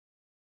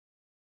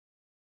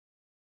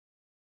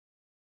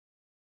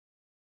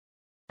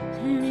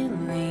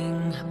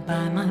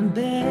by my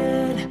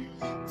bed,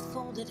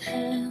 folded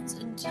hands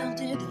and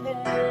tilted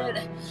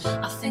head.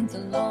 I thank the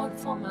Lord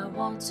for my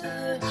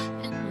water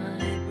and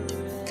my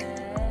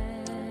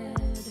bread.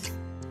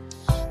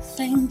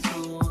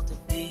 Thankful to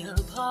be a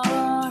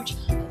part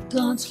of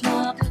God's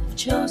flock of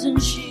chosen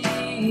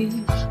sheep,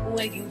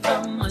 waking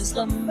from my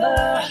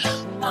slumber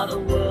while the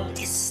world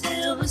is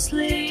still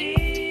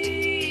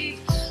asleep.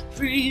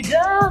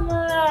 Freedom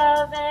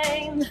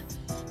loving,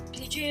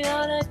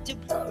 patriotic,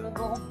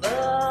 deplorable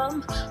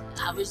bum.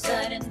 I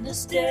reside in the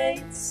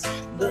States,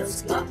 but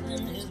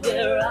Scotland is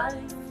where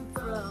I'm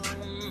from.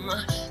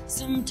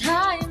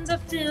 Sometimes I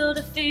feel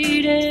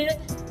defeated,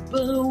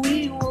 but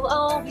we will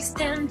always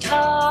stand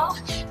tall.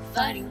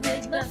 Fighting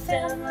with my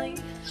family,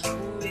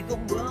 we go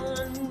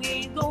on,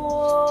 we go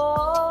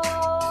on.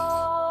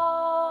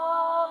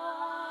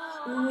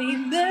 We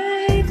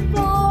may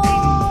fall,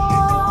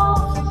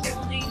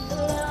 holding the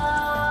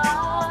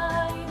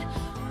line.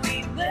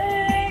 We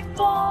may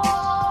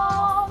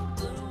fall,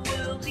 but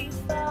we'll be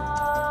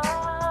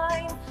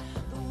fine.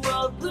 The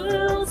world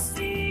will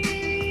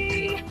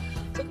see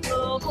the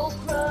global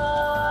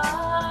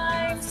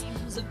crimes.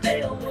 The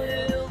veil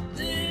will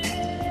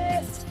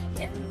lift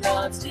in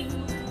God's due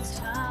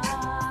time.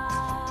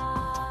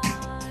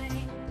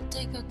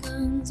 Take our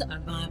guns, our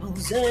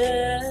Bibles,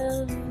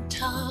 and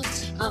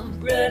talks of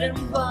bread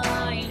and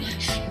wine.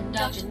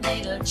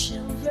 Indoctrinate our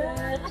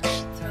children,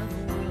 throw the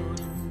world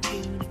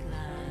into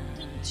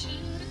decline.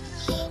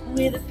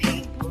 We're the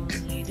people who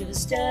need to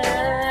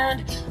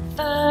stand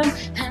firm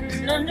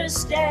and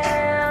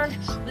understand.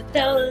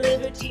 Without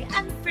liberty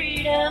and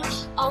freedom,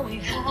 all we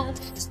have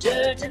is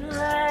dirt and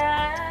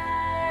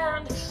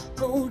land.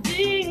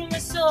 Holding the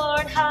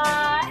sword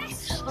high,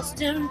 I'll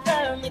stand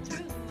firmly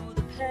through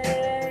the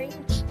pain.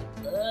 The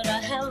blood I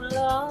have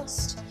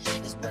lost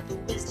is worth the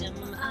wisdom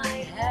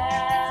I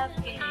have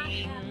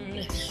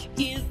gained.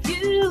 If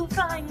you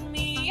find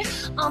me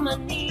on my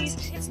knees,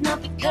 it's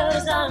not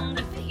because I'm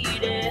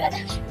defeated.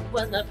 It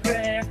was my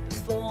prayer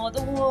before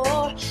the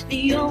war,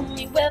 the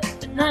only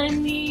weapon I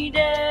needed.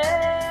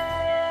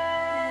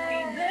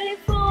 We may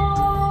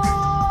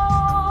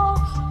fall,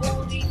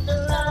 holding the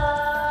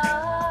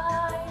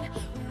line.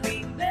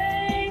 We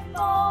may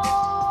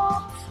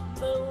fall,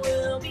 but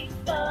we'll be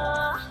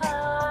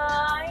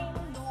fine.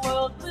 The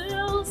world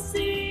will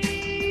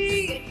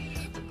see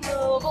the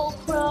global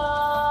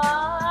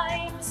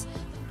crimes.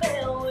 The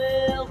veil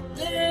will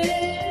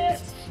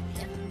lift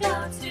in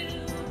God's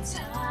due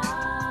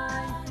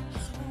time.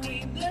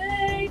 We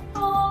may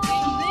fall,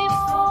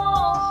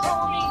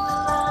 holding the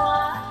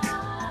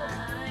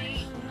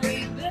line. We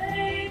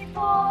may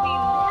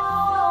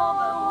fall,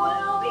 but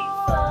we'll be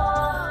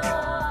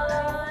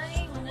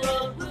fine. The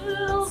world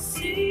will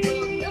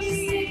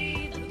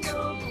see the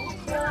global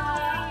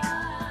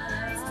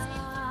crimes.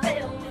 The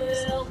veil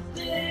will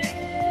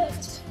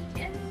lift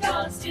in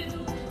God's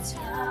due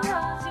time.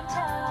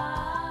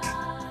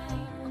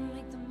 I'll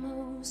make the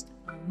most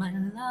of my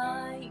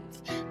life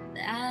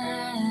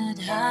that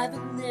I've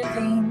been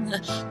living.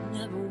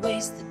 Never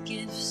waste the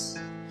gifts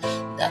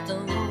that the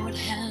Lord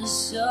has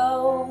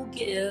so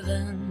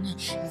given.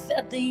 If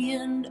at the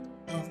end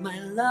of my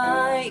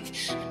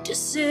life, a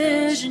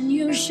decision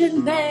you should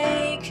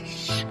make,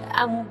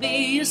 I will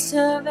be a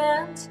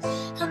servant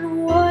and a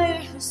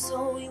warrior whose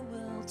soul you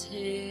will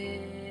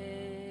take.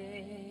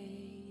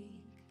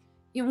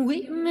 Yeah,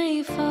 we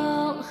may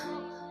fall,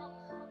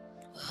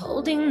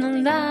 holding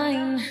the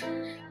line.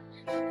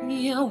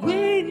 Yeah,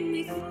 we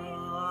may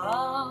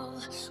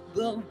fall,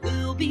 but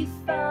we'll be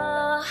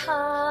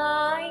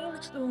fine.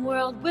 The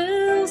world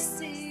will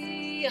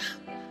see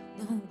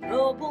the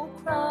global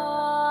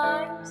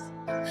crimes.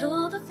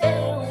 Oh, the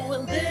veil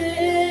will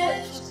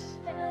lift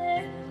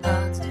in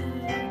God's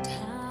due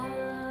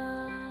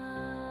time.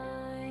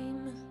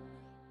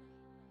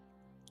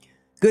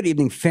 Good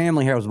evening,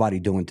 family. How's everybody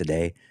doing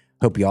today?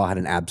 Hope you all had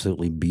an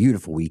absolutely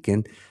beautiful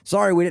weekend.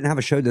 Sorry we didn't have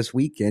a show this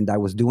weekend. I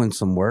was doing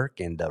some work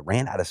and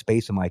ran out of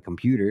space on my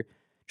computer.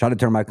 Tried to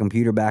turn my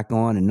computer back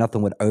on and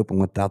nothing would open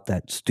without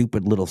that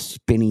stupid little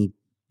spinny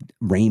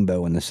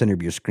rainbow in the center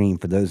of your screen.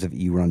 For those of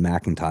you who run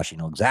Macintosh, you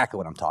know exactly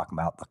what I'm talking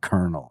about, the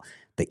kernel,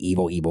 the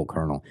evil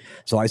kernel.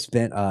 So I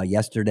spent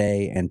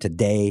yesterday and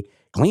today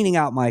cleaning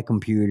out my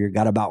computer,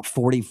 got about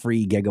 40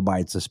 free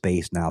gigabytes of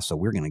space now, so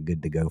we're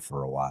good to go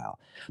for a while.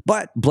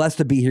 But blessed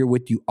to be here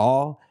with you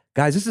all.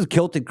 Guys, this is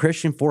Kilted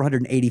Christian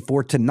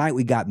 484. Tonight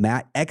we got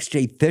Matt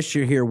XJ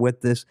Fisher here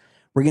with us.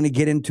 We're going to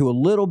get into a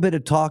little bit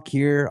of talk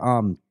here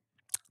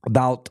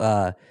about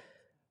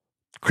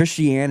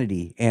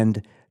Christianity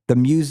and the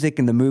music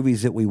and the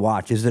movies that we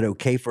watch. Is it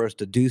okay for us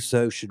to do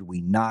so? Should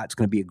we not? It's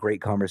going to be a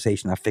great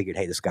conversation. I figured,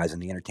 hey, this guy's in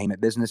the entertainment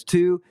business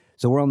too,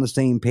 so we're on the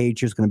same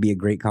page here. It's going to be a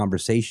great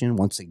conversation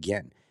once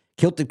again.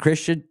 Kilted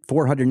Christian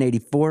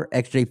 484,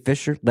 XJ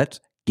Fisher. Let's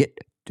get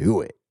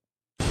to it.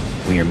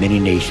 We are many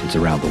nations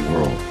around the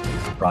world,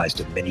 comprised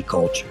of many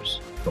cultures,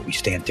 but we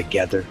stand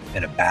together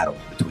in a battle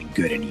between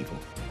good and evil.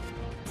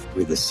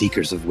 We're the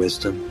seekers of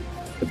wisdom,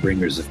 the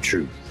bringers of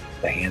truth,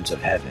 the hands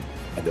of heaven,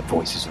 and the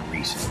voices of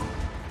reason.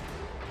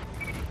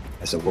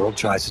 As the world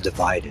tries to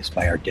divide us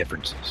by our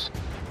differences,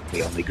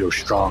 we only grow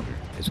stronger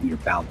as we are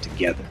bound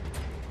together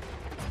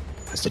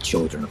as the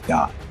children of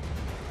God.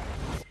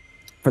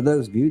 For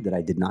those of you that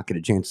I did not get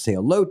a chance to say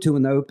hello to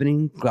in the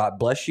opening, God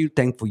bless you.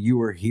 Thankful you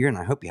were here, and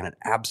I hope you had an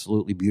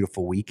absolutely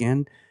beautiful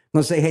weekend. I'm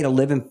going to say hey to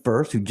Living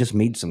First, who just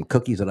made some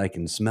cookies that I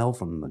can smell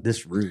from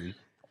this room.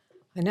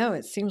 I know.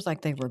 It seems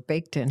like they were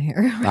baked in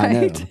here,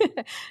 right? I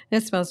know.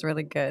 It smells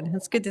really good.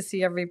 It's good to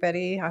see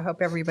everybody. I hope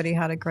everybody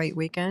had a great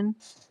weekend.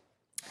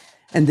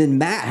 And then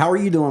Matt, how are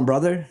you doing,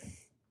 brother?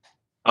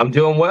 I'm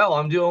doing well.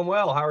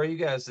 How are you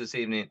guys this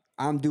evening?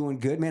 I'm doing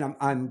good, man.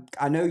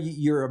 I know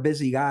you're a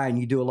busy guy and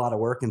you do a lot of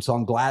work, and so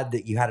I'm glad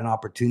that you had an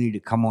opportunity to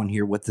come on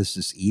here with us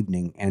this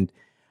evening. And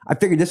I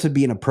figured this would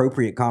be an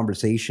appropriate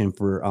conversation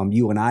for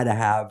you and I to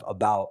have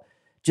about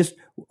just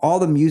all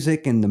the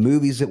music and the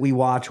movies that we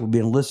watch. We've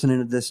been listening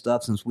to this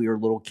stuff since we were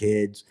little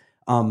kids.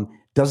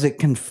 Does it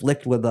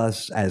conflict with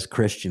us as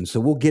Christians? So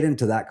we'll get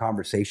into that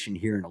conversation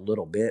here in a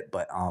little bit.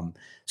 But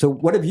so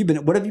what have you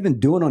been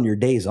doing on your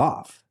days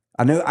off?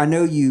 I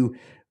know you.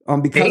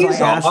 Because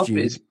Days I asked off you,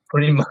 is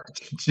pretty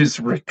much just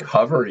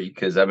recovery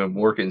because I've been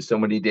working so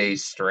many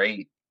days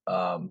straight.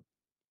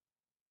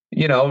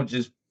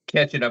 Just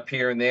catching up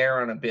here and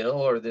there on a bill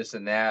or this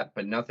and that,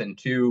 but nothing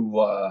too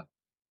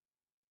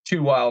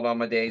wild on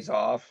my days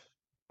off.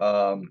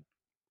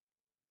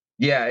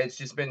 Yeah, it's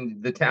just been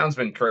the town's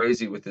been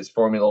crazy with this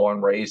Formula One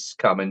race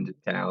coming to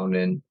town,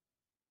 and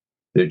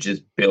they're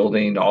just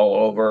building all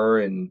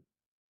over, and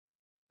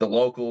the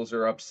locals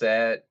are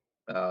upset.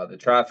 The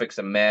traffic's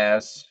a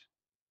mess.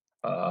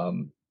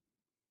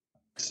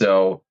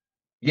 So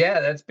yeah,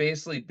 that's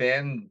basically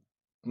been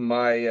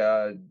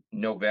my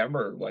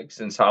November, like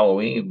since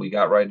Halloween. We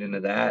got right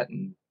into that,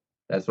 and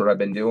that's what I've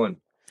been doing.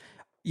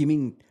 you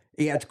mean,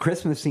 yeah,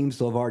 Christmas seems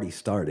to have already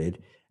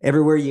started.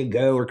 Everywhere you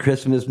go are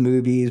Christmas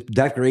movies,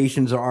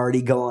 decorations are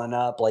already going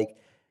up. Like,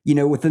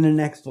 within the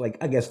next, like,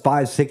 I guess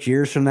 5-6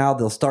 years from now,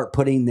 they'll start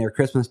putting their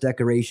Christmas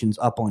decorations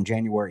up on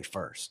January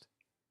 1st.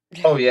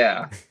 Oh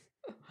yeah.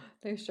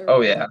 They sure Oh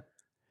will. yeah.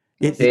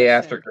 It- Day so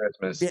after sick.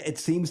 Christmas. It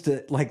seems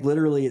to, like,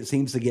 literally, it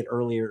seems to get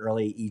early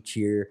each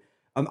year.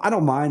 I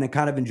don't mind. I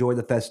kind of enjoy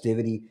the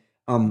festivity.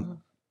 Mhm.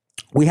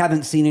 We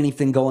haven't seen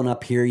anything going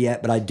up here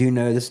yet, but I do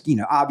know this,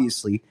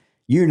 obviously,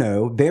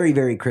 very,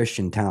 very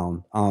Christian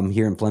town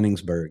here in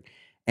Flemingsburg.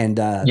 And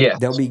Yes.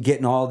 they'll be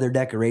getting all their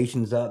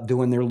decorations up,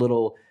 doing their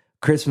little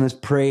Christmas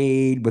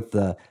parade with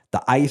the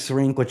ice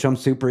rink, which I'm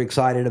super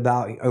excited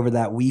about over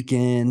that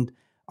weekend.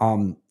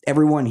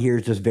 Everyone here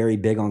is just very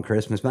big on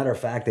Christmas. Matter of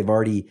fact, they've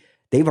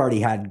already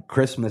had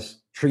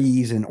Christmas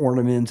trees and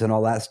ornaments and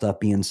all that stuff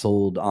being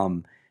sold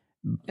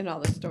In all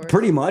the stores.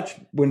 pretty much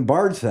when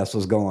Bard's Fest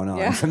was going on.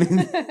 Yeah. So, I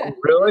mean,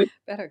 Really?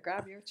 Better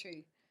grab your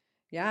tree.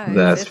 Yeah,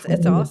 That's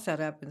it's all set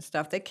up and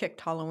stuff. They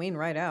kicked Halloween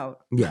right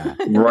out. yeah.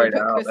 They right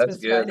put out. That's Christmas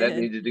good. right That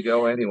in. needed to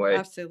go anyway.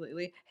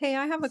 Absolutely. Hey,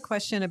 I have a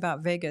question about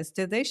Vegas.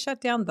 Did they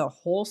shut down the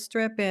whole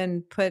strip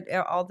and put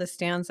all the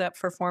stands up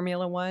for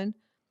Formula One?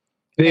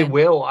 They And-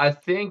 will. I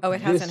think Oh,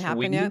 it hasn't this happened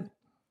week. yet?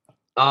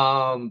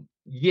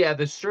 Yeah,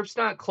 the strip's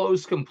not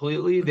closed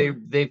completely.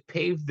 Mhm. They've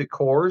paved the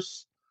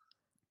course,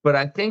 but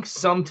I think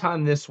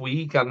sometime this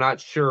week, I'm not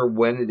sure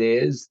when it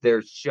is,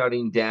 they're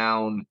shutting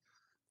down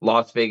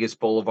Las Vegas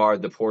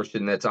Boulevard, the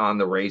portion that's on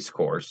the race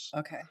course.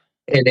 Okay.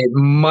 And it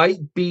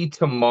might be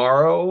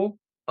tomorrow,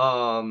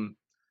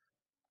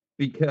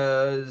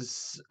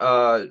 because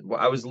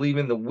I was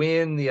leaving the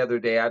Wynn the other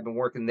day. I've been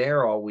working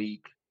there all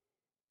week.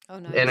 Oh,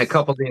 nice. And a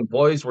couple of the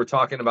employees were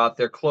talking about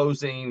they're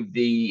closing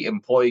the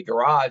employee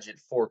garage at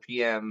 4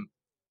 p.m.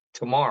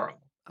 tomorrow.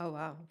 Oh,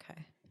 wow.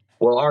 Okay.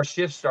 Well, our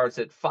shift starts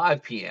at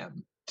 5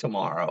 p.m.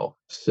 tomorrow.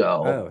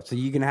 So, So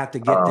you're gonna have to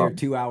get there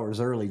 2 hours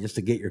early just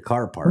to get your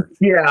car parked.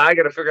 yeah, I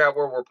got to figure out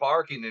where we're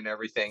parking and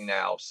everything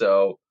now.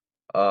 So,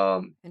 I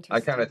kind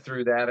Interesting. of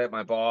threw that at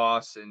my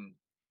boss and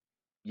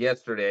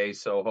yesterday.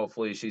 So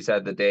hopefully she's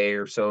had the day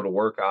or so to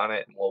work on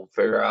it, and we'll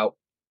figure out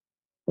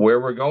where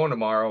we're going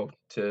tomorrow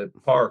to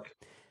park.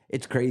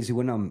 It's crazy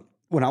when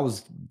I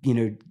was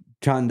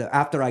trying to,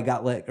 after I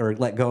got let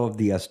go of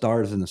the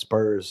Stars and the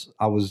Spurs,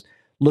 I was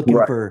looking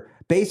Right. for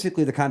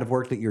basically the kind of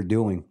work that you're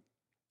doing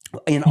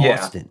in Yeah.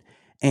 Austin,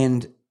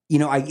 and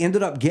I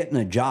ended up getting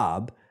a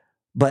job,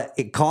 but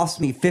it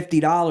cost me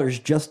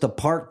 $50 just to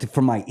park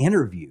for my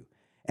interview,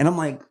 and I'm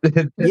like,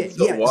 It's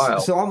so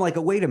wild. So I'm like,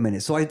 oh, wait a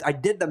minute. So I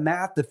did the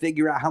math to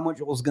figure out how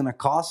much it was going to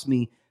cost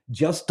me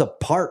just to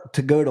park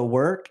to go to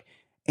work,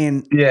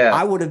 and Yeah.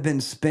 I would have been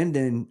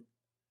spending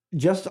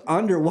just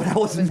under what I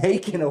was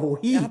making a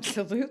week.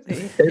 Absolutely.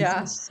 It's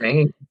Yeah.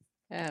 insane.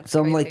 That's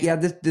So I'm like, crazy. yeah,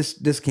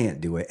 this can't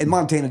do it. And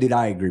Montana, dude,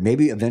 I agree.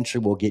 Maybe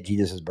eventually we'll get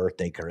Jesus'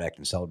 birthday correct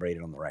and celebrate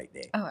it on the right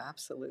day. Oh,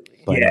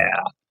 absolutely. But, Yeah.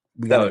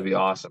 we That gotta, would be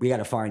awesome. we got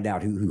to find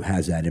out who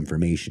has that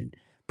information.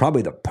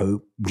 Probably the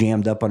Pope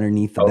jammed up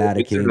underneath the Oh,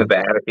 it's in Vatican. the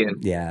Vatican.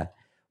 Yeah.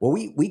 Well,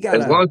 we got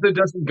As long as it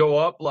doesn't go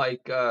up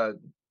like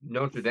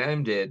Notre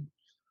Dame did,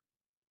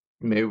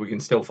 maybe we can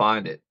still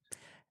find it.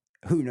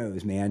 who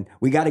knows, man?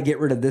 We got to get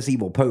rid of this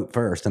evil Pope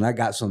first. And I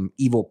got some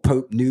evil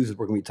Pope news that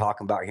we're going to be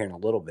talking about here in a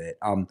little bit.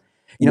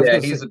 You know, I was Yeah,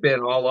 going to he's say, been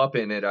all up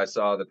in it. I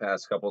saw the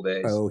past couple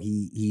days. oh,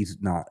 he's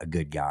not a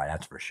good guy.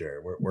 That's for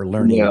sure. We're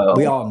learning.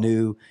 We No. all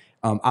knew.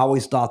 I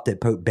always thought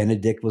that Pope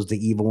Benedict was the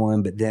evil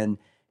one, but then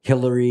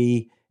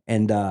Hillary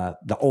and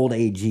the old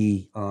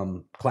AG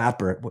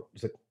Clapper. What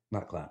was it?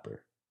 Not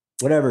Clapper.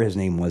 Whatever his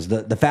name was.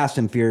 The Fast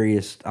and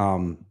Furious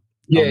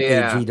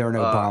Yeah. AG during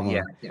Yeah, Obama. I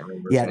can't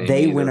remember his Yeah, name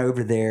they went either.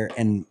 over there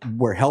and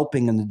were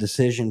helping in the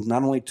decisions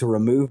not only to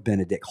remove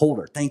Benedict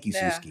Holder. Thank you,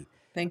 Yeah. Suski.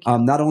 Thank you.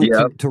 Not only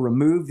Yep. to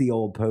remove the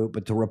old pope,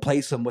 but to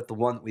replace him with the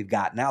one that we've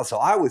got now. So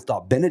I always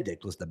thought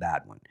Benedict was the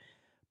bad one,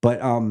 but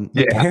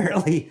Yeah.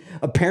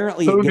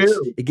 apparently Who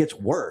knew? it gets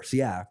worse.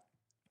 Yeah,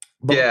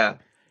 but Yeah.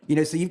 you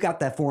know, so you've got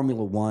that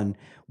Formula One.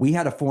 We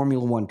had a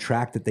Formula One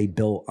track that they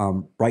built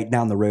right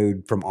down the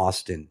road from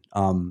Austin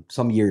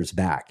some years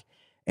back.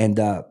 And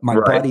my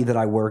Right. buddy that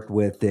I worked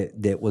with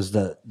that was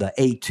the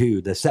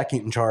A2, the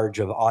second in charge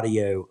of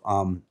audio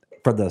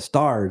for the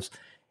Stars,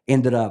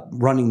 ended up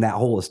running that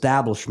whole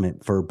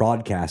establishment for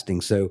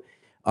broadcasting. So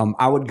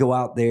I would go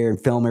out there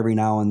and film every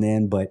now and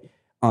then, but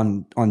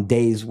on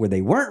days where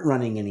they weren't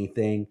running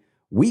anything,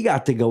 we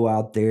got to go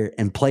out there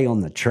and play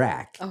on the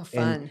track. Oh,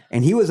 fun.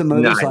 And he was a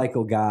Nice.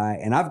 motorcycle guy,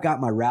 and I've got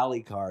my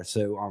rally car.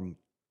 So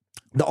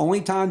the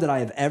only time that I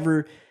have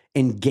ever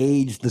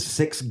engaged the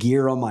 6th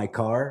gear on my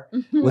car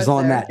was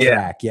on there? that Yeah.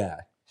 track. Yeah.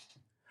 Of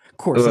Who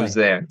course, was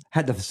there?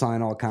 had to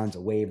sign all kinds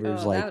of waivers.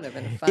 Oh, that like, would have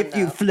been fun. if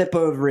you though. flip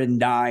over and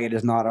die, it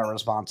is not our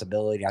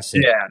responsibility. I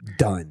said, Yeah.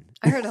 done.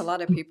 I heard a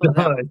lot of people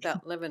Done.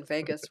 that live in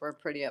Vegas were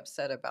pretty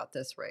upset about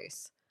this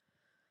race,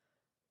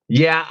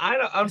 Yeah, I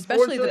don't.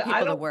 especially the Unfortunately, people I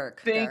that don't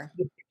work think there.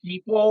 the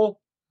people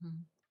Mhm.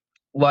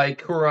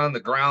 like who are on the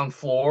ground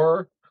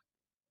floor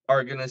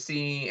are going to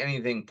see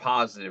anything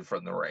positive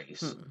from the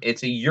race. Mm-mm.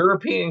 It's a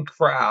European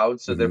crowd,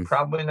 so they're Mhm.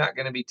 probably not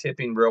going to be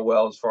tipping real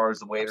well as far as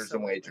the waiters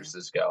and Absolutely.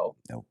 waitresses go.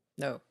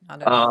 No,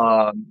 not at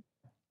all.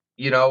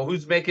 You know,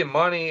 who's making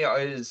money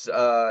is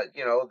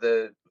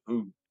the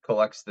who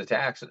collects the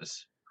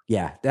taxes.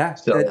 Yeah.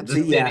 So the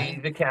Absolutely. city,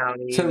 the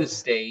county, So the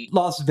state.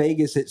 Las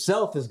Vegas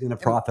itself is going to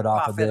profit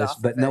off of profit this,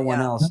 off but of no it, one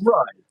yeah. else.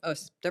 Right. Oh,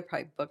 they're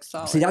probably booked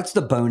solid. See, that's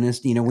the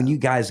bonus. You know, when you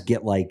guys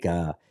get like,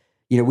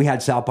 we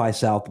had South by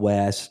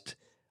Southwest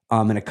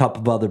and a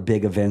couple of other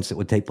big events that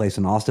would take place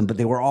in Austin, but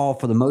they were all,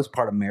 for the most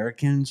part,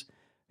 Americans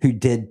who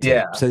did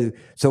tip. Yeah.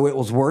 So it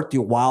was worth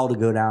your while to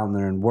go down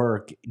there and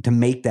work to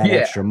make that Yeah.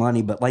 extra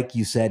money. But like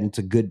you said, it's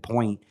a good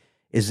point,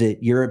 is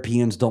that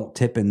Europeans don't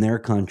tip in their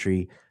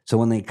country. So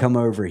when they come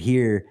over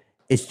here,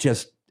 it's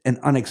just an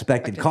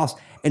unexpected cost.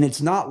 And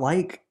it's not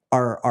like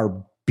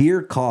our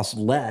beer costs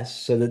less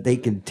so that they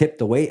can tip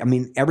the weight. I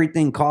mean,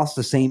 everything costs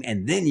the same,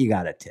 and then you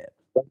got to tip.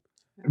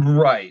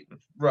 Right.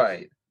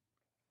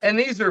 And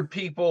these are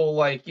people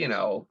like,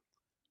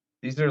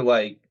 these are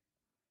like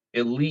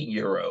elite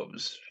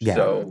Euros. Yeah.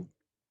 So,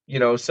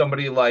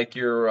 somebody like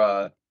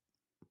your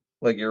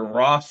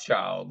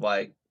Rothschild,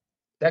 like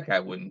that guy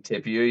wouldn't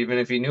tip you even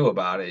if he knew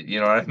about it.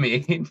 You know what I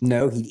mean?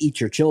 No, he'd eat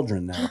your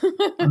children, though.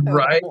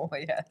 Right. Oh,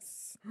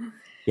 yes.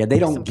 Yeah, they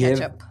don't Some give,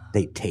 ketchup.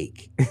 they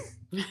take.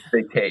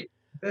 They take.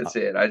 That's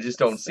it. I just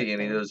don't see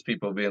any of those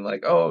people being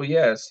like, "Oh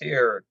yes,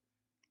 here,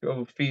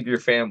 go feed your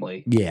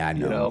family." Yeah, I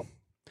know.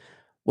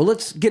 Well,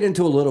 let's get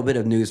into a little bit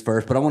of news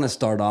first, but I want to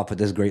start off with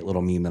this great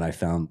little meme that I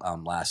found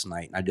last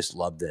night. And I just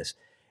love this.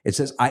 It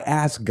says, I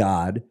asked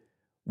God,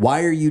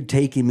 why are you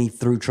taking me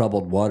through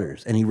troubled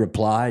waters? And he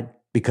replied,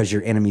 because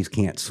your enemies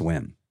can't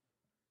swim.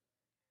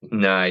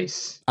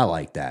 Nice. I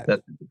like that.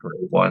 That's a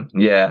great one.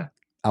 Yeah.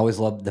 I always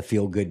love the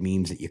feel good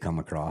memes that you come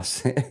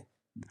across.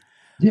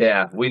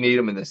 Yeah, we need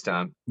them in this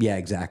time. Yeah,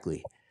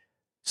 exactly.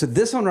 So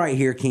this one right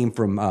here came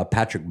from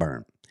Patrick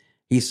Byrne.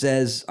 He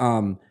says,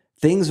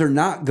 things are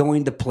not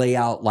going to play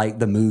out like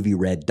the movie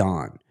Red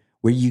Dawn,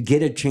 where you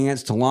get a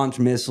chance to launch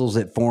missiles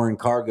at foreign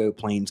cargo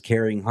planes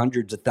carrying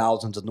hundreds of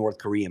thousands of North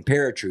Korean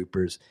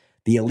paratroopers.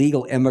 The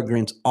illegal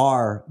immigrants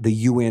are the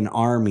UN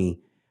army.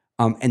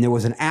 And there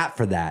was an app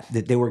for that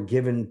they were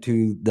given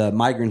to the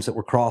migrants that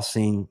were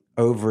crossing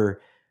over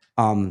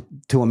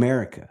to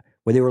America,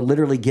 where they were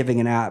literally giving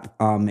an app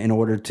in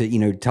order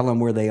to, tell them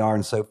where they are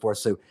and so forth.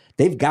 So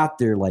they've got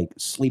their like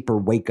sleeper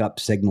wake up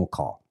signal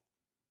call.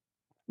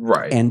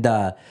 Right. And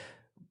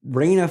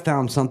Raina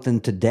found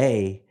something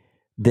today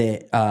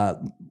that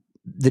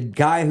the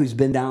guy who's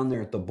been down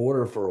there at the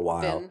border for a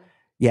while.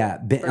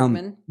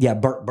 Bergman?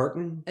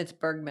 Bergman. It's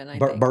Bergman, I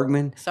think.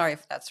 Bergman. Sorry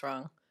if that's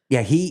wrong.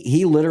 Yeah,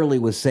 he literally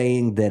was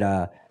saying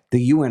that the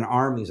UN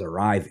army's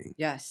arriving.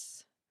 Yes.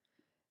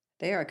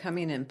 They are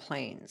coming in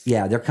planes.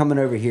 Yeah, they're coming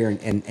over here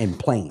in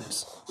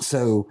planes.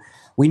 So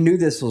we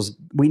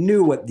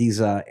knew what these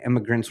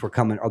immigrants were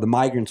coming, or the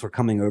migrants were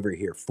coming over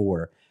here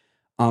for.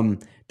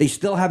 They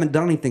still haven't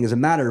done anything. As a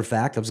matter of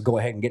fact, let's go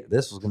ahead and get to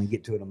this. I was going to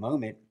get to it in a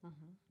moment.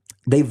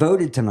 Mm-hmm. They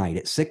voted tonight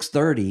at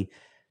 6:30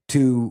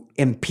 to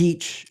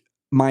impeach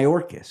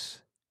Mayorkas.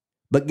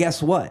 But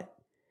guess what?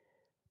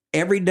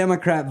 Every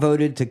Democrat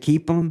voted to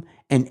keep him,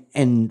 and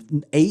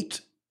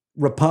 8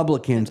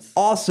 Republicans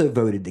also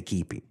voted to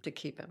keep him. To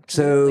keep him. Can you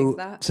So believe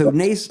that?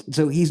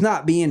 so he's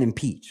not being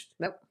impeached.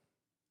 Nope.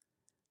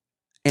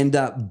 And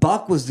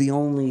Buck was the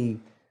only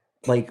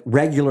like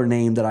regular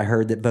name that I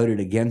heard that voted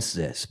against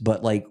this.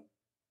 But like,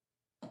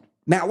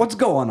 Matt, what's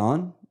going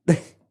on?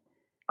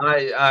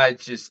 I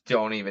just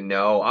don't even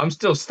know. I'm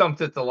still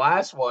stumped at the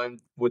last one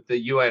with the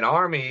UN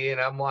Army,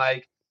 and I'm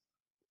like,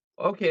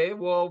 okay,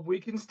 well, we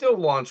can still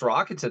launch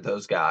rockets at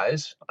those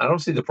guys. I don't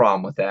see the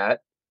problem with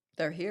that.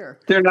 They're here.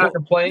 They're not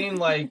Well, playing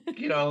like,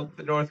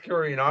 the North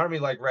Korean Army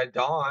like Red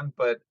Dawn,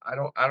 but I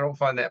don't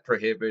find that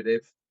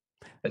prohibitive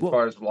as well,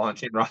 far as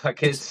launching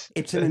rockets.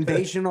 it's an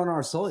invasion on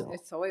our soil.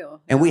 It's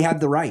oil. And we yeah. have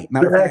the right.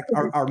 Matter of fact,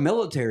 our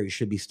military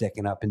should be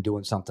sticking up and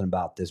doing something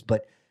about this.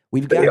 But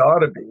we've They got ought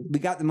to be. we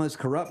got the most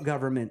corrupt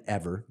government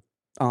ever,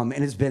 and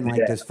it's been like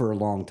Yeah. this for a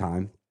long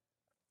time.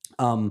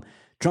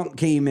 Trump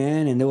came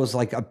in, and it was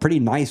like a pretty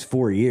nice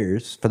 4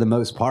 years for the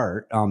most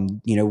part.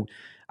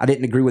 I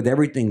didn't agree with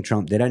everything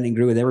Trump did. I didn't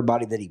agree with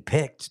everybody that he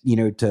picked,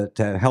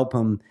 to help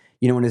him,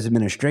 in his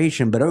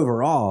administration. But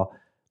overall,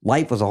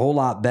 life was a whole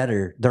lot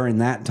better during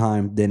that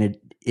time than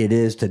it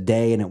is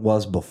today and it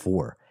was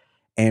before.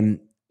 And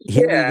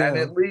here we Yeah, and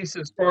go, at least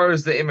as far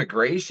as the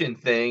immigration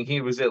thing, he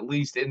was at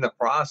least in the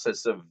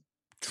process of,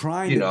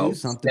 trying to do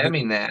something,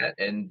 stemming that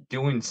and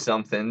doing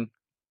something.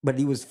 but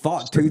he was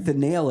fought tooth and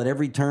nail at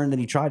every turn that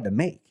he tried to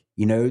make.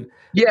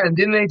 Yeah, and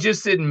didn't they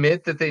just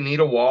admit that they need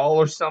a wall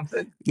or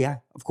something Yeah,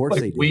 of course like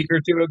they a did. week or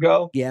two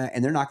ago? Yeah,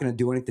 and they're not going to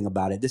do anything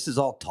about it. This is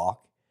all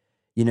talk.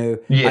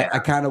 Yeah. I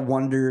kind of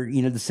wonder,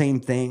 the same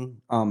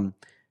thing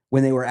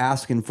when they were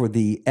asking for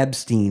the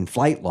Epstein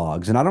flight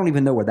logs, and I don't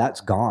even know where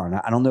that's gone.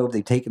 I don't know if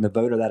they've taken the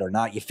vote of that or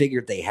not. You figure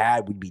if they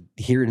had, we'd be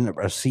hearing it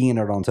or seeing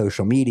it on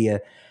social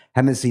media.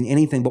 Haven't seen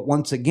anything. But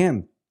once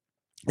again,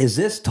 is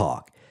this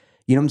talk?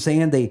 You know what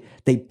I'm saying?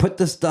 They put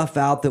the stuff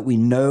out that we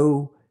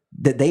know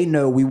that they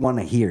know we want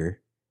to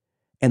hear,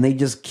 and they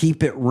just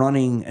keep it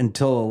running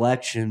until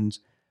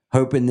elections,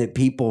 hoping that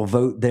people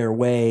vote their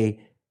way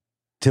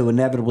to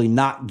inevitably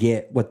not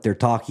get what they're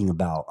talking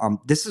about.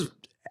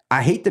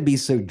 I hate to be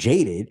so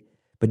jaded,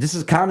 but this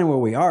is kind of where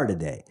we are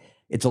today.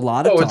 It's a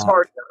lot of Oh, it's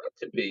hard talk. not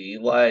to be.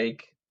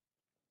 Like,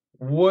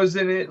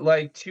 wasn't it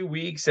like 2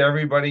 weeks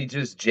everybody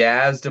just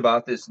jazzed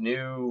about this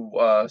new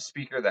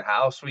Speaker of the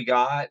House we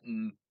got,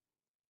 and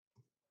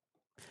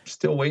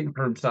still waiting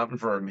for something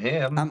from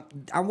him.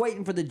 I'm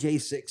waiting for the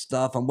J6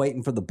 stuff. I'm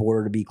waiting for the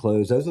border to be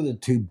closed. Those are the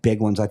two big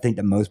ones I think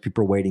that most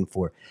people are waiting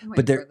for. I'm But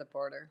waiting they're for the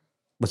border.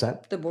 what's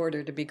that? The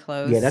border to be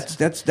closed. Yeah, that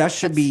should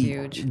That's be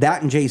huge.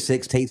 that and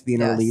J6 tapes being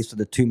Yes. released are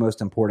the two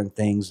most important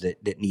things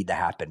that need to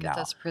happen Get now.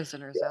 those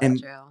prisoners out And-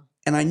 of jail.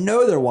 And I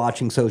know they're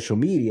watching social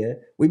media.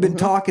 We've been Mhm.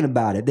 talking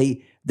about it.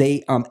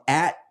 They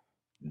at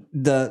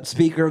the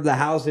Speaker of the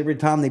House every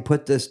time they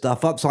put this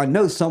stuff up. So I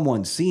know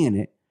someone's seeing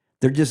it.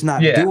 They're just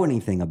not Yeah. doing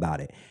anything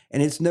about it.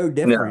 And it's no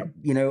different.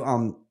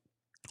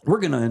 We're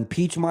going to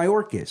impeach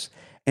Mayorkas.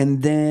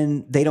 And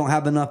then they don't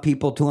have enough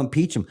people to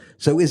impeach him.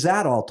 So is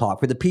that all talk?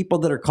 For the people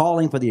that are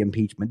calling for the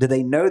impeachment, do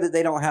they know that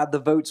they don't have the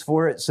votes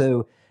for it?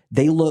 So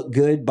they look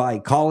good by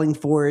calling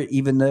for it,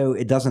 even though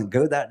it doesn't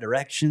go that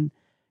direction?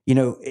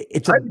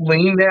 It's I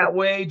lean that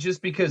way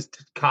just because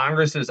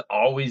Congress has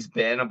always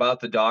been about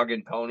the dog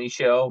and pony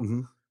show.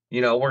 Mhm.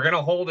 We're going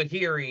to hold a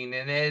hearing,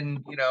 and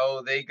then,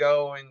 they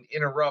go and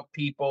interrupt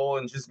people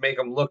and just make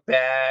them look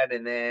bad.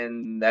 And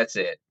then that's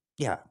it.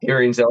 Yeah.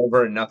 Hearing's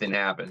over and nothing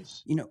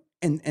happens.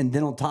 And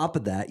then on top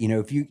of that,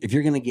 if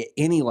you're going to get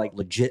any like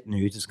legit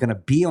news, it's going to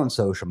be on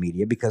social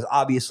media, because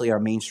obviously our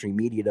mainstream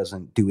media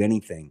doesn't do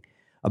anything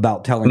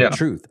about telling No. the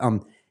truth.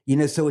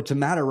 So it's a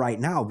matter right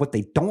now of what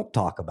they don't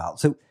talk about.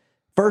 So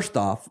first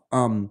off,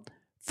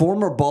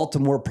 former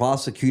Baltimore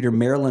prosecutor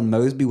Marilyn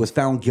Mosby was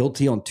found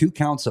guilty on 2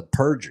 counts of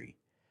perjury.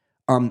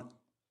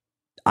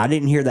 I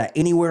didn't hear that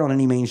anywhere on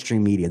any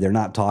mainstream media. They're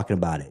not talking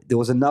about it. There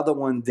was another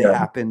one that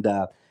happened.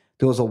 There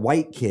was a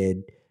white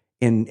kid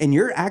in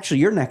your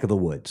neck of the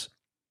woods.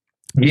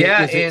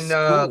 Yeah, was at in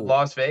school.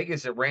 Las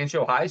Vegas at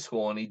Rancho High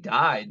School, and he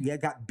died. Yeah,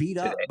 got beat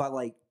up by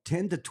like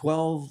 10 to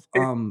 12.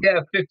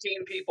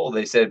 15 people,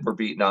 they said, were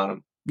beating on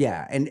him.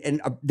 Yeah,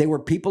 and they were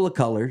people of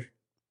color,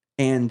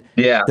 and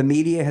Yeah. the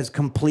media has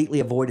completely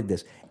avoided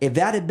this. If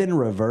that had been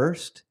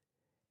reversed,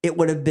 it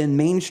would have been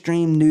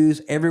mainstream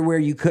news everywhere.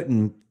 You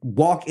couldn't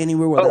walk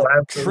anywhere without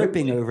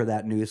tripping absolutely. over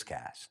that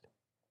newscast.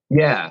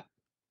 Yeah.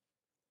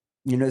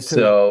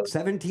 So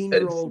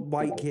 17-year-old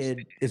white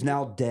kid is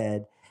now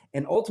dead.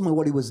 And ultimately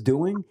what he was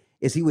doing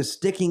is he was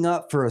sticking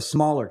up for a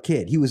smaller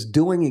kid. He was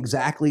doing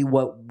exactly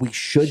what we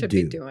should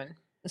do. Be doing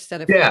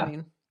instead of Yeah.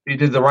 filming. He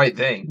did the right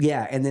thing.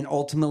 Yeah, and then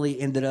ultimately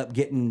ended up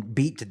getting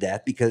beat to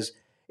death, because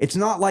it's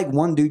not like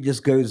one dude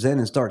just goes in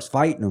and starts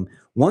fighting him.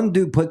 One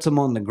dude puts him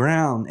on the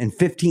ground, and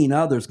 15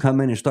 others come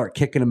in and start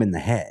kicking him in the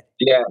head.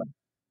 Yeah.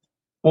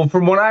 Well,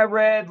 from what I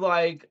read,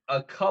 like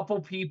a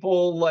couple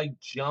people like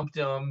jumped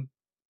him,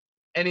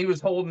 and he was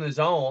holding his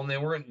own. They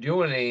weren't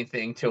doing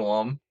anything to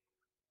him.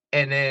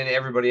 And then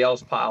everybody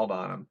else piled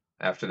on him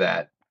after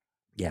that.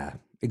 Yeah,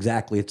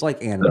 exactly. It's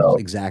like animals. So,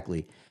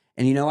 exactly.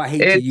 And I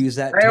hate to use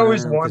that term. I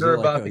always 'cause wonder they're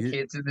like, about the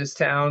kids in this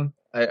town.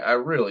 I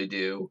really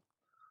do.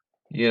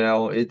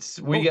 There's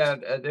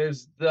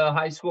the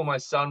high school my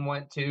son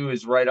went to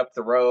is right up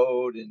the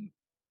road, and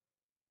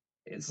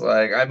It's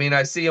like, I mean,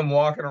 I see them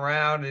walking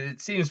around, and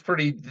it seems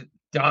pretty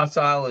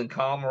docile and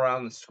calm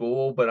around the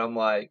school, but I'm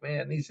like,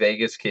 man, these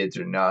Vegas kids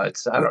are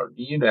nuts. Well,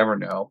 You never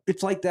know.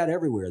 it's like that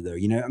everywhere, though.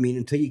 I mean,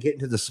 until you get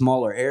into the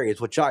smaller areas,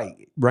 which I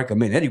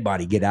recommend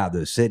anybody get out of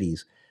those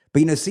cities.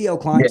 But C.L.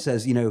 Klein Yeah,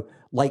 says,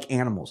 like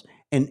animals,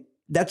 and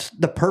that's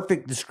the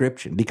perfect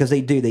description because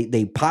they do.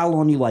 They pile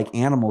on you like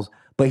animals.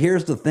 But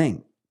here's the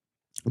thing: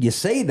 you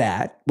say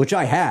that, which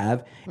I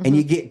have, and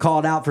you get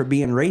called out for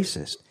being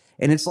racist.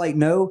 And it's like,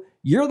 no,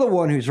 you're the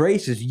one who's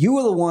racist. You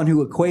were the one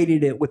who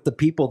equated it with the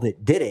people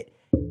that did it.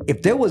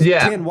 If there was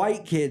yeah, 10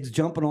 white kids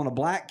jumping on a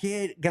black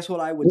kid, guess what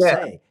I would yeah.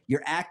 say?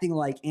 You're acting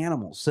like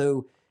animals.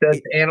 So, That's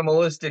it,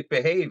 animalistic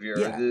behavior.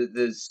 yeah.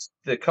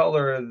 The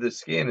color of the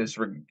skin is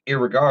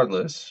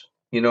irregardless.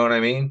 You know what I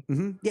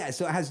mean? Yeah,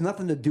 so it has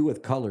nothing to do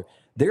with color.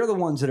 They're the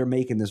ones that are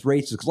making this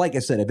racist. Because, like I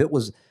said, if it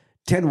was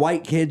 10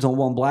 white kids on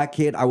one black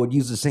kid, I would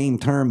use the same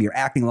term. You're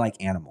acting like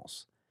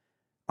animals.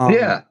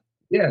 Yeah,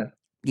 yeah,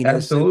 So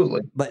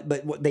absolutely.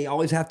 but what they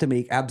always have to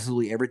make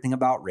absolutely everything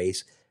about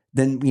race.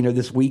 Then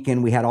this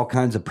weekend we had all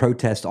kinds of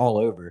protests all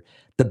over.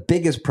 The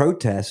biggest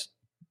protest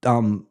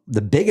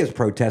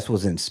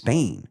was in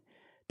Spain.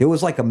 There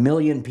was like 1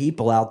 million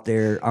people out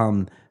there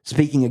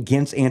speaking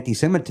against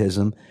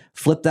anti-Semitism.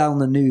 Flip that on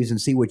the news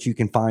and see what you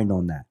can find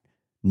on that.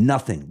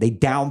 Nothing. They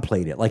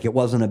downplayed it like it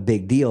wasn't a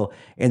big deal,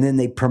 and then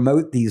they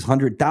promote these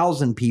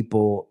 100,000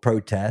 people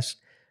protests.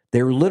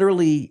 They're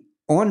literally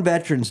on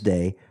Veterans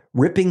Day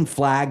ripping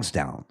flags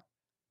down.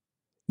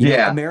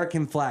 Yeah.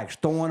 American flags,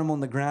 throwing them on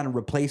the ground and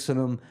replacing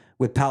them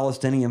with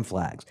Palestinian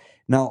flags.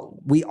 Now,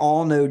 we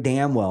all know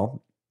damn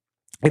well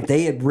if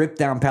they had ripped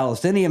down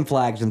Palestinian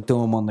flags and threw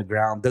them on the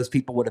ground, those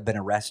people would have been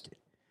arrested.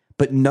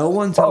 But no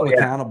one's Oh held yeah.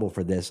 accountable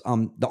for this.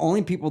 The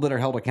only people that are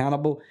held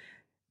accountable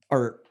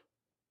are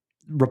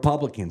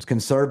Republicans,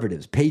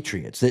 conservatives,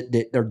 patriots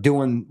that are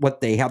doing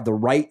what they have the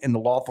right and the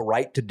lawful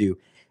right to do.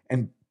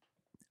 And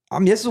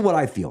this is what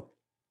I feel.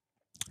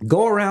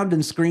 Go around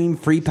and scream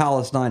free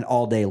Palestine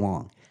all day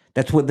long.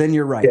 That's within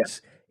your Yeah.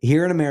 rights.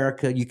 Here in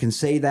America, you can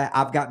say that.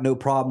 I've got no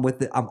problem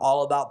with it. I'm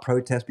all about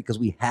protest because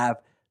we have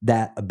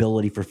that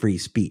ability for free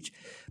speech.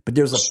 But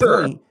there's a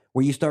Sure. point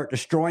where you start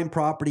destroying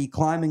property,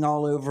 climbing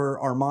all over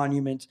our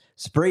monuments,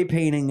 spray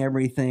painting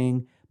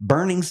everything,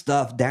 burning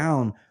stuff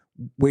down,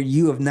 where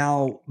you have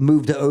now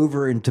moved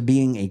over into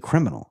being a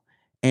criminal.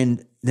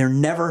 And they're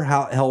never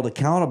held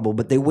accountable,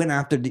 but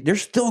they're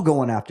still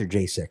going after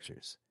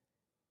J6ers.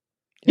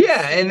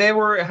 Yeah, and they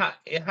were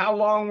how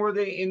long were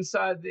they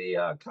inside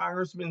the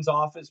congressman's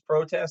office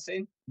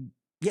protesting?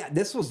 Yeah,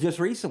 this was just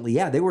recently.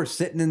 Yeah, they were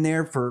sitting in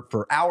there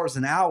for hours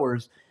and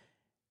hours,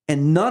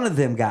 and none of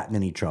them got in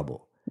any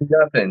trouble.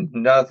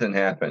 Nothing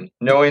happened.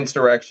 No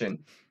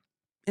insurrection.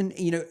 And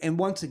and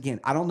once again,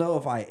 I don't know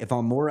if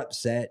I'm more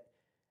upset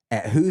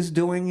at who's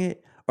doing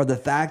it or the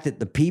fact that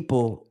the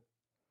people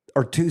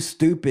are too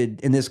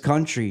stupid in this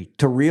country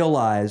to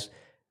realize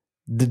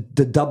the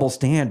double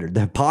standard,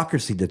 the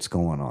hypocrisy that's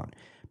going on.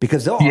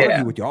 Because they'll Yeah.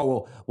 argue with you,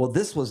 oh well,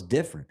 this was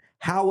different.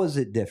 How was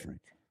it different?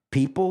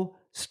 People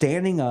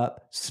standing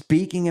up,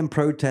 speaking and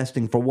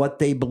protesting for what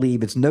they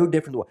believe. It's no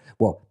different.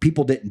 Well,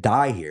 people didn't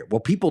die here.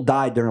 Well, people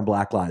died during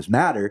Black Lives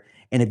Matter.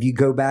 And if you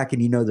go back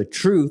and you know the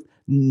truth,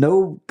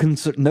 no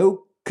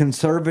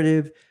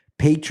conservative,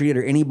 patriot,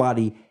 or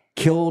anybody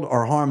killed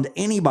or harmed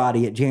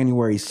anybody at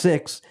January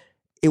 6th.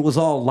 It was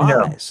all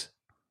lies.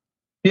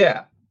 No.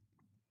 Yeah.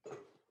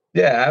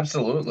 Yeah,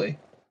 absolutely.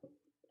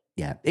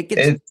 Yeah, it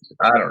gets.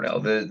 I don't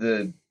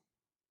know.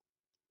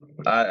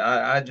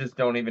 I just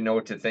don't even know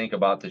what to think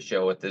about the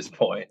show at this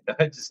point.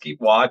 I just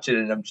keep watching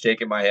and I'm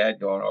shaking my head,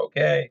 going,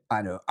 "Okay."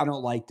 I know. I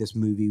don't like this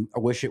movie. I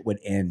wish it would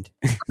end.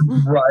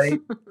 Right?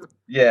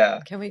 Yeah.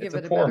 Can we give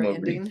It's it a poor better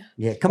movie. ending?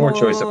 Yeah, come Poor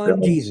choice of on,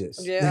 films.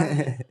 Jesus.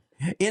 Yeah.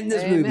 In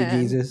this movie, Amen.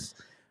 Jesus.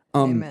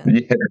 Amen.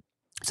 Yeah.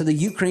 So the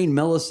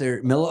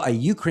a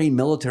Ukraine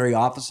military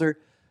officer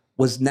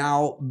was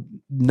now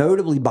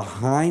notably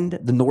behind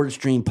the Nord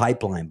Stream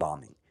pipeline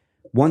bombing.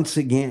 Once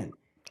again,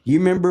 you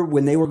remember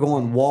when they were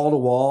going wall to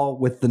wall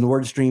with the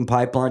Nord Stream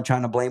pipeline,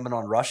 trying to blame it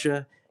on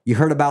Russia? You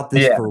heard about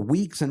this Yeah. for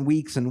weeks and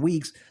weeks and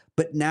weeks.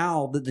 But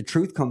now that the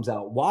truth comes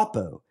out,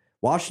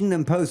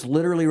 Washington Post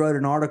literally wrote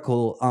an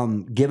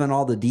article giving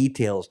all the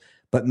details.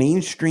 But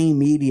mainstream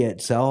media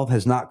itself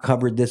has not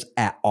covered this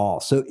at all.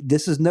 So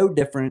this is no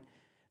different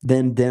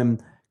than them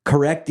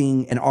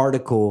correcting an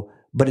article,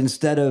 but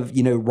instead of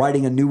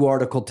writing a new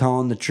article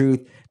telling the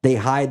truth, they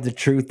hide the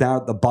truth down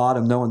at the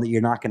bottom, knowing that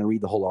you're not going to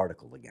read the whole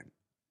article again.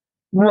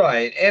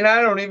 Right. And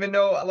I don't even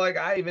know, like,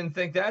 I even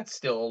think that's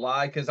still a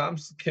lie because I'm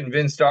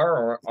convinced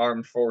our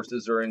armed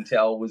forces or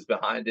intel was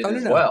behind it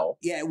as well.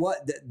 Yeah,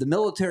 what the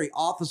military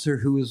officer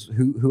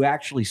who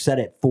actually set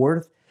it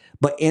forth,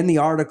 but in the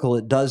article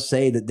it does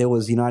say that there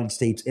was United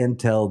States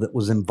intel that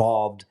was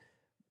involved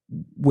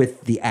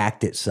with the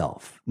act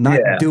itself, not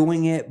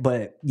doing it,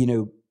 but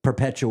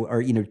perpetual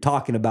or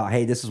talking about,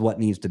 hey, this is what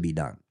needs to be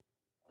done.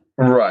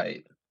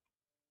 Right.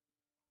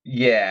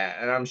 Yeah,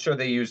 and I'm sure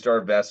they used our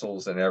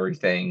vessels and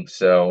everything.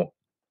 So,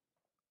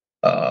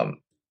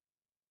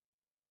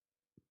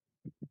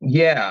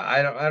 Yeah,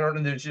 I don't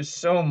know. There's just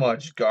so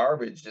much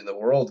garbage in the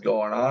world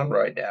going on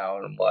right now,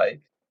 and I'm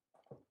like,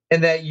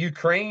 and that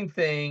Ukraine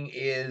thing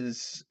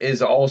is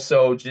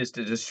also just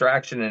a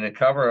distraction and a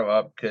cover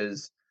up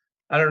because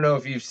I don't know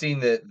if you've seen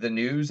the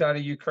news out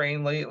of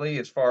Ukraine lately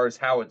as far as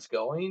how it's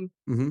going,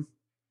 Hmm.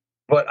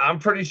 but I'm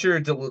pretty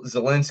sure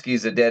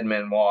Zelensky's a dead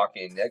man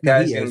walking. That No,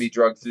 guy's he going to be is.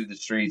 drugged through the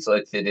streets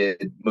like they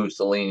did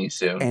Mussolini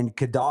soon. And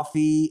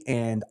Gaddafi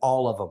and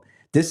all of them.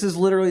 This is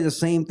literally the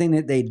same thing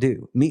that they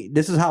do.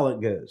 This is how it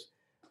goes.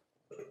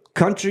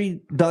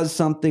 Country does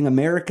something,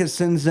 America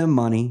sends them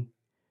money.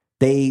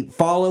 They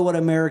follow what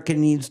America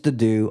needs to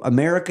do.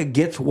 America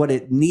gets what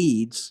it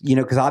needs,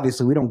 because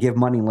obviously we don't give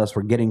money unless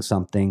we're getting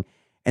something.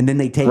 And then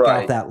they take out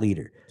Right. that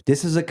leader.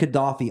 This is a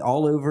Gaddafi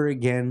all over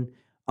again.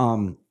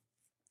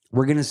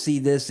 We're going to see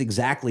this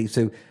exactly.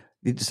 So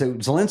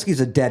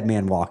Zelensky's a dead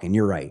man walking.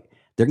 You're right.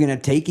 They're going to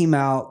take him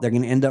out. They're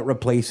going to end up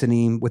replacing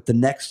him with the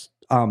next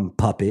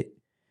puppet.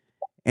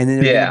 And then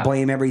they're going to Yeah.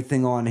 blame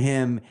everything on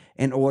him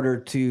in order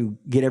to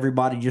get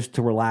everybody just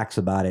to relax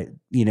about it,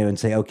 and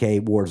say, okay,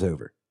 war's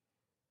over.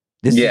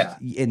 This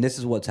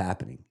is what's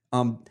happening.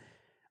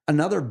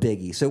 Another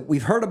biggie. So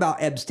we've heard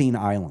about Epstein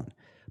Island,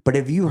 but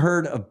have you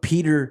heard of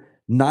Peter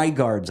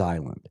Nygaard's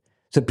Island?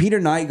 So Peter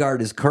Nygaard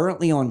is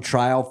currently on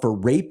trial for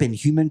rape and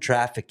human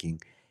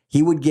trafficking.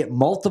 He would get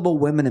multiple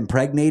women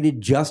impregnated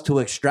just to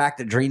extract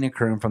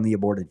adrenochrome from the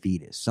aborted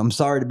fetus. I'm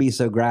sorry to be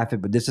so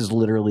graphic, but this is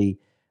literally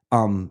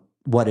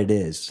what it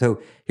is.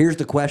 So here's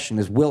the question: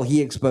 is will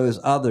he expose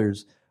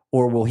others,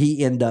 or will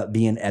he end up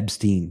being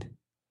Epsteined?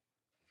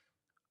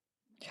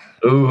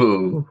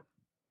 Ooh.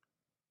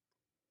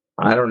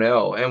 I don't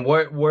know. And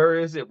where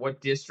is it?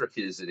 What district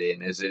is it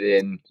in? Is it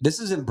in This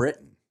is in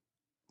Britain.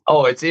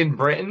 Oh, it's in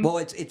Britain? Well,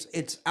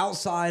 it's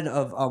outside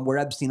of where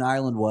Epstein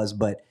Island was,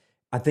 but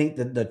I think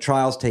that the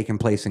trial's taking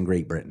place in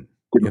Great Britain,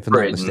 if I'm not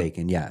Britain.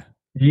 mistaken. Yeah,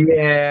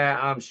 Yeah,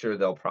 I'm sure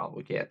they'll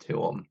probably get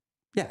to him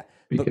yeah,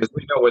 but because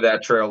we know where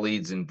that trail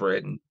leads in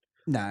Britain.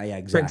 nah, yeah,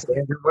 Prince exactly.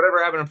 Andrew,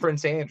 whatever happened to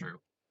Prince Andrew?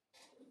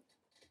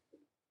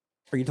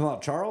 Are you talking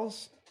about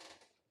Charles?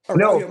 Or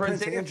No, yeah,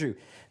 Prince Prince Andrew. Andrew.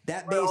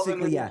 That Well, all the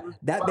basically, news yeah, was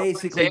that about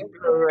Prince basically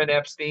Andrew and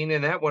Epstein,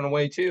 and that went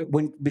away too.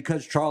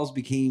 because Charles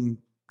became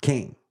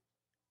king,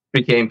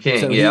 Became king.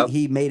 so Yeah,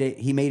 he made it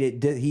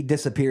he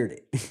disappeared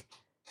it.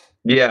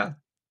 yeah,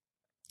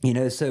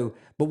 So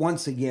but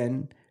once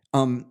again,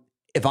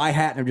 if I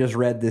hadn't have just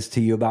read this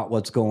to you about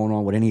what's going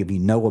on, would any of you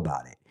know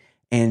about it?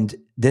 And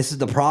this is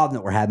the problem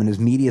that we're having: is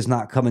media is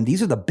not coming.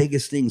 These are the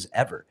biggest things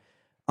ever.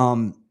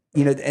 And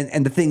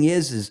the thing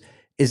is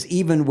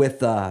even with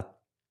the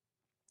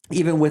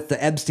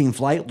Epstein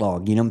flight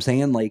log, you know what I'm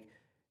saying? Like,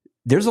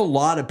 there's a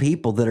lot of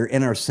people that are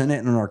in our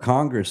Senate and our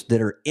Congress that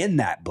are in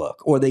that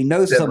book, or they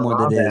know that were someone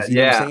that on is, that. you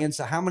know what Yeah, I'm saying?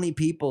 So how many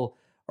people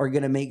are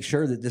going to make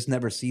sure that this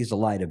never sees the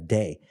light of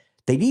day?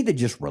 They need to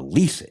just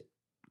release it.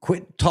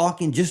 Quit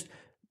talking, just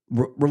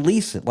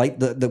release it. Like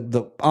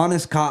the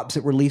honest cops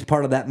that released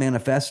part of that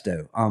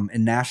manifesto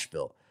in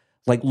Nashville.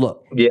 Like,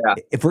 look, yeah,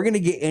 if we're going to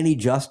get any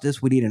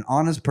justice, we need an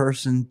honest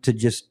person to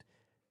just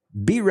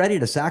be ready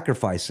to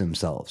sacrifice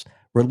themselves,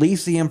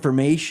 release the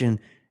information.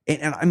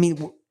 And I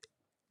mean,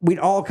 we'd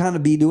all kind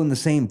of be doing the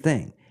same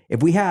thing.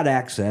 If we had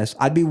access,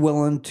 I'd be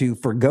willing to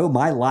forgo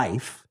my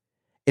life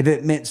if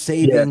it meant yeah.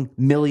 saving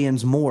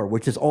millions more,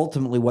 which is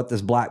ultimately what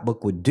this black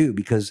book would do.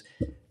 Because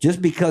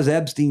just because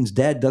Epstein's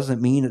dead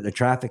doesn't mean that the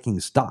trafficking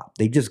stopped.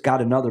 They just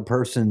got another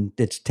person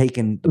that's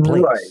taken the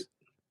Right, place.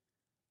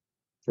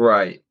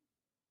 right.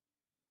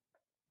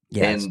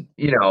 Yes. And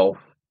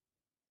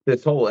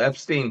this whole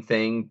Epstein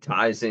thing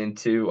ties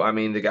into. I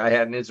mean, the guy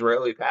had an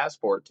Israeli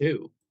passport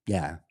too.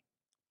 Yeah.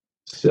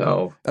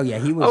 So, Oh yeah.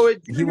 oh,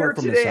 did He you hear worked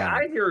for today? Mossad.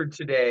 I heard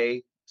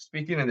today.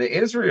 Speaking of the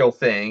Israel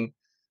thing,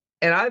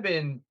 and I've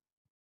been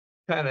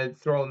kind of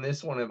throwing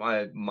this one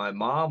at my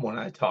mom when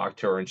I talked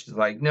to her, and she's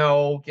like,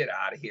 "No, get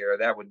out of here.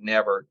 That would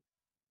never."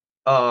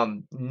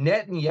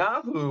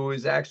 Netanyahu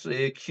is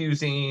actually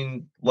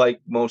accusing like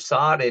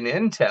Mossad and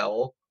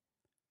Intel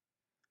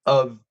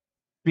of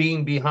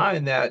being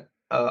behind that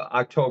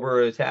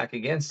October attack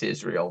against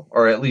Israel,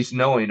 or at least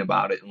knowing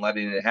about it and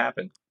letting it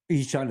happen.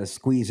 He's trying to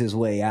squeeze his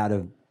way out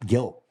of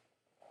guilt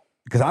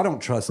because I don't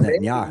trust Maybe.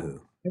 Netanyahu.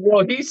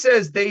 Well, he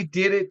says they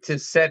did it to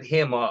set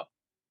him up,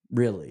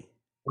 Really.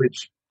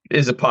 which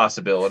is a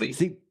possibility.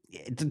 See,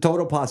 it's a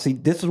total posse.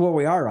 This is where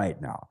we are right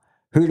now.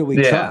 Who do we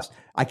Yeah. trust?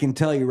 I can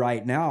tell you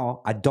right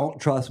now, I don't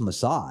trust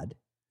Mossad.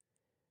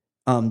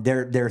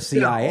 They're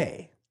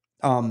CIA.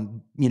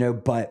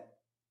 But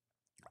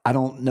I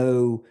don't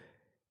know.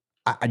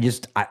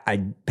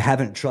 I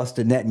haven't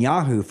trusted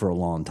Netanyahu for a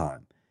long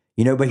time.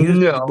 No,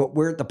 But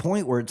we're at the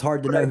point where it's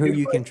hard to but I know who do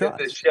you can like that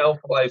the trust. shelf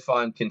life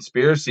on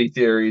conspiracy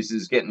theories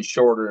is getting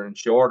shorter and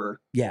shorter.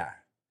 Yeah.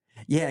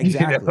 Yeah, You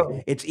exactly.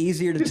 know? It's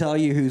easier to tell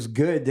you who's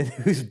good than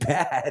who's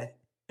bad.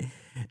 It's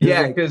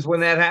Yeah, like, because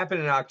when that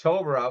happened in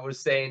October, I was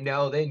saying,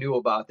 no, they knew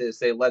about this.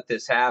 They let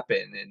this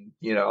happen.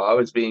 And, I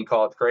was being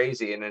called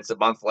crazy. And it's a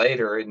month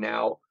later. And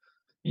now,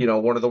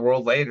 one of the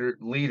world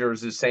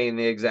leaders is saying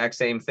the exact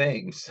same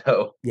thing.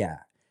 So, yeah.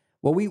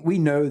 Well, we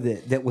know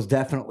that was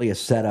definitely a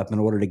setup in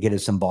order to get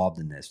us involved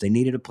in this. They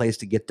needed a place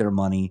to get their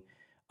money,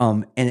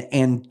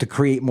 and to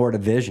create more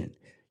division.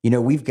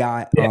 We've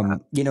got,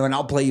 and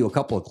I'll play you a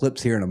couple of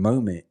clips here in a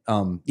moment,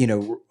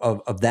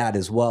 of that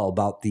as well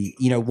about the,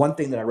 one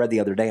thing that I read the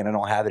other day, and I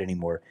don't have it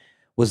anymore,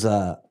 was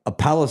a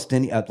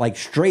Palestinian, like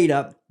straight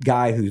up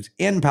guy who's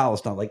in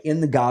Palestine, like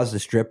in the Gaza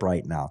Strip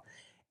right now.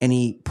 And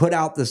he put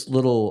out this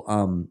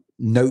little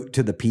note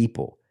to the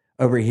people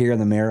over here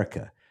in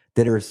America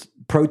that are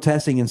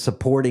protesting and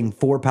supporting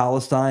for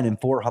Palestine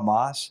and for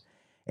Hamas.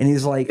 And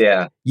he's like,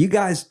 Yeah. you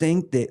guys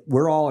think that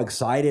we're all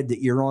excited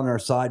that you're on our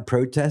side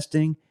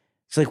protesting?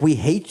 It's like, we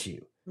hate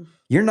you.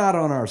 You're not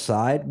on our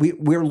side.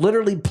 We're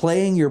literally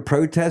playing your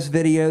protest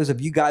videos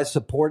of you guys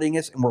supporting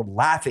us, and we're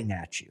laughing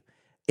at you.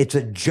 It's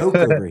a joke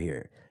over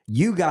here.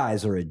 You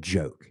guys are a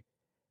joke.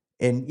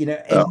 And,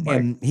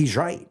 and he's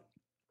right.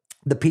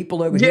 The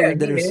people over here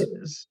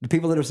the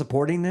people that are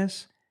supporting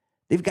this,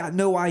 they've got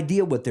no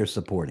idea what they're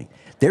supporting.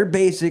 They're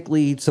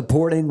basically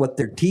supporting what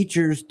their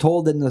teachers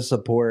told them to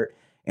support,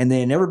 and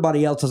then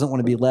everybody else doesn't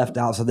want to be left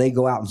out, so they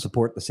go out and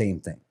support the same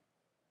thing.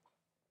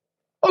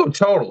 Oh,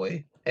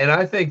 totally. And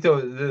I think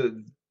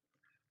the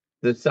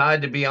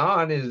side to be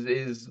on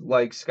is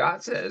like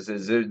Scott says,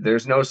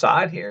 there's no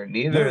side here.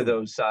 Neither of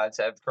those sides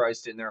have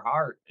Christ in their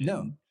heart.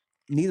 No,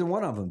 neither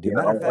one of them do.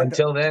 Matter of fact,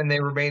 until then,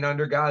 they remain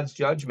under God's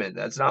judgment.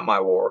 That's not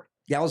my war.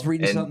 Yeah, I was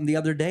reading something the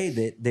other day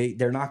that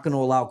they're not going to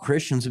allow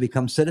Christians to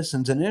become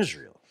citizens in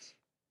Israel.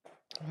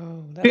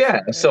 Oh, that's yeah.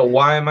 okay. So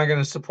why am I going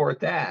to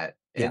support that?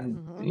 Yeah.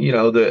 And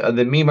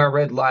the meme I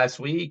read last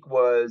week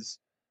was,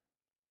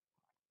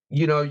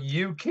 you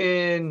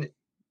can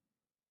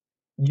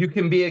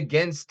be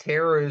against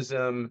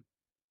terrorism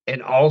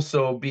and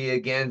also be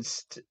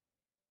against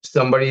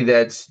somebody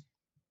that's,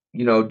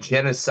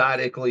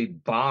 genocidically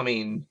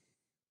bombing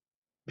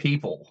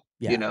people.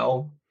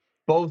 Yeah.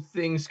 Both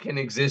things can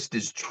exist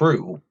as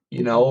true.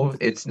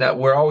 It's not,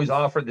 we're always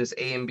offered this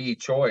A and B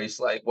choice.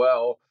 Like,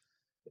 well,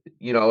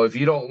 if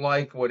you don't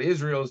like what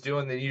Israel's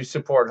doing, then you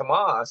support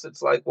Hamas.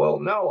 It's like, well,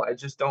 no, I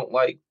just don't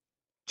like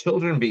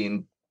children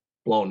being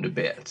blown to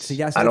bits. See,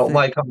 that's I the don't thing.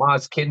 like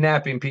Hamas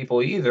kidnapping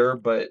people either,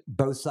 but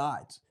both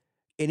sides.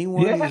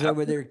 Anyone who's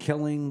over there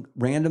killing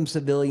random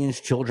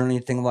civilians, children,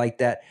 anything like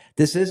that,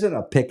 this isn't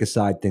a pick a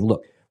side thing.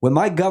 Look, when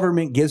my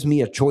government gives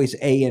me a choice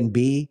A and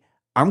B,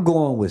 I'm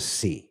going with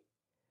C.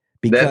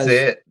 That's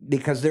it.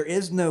 Because there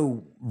is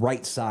no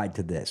right side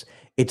to this.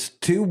 It's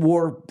two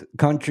war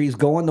countries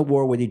going to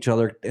war with each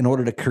other in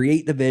order to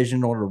create division,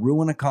 in order to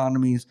ruin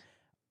economies,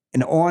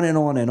 and on and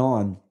on and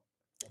on.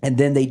 And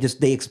then they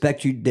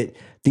expect you that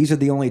these are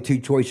the only two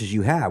choices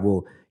you have.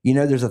 Well,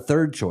 there's a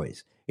third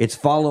choice. It's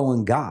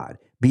following God,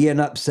 being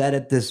upset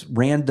at this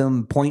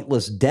random,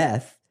 pointless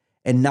death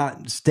and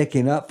not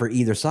sticking up for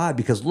either side.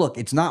 Because look,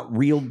 it's not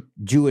real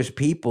Jewish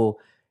people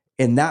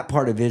in that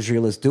part of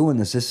Israel that's doing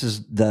this. This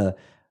is the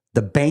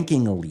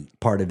banking elite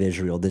part of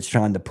Israel that's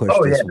trying to push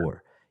this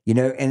war.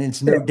 And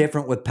it's no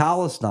different with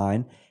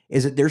Palestine,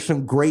 is that there's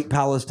some great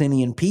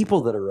Palestinian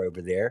people that are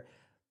over there,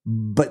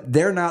 but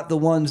they're not the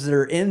ones that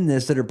are in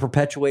this, that are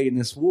perpetuating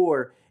this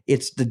war.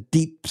 It's the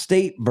deep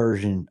state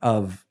version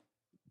of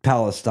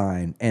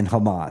Palestine and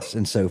Hamas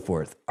and so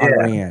forth,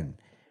 Iran.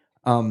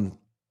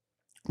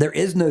 There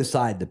is no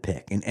side to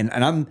pick. And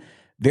I'm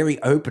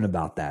very open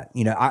about that.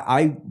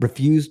 I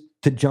refuse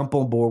to jump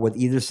on board with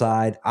either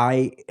side.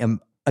 I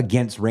am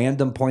against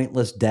random,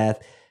 pointless death,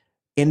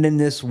 ending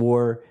this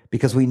war,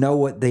 because we know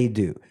what they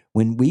do.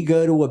 When we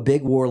go to a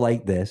big war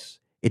like this,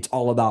 it's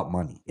all about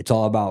money. It's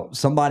all about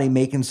somebody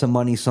making some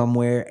money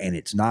somewhere, and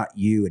it's not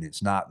you and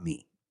it's not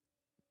me.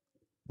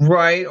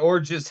 Right. Or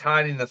just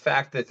hiding the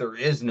fact that there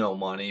is no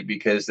money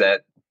because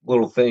that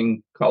little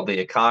thing called the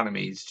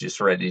economy is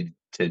just ready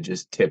to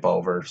just tip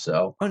over.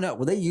 So, oh no.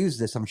 Well, they use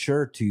this, I'm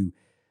sure, to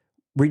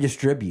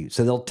redistribute.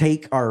 So they'll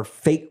take our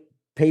fake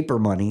paper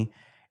money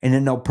and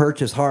then they'll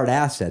purchase hard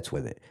assets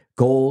with it.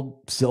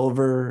 Gold,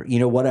 silver,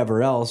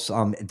 whatever else.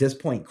 At this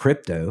point,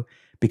 crypto,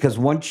 because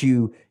once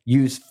you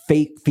use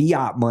fake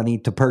fiat money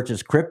to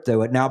purchase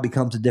crypto, it now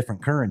becomes a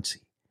different currency.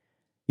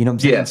 You know what I'm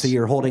saying? Yes. So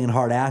you're holding a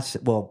hard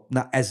asset. Well,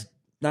 not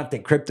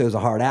that crypto is a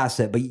hard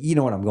asset, but you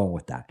know what I'm going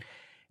with that.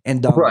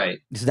 And right.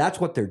 So that's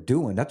what they're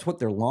doing. That's what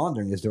they're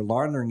laundering, is they're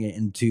laundering it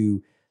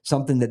into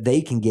something that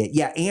they can get.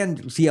 Yeah.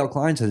 And C.L.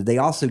 Klein says they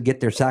also get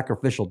their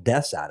sacrificial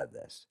deaths out of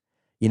this.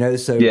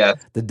 So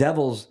the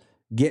devil's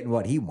getting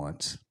what he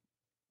wants.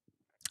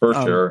 For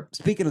sure.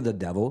 Speaking of the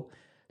devil,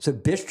 so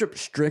Bishop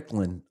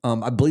Strickland,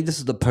 I believe this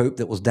is the Pope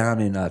that was down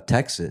in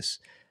Texas,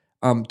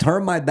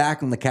 turned my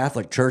back on the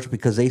Catholic Church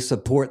because they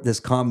support this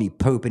commie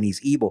Pope and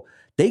he's evil.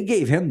 They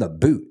gave him the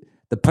boot.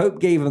 The Pope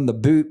gave him the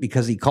boot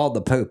because he called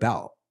the Pope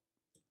out.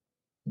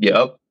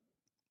 Yep.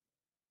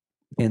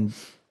 And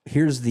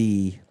here's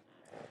the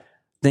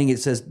thing. It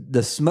says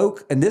the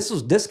smoke, and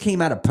this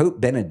came out of Pope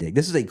Benedict.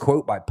 This is a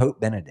quote by Pope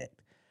Benedict.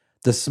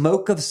 The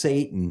smoke of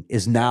Satan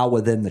is now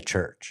within the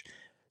church.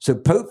 So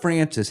Pope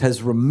Francis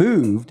has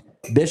removed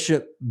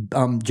Bishop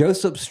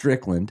Joseph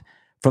Strickland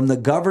from the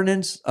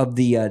governance of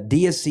the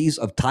Diocese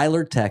of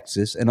Tyler,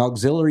 Texas, and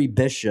auxiliary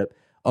bishop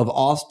of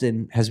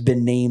Austin has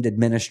been named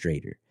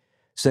administrator.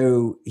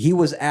 So he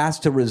was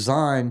asked to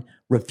resign,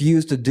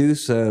 refused to do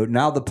so.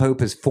 Now the Pope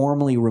has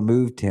formally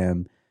removed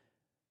him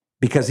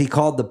because he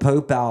called the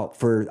Pope out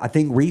for, I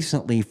think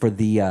recently, for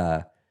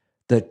the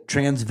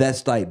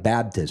transvestite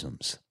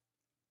baptisms.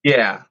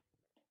 Yeah.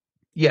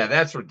 Yeah,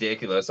 that's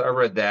ridiculous. I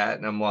read that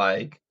and I'm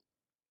like,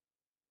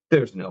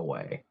 there's no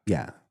way.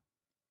 Yeah.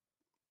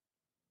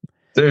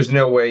 There's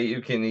no way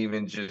you can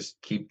even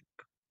just keep.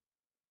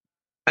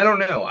 I don't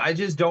know. I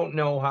just don't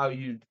know how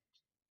you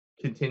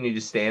continue to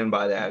stand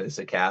by that as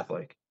a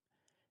Catholic.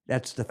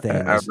 That's the I,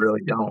 thing. I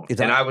really don't. Is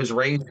And I was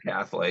raised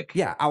Catholic.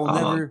 Yeah, I will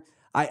never.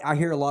 I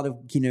hear a lot of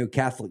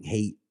Catholic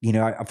hate,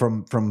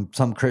 from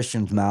some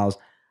Christians' mouths.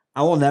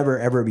 I will never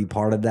ever be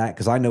part of that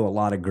because I know a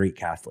lot of great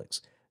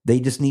Catholics.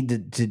 They just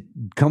need to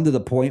come to the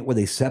point where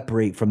they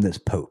separate from this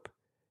Pope.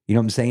 You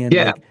know what I'm saying?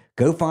 Yeah. Like,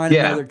 go find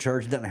Yeah. another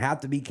church. It doesn't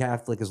have to be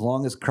Catholic as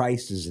long as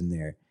Christ is in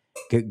there.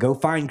 Go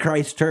find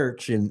Christ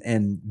Church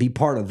and be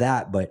part of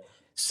that. But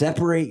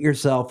separate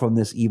yourself from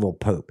this evil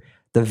Pope.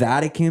 The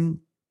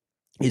Vatican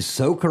is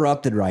so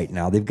corrupted right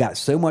now. They've got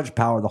so much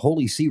power. The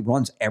Holy See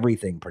runs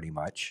everything pretty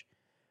much.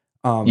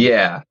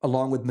 Yeah.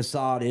 Along with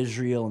Mossad,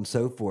 Israel, and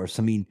so forth.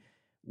 So, I mean,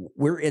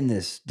 we're in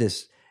this,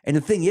 and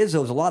the thing is,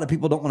 though, is a lot of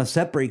people don't want to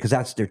separate because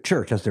that's their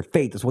church, that's their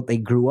faith, that's what they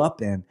grew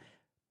up in.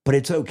 But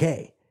it's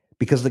okay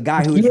because the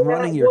guy who is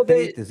running your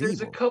faith is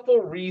there's evil. a couple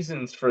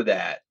reasons for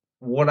that.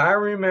 What I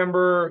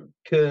remember,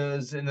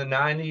 because in the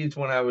 90s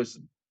when I was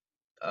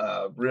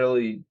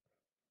really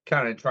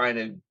kind of trying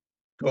to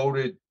go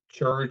to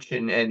church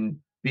and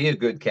be a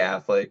good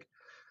Catholic,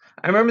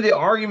 I remember the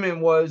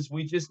argument was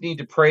we just need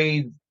to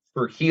pray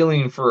for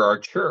healing for our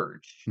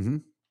church.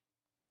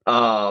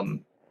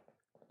 Um,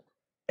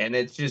 and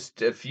it's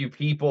just a few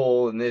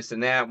people and this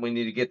and that. We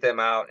need to get them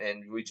out,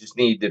 and we just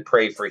need to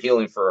pray for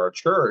healing for our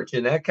church.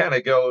 And that kind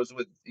of goes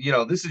with,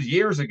 this is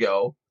years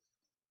ago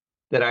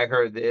that I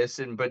heard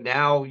this, but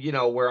now,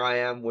 where I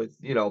am with,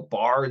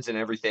 bards and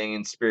everything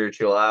and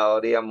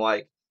spirituality, I'm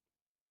like,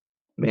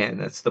 man,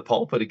 that's the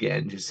pulpit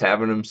again, just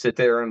having them sit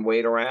there and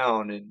wait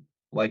around and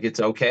like it's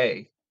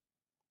okay.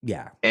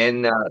 Yeah.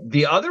 And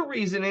the other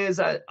reason is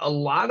a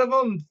lot of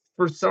them,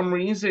 for some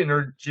reason,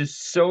 are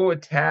just so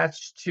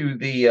attached to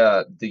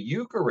the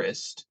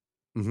Eucharist,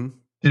 Mm-hmm.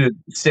 to the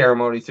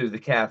ceremony through the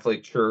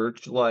Catholic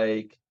Church,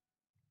 like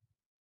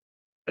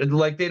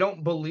they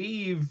don't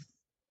believe.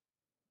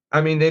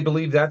 I mean, they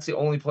believe that's the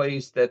only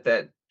place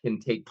that can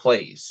take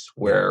place,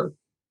 where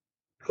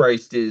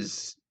Christ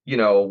is,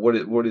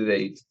 what do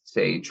they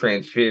say,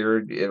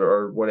 transfigured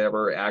or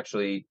whatever.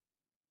 Actually,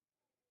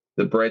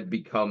 the bread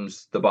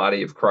becomes the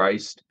body of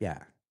Christ. Yeah.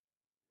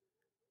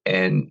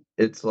 And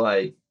it's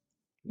like,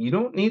 you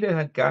don't need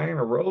a guy in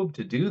a robe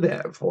to do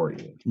that for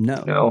you.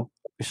 No.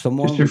 Just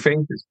your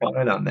faith is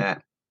fine on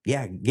that.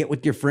 Yeah. Get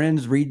with your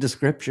friends, read the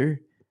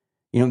scripture.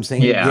 You know what I'm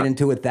saying? Yeah. Get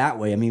into it that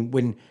way. I mean,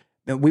 when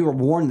we were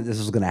warned that this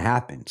was going to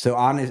happen. So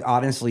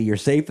honestly, your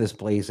safest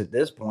place at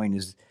this point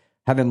is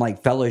having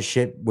like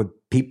fellowship with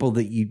people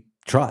that you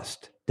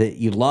trust, that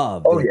you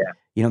love. Oh, that, yeah.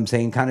 You know what I'm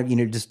saying? Kind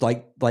of, just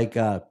like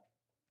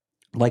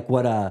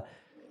what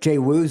Jay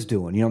Woo's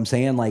doing. You know what I'm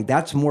saying? Like,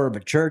 that's more of a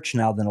church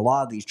now than a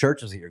lot of these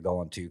churches that you're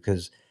going to,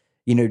 because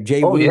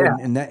Jay Woo yeah.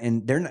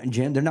 and they're not,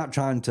 Jim, they're not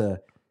trying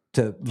to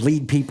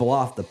lead people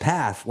off the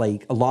path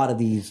like a lot of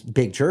these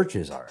big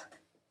churches are.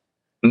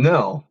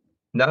 No,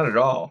 not at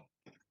all.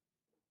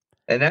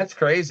 And that's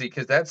crazy,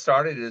 because that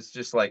started as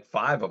just like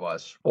 4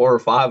 or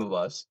 5 of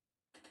us.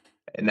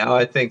 And now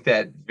I think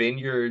that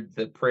Vineyard,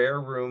 the prayer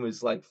room,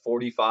 is like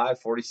 45,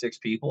 46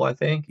 people, I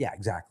think. Yeah,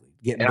 exactly.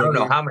 Getting and I don't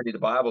know bigger. how many the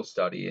Bible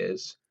study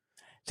is.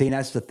 See,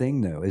 that's the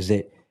thing, though, is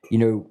that,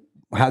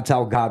 that's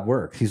how God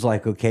works. He's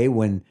like, okay,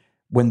 when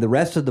the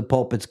rest of the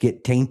pulpits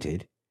get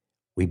tainted,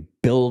 we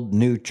build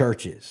new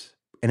churches.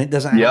 And it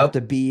doesn't have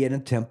to be in a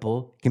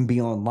temple. It can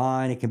be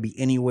online. It can be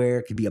anywhere.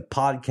 It can be a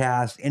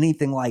podcast,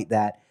 anything like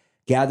that,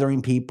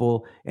 gathering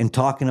people and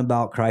talking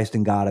about Christ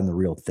and God and the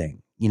real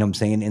thing. You know what I'm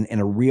saying? In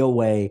a real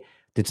way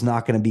that's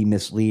not going to be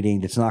misleading.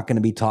 That's not going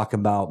to be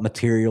talking about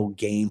material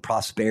gain,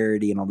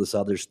 prosperity, and all this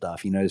other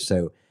stuff,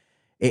 So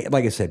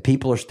like I said,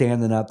 people are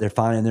standing up, they're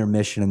finding their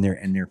mission, and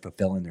they're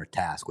fulfilling their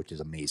task, which is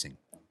amazing.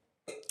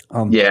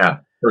 Yeah,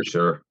 for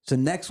sure. So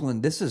next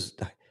one, this is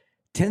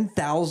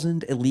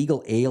 10,000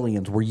 illegal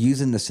aliens were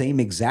using the same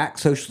exact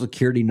social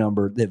security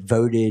number that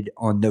voted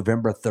on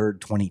November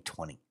 3rd,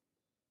 2020.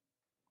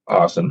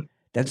 Awesome.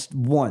 That's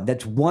one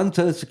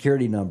social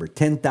security number,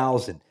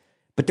 10,000.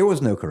 But there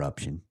was no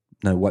corruption,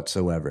 no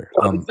whatsoever.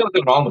 Well, there's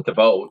nothing wrong with the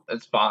vote.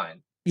 That's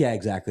fine. Yeah,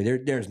 exactly.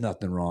 There's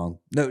nothing wrong.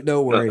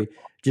 No worry.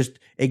 Just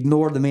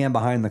ignore the man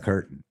behind the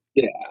curtain.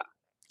 Yeah.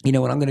 And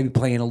I'm going to be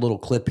playing a little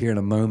clip here in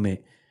a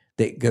moment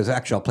that goes,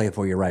 actually, I'll play it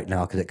for you right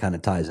now because it kind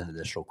of ties into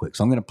this real quick.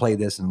 So I'm going to play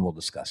this and we'll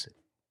discuss it.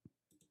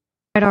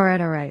 All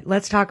right.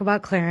 Let's talk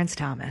about Clarence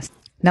Thomas.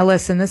 Now,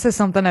 listen, this is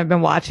something I've been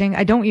watching.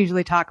 I don't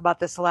usually talk about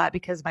this a lot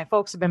because my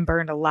folks have been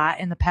burned a lot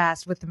in the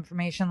past with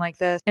information like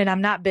this, and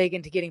I'm not big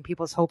into getting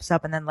people's hopes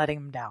up and then letting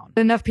them down.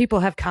 Enough people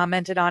have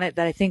commented on it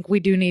that I think we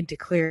do need to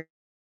clear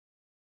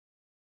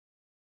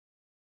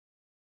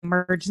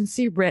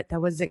emergency writ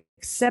that was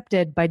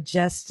accepted by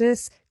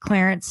Justice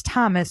Clarence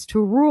Thomas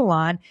to rule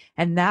on,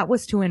 and that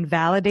was to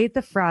invalidate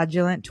the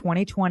fraudulent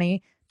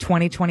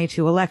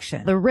 2022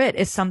 election. The writ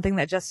is something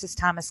that Justice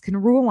Thomas can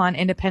rule on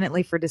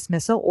independently for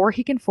dismissal, or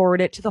he can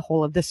forward it to the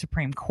whole of the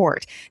Supreme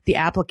Court. The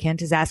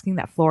applicant is asking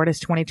that Florida's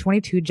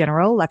 2022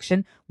 general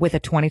election with a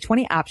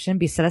 2020 option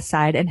be set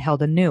aside and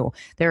held anew.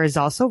 There is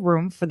also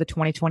room for the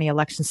 2020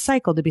 election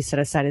cycle to be set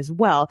aside as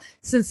well,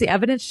 since the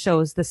evidence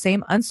shows the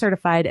same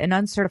uncertified and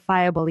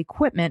uncertifiable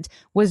equipment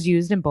was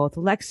used in both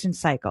election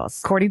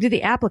cycles. According to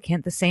the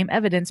applicant, the same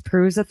evidence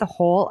proves that the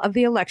whole of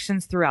the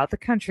elections throughout the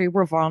country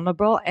were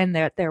vulnerable and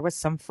that there was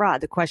some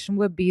fraud. The question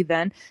would be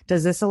then,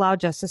 does this allow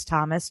Justice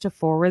Thomas to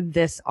forward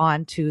this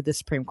on to the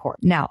Supreme Court?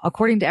 Now,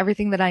 according to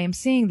everything that I am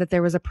seeing, that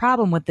there was a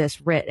problem with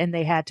this writ and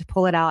they had to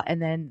pull it out,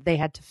 and then they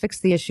had to fix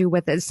the issue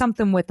with it,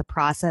 something with the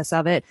process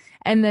of it,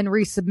 and then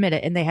resubmit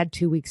it. And they had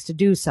 2 weeks to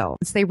do so.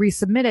 Once they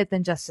resubmit it,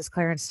 then Justice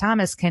Clarence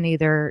Thomas can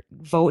either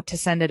vote to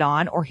send it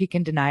on or he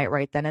can deny it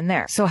right then and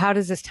there. So how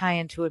does this tie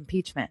into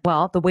impeachment?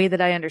 Well, the way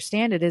that I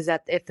understand it is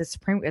that if the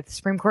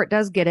Supreme Court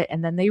does get it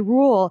and then they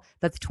rule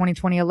that the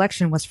 2020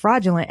 election was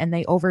fraudulent and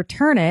they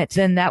overturn it,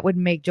 then that would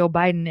make Joe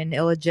Biden an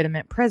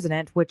illegitimate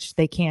president, which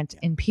they can't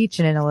impeach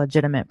an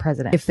illegitimate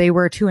president. If they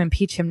were to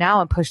impeach him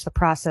now and push the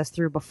process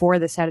through before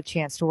this had a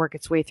chance to work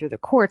its way through the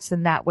courts,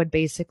 then that would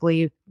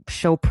basically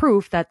show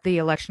proof that the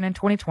election in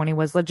 2020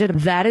 was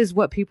legitimate. That is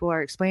what people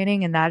are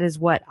explaining, and that is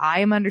what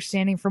I am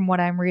understanding from what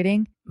I'm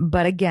reading.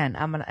 But again,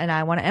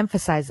 I want to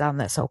emphasize on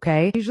this,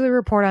 okay? I usually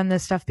report on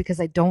this stuff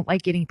because I don't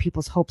like getting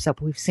people's hopes up.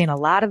 We've seen a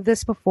lot of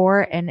this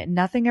before and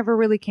nothing ever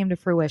really came to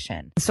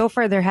fruition. So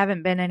far, there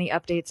haven't been any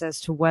updates as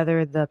to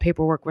whether the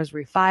paperwork was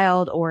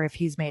refiled or if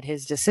he's made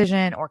his decision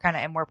and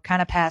we're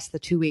kind of past the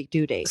 2-week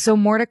due date. So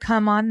more to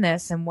come on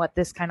this and what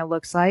this kind of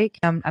looks like.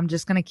 I'm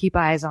just going to keep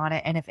eyes on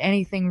it. And if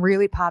anything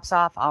really pops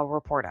off, I'll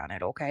report on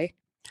it, okay?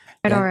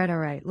 All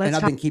right.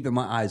 I've been keeping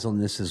my eyes on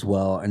this as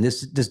well. And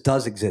this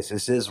does exist.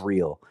 This is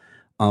real.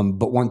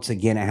 But once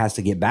again, it has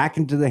to get back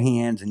into the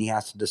hands and he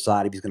has to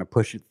decide if he's going to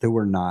push it through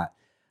or not.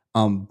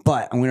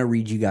 But I'm going to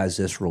read you guys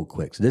this real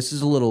quick. So this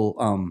is a little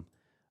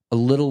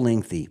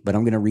lengthy, but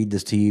I'm going to read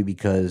this to you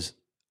because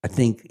I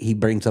think he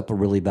brings up a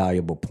really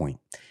valuable point.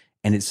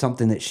 And it's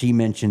something that she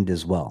mentioned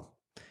as well.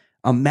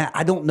 Matt,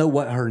 I don't know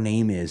what her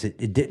name is.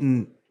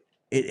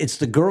 It's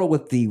the girl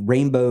with the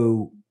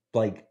rainbow,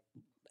 like,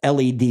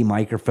 LED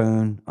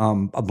microphone,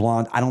 a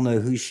blonde. I don't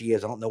know who she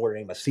is. I don't know her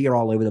name. I see her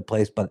all over the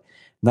place, but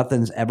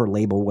nothing's ever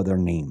labeled with her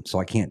name, so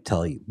I can't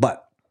tell you.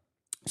 But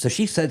so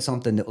she said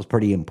something that was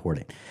pretty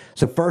important.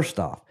 So first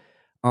off,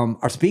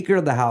 our Speaker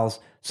of the House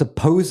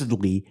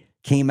supposedly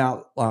came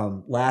out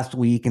last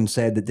week and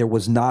said that there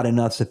was not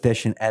enough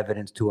sufficient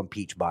evidence to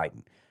impeach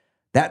Biden.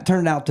 That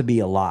turned out to be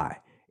a lie.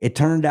 It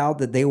turned out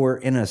that they were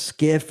in a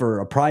skiff or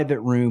a private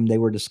room. They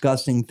were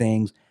discussing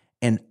things.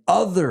 And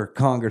other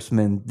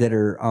congressmen that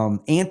are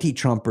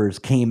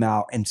anti-Trumpers came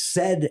out and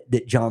said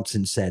that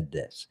Johnson said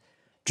this.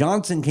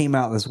 Johnson came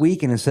out this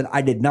week and said,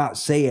 I did not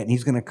say it. And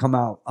he's going to come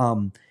out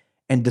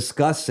and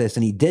discuss this.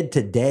 And he did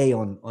today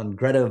on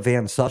Greta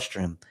Van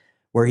Susteren,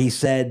 where he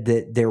said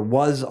that there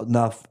was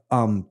enough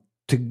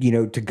to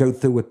go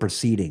through with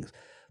proceedings.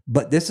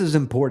 But this is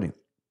important.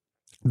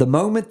 The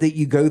moment that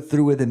you go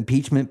through with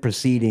impeachment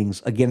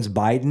proceedings against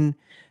Biden,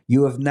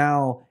 you have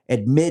now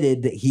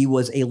admitted that he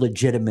was a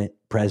legitimate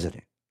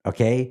president,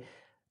 okay?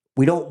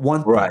 We don't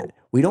want that.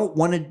 We don't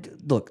want to,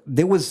 look,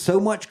 there was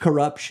so much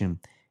corruption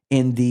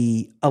in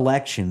the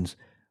elections.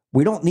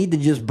 We don't need to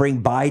just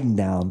bring Biden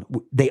down.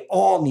 They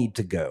all need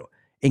to go,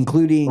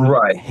 including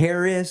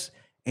Harris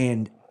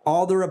and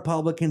all the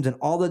Republicans and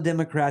all the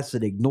Democrats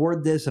that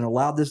ignored this and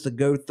allowed this to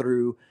go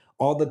through,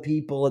 all the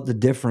people at the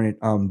different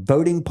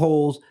voting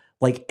polls.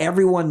 Like,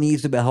 everyone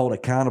needs to be held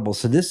accountable.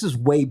 So this is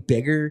way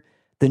bigger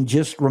than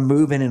just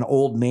removing an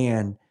old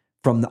man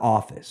from the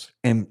office.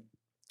 And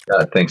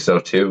I think so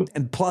too.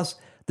 And plus,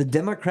 the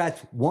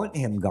Democrats want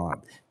him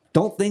gone.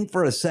 Don't think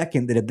for a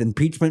second that if the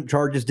impeachment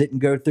charges didn't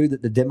go through,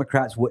 that the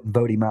Democrats wouldn't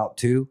vote him out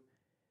too,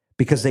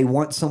 because they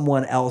want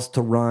someone else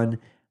to run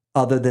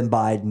other than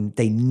Biden.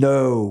 They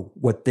know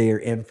what they're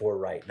in for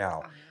right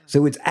now.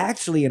 So it's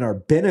actually in our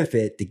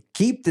benefit to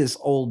keep this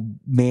old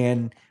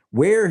man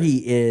where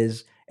he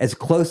is, as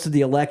close to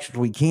the election as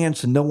we can,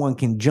 so no one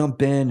can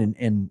jump in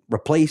and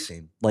replace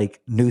him,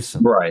 like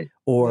Newsom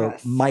or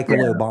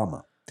Michael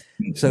Obama.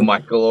 So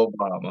Michael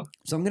Obama.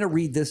 So I'm going to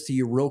read this to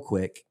you real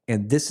quick,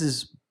 and this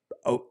is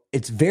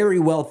it's very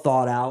well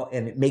thought out,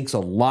 and it makes a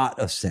lot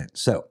of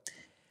sense. So,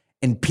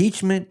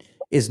 impeachment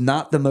is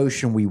not the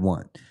motion we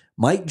want.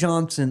 Mike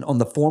Johnson on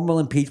the formal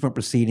impeachment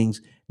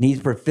proceedings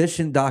needs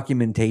proficient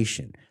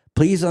documentation.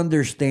 Please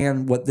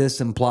understand what this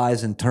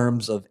implies in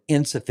terms of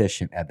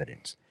insufficient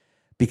evidence.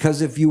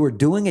 Because if you were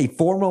doing a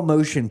formal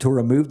motion to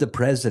remove the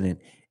president,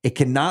 it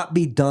cannot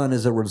be done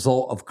as a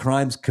result of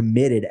crimes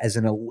committed as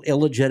an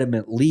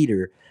illegitimate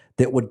leader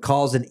that would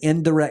cause an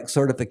indirect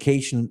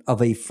certification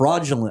of a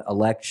fraudulent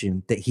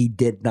election that he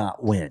did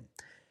not win.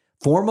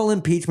 Formal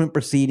impeachment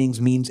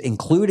proceedings means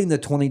including the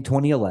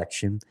 2020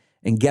 election.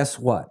 And guess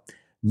what?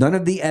 None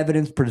of the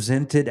evidence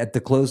presented at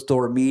the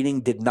closed-door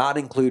meeting did not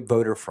include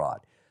voter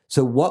fraud.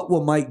 So what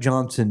will Mike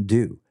Johnson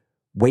do?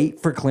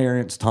 Wait for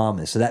Clarence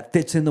Thomas. So that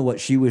fits into what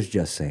she was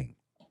just saying.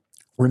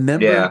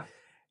 Remember,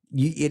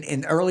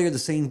 and earlier the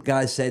same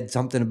guy said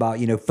something about,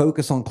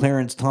 focus on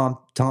Clarence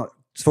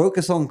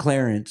focus on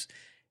Clarence.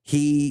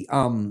 He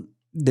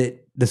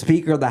that the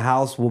Speaker of the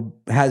House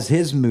has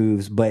his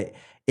moves, but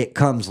it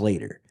comes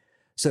later.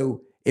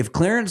 So if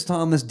Clarence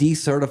Thomas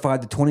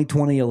decertified the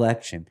 2020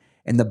 election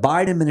and the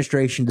Biden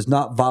administration does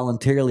not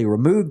voluntarily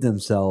remove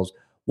themselves,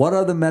 what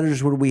other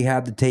measures would we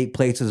have to take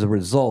place as a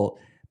result?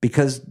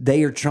 Because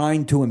they are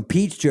trying to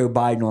impeach Joe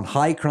Biden on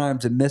high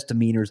crimes and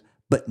misdemeanors,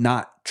 but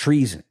not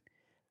treason.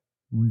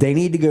 They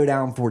need to go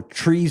down for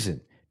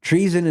treason.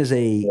 Treason is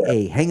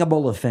a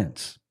hangable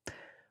offense.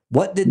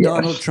 What did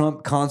Donald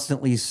Trump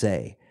constantly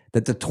say?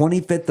 That the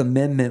 25th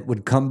Amendment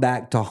would come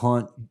back to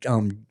haunt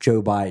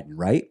Joe Biden,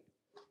 right?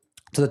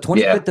 So the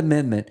 25th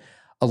Amendment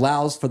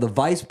allows for the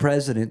vice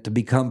president to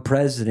become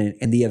president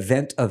in the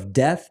event of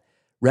death,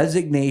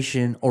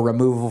 resignation, or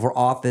removal from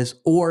office,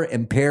 or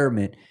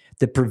impairment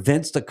that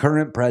prevents the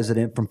current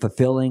president from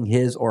fulfilling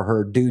his or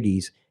her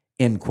duties,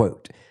 end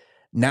quote.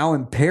 Now,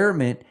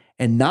 impairment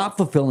and not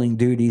fulfilling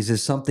duties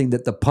is something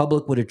that the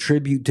public would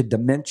attribute to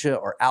dementia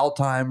or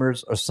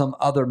Alzheimer's or some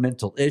other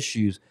mental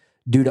issues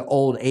due to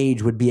old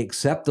age would be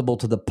acceptable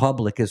to the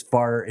public as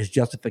far as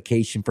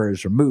justification for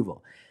his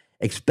removal,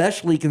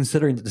 especially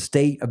considering the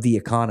state of the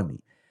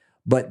economy.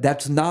 But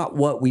that's not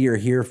what we are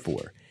here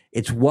for.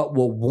 It's what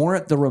will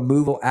warrant the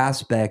removal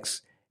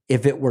aspects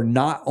if it were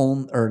not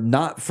on or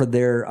not for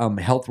their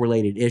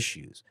health-related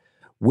issues,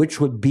 which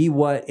would be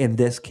what in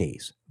this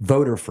case,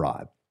 voter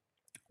fraud,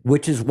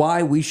 which is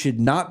why we should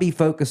not be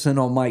focusing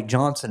on Mike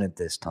Johnson at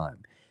this time.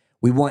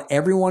 We want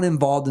everyone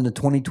involved in the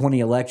 2020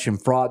 election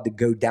fraud to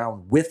go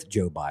down with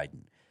Joe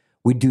Biden.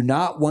 We do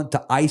not want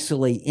to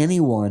isolate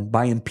anyone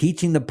by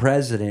impeaching the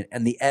president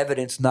and the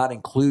evidence not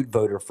include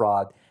voter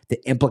fraud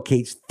that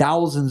implicates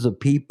thousands of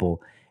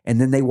people,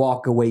 and then they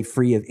walk away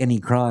free of any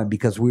crime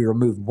because we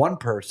removed one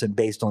person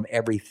based on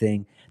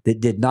everything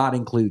that did not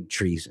include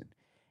treason.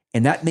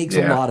 And that makes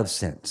a lot of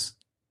sense.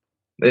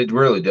 It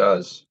really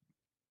does.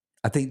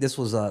 I think this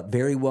was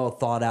very well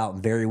thought out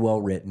and very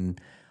well written.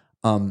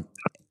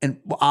 And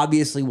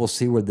obviously we'll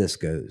see where this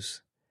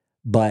goes.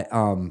 But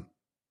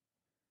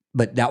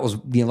that was,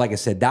 like I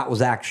said, that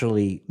was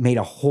actually made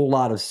a whole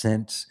lot of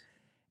sense.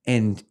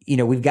 And,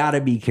 we've got to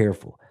be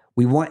careful.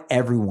 We want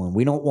everyone.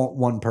 We don't want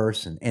one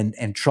person.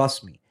 And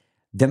trust me,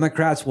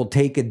 Democrats will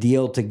take a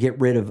deal to get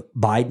rid of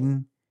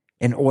Biden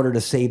in order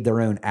to save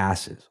their own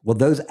asses. Well,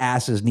 those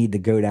asses need to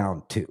go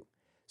down too.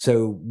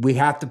 So we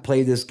have to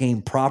play this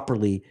game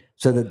properly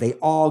so that they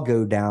all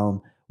go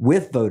down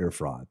with voter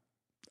fraud,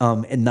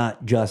 and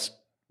not just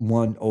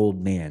one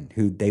old man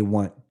who they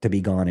want to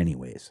be gone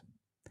anyways.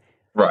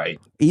 Right.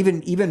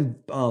 Even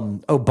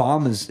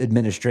Obama's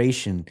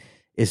administration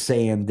is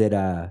saying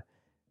that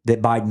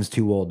Biden's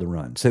too old to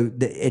run. So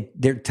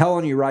they're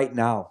telling you right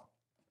now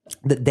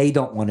that they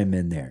don't want him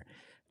in there.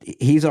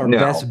 He's our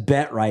best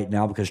bet right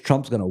now because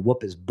Trump's going to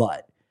whoop his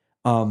butt.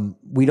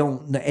 We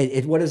don't.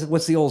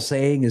 What's the old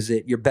saying? Is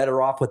that you're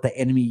better off with the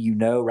enemy you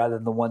know rather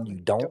than the one you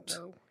don't?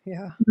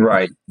 Yeah.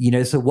 Right.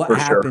 So what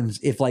happens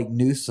if like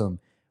Newsom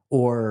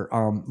or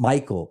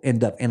Michael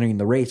end up entering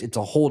the race? It's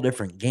a whole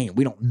different game.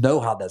 We don't know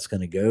how that's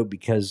going to go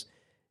because,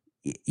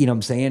 what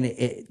I'm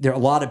saying? There are a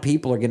lot of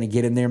people are going to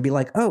get in there and be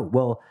like, oh,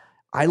 well,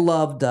 I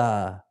loved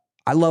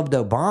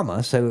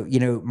Obama. So,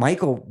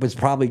 Michael was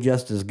probably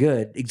just as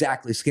good.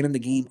 Exactly. Skin in the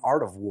game,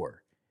 art of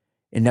war.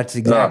 And that's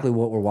exactly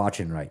what we're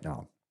watching right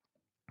now.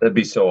 That'd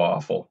be so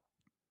awful.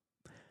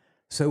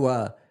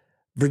 So,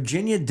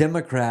 Virginia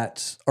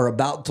Democrats are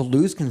about to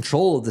lose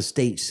control of the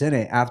state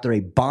Senate after a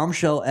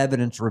bombshell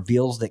evidence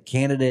reveals that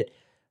candidate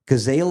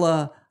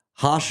Ghazala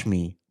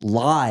Hashmi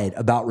lied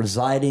about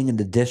residing in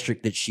the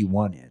district that she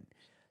won in.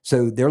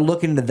 So they're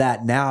looking into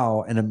that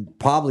now, and I'm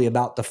probably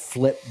about to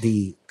flip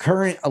the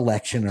current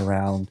election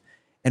around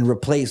and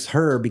replace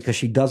her because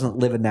she doesn't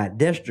live in that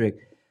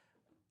district.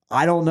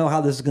 I don't know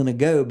how this is going to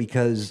go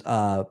because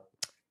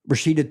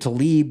Rashida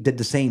Tlaib did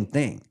the same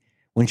thing.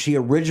 When she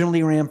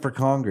originally ran for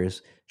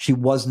Congress, she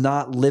was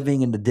not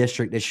living in the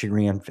district that she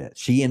ran for.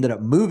 She ended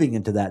up moving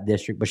into that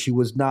district, but she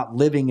was not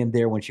living in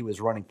there when she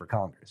was running for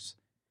Congress.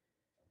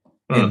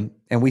 And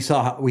we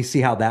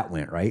see how that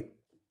went, right?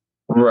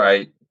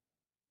 Right.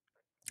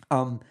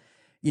 And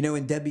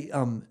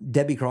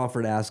Debbie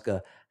Crawford asked,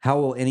 how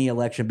will any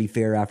election be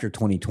fair after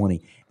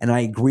 2020? And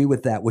I agree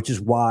with that, which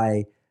is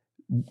why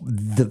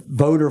the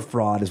voter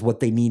fraud is what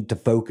they need to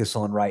focus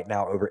on right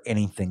now over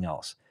anything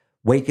else.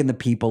 Waking the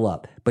people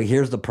up. But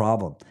here's the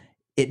problem.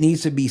 It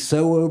needs to be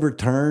so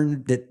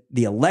overturned that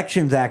the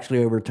election's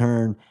actually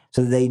overturned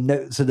so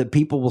that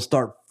people will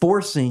start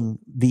forcing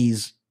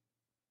these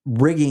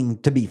rigging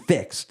to be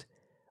fixed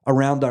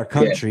around our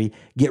country,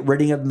 get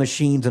rid of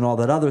machines and all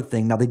that other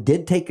thing. Now, they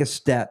did take a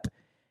step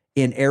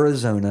in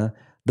Arizona.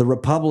 The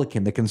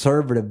Republican, the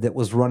conservative that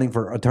was running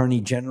for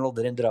attorney general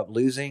that ended up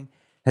losing,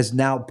 has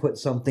now put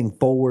something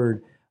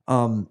forward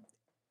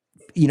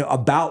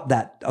about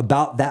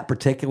that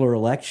particular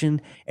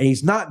election. And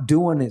he's not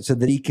doing it so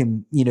that he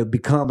can,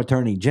 become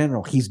attorney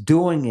general. He's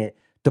doing it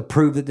to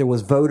prove that there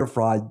was voter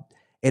fraud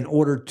in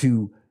order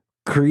to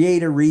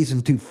create a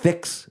reason to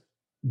fix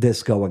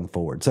this going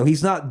forward. So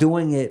he's not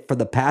doing it for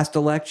the past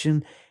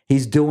election.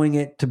 He's doing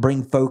it to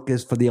bring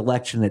focus for the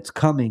election that's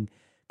coming.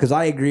 Because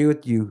I agree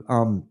with you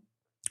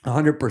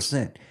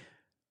 100%.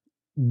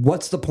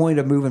 What's the point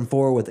of moving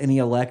forward with any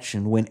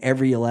election when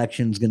every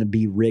election is going to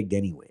be rigged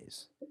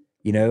anyways?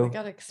 We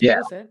got to Yeah.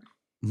 expose it.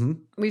 Mm-hmm.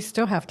 We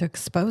still have to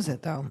expose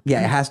it, though.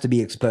 Yeah, it has to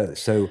be exposed.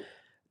 So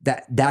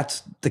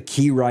that's the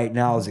key right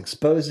now is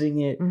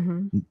exposing it,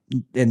 Mm-hmm.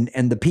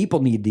 and the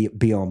people need to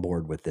be on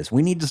board with this.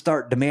 We need to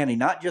start demanding,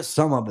 not just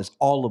some of us,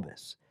 all of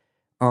us,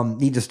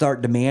 need to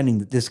start demanding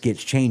that this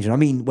gets changed. And I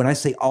mean, when I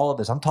say all of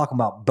us, I'm talking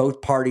about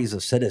both parties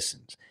of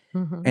citizens.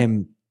 Mm-hmm.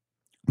 And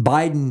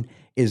Biden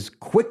is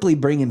quickly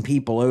bringing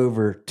people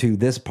over to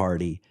this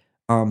party.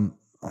 Like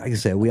I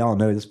said, we all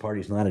know this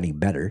party is not any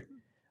better.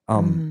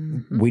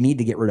 We need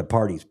to get rid of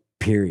parties,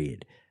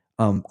 period.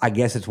 I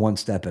guess it's one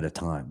step at a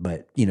time,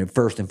 but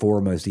first and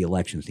foremost, the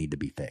elections need to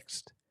be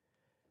fixed.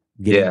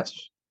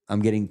 Yes.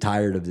 I'm getting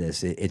tired of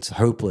this. It's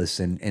hopeless.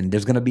 And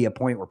there's going to be a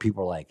point where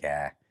people are like,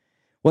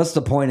 what's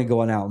the point of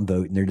going out and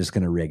voting? They're just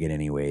going to rig it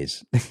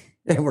anyways.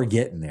 And we're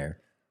getting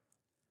there.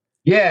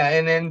 Yeah.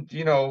 And then,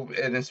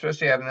 and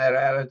especially having that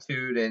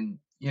attitude and,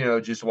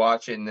 just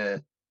watching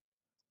the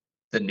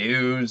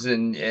news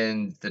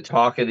and the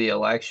talk of the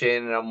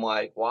election. And I'm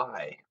like,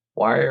 why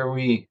are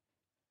we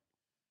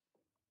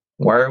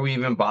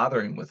even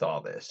bothering with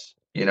all this?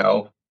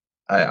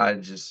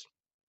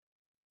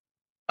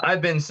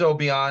 I've been so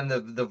beyond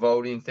the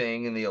voting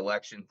thing and the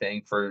election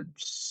thing for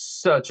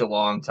such a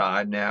long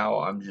time now.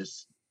 I'm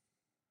just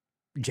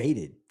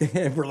jaded.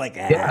 We're like,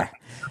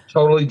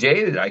 totally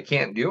jaded. I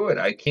can't do it.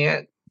 I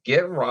can't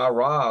get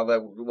rah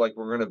that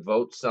we're going to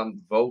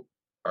vote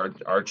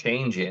our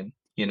change in,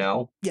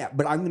 Yeah,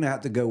 but I'm going to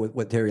have to go with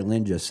what Terry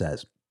Lynn just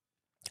says.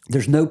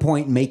 There's no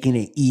point in making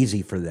it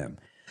easy for them.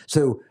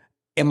 So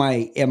am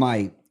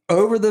I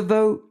over the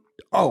vote?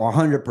 Oh,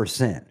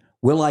 100%.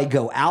 Will I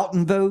go out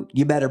and vote?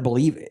 You better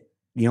believe it.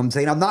 You know what I'm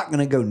saying? I'm not going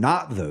to go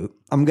not vote.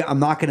 I'm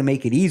not going to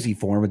make it easy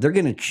for them. If they're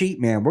going to cheat,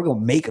 man, we're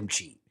going to make them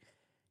cheat.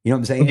 You know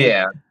what I'm saying?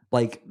 Yeah.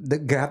 Like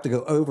they have to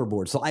go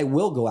overboard. So I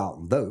will go out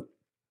and vote.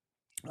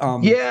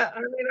 Yeah, I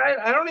mean,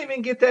 I don't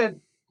even get that.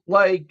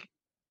 Like,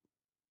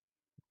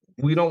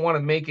 we don't want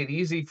to make it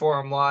easy for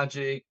them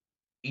logic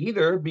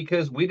either,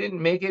 because we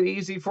didn't make it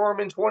easy for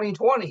them in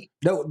 2020.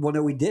 No,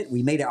 we did.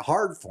 We made it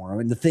hard for them.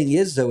 And the thing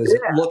is, though, is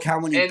look how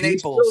many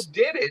people they still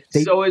did it.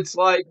 So it's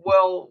like,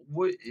 well,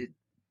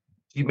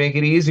 you make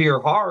it easy or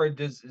hard,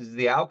 does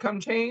the outcome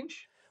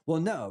change?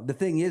 Well, no. The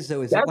thing is,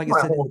 though, is That's like my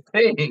I said, whole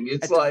thing.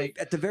 It's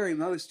at the very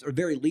most or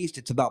very least,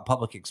 it's about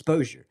public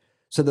exposure.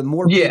 So the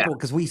more people,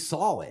 because we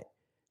saw it.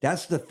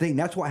 That's the thing.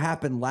 That's what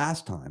happened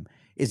last time.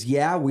 Is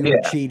we were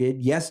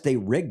cheated. Yes, they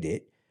rigged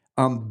it.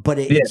 But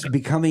it's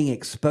becoming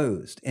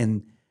exposed,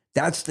 and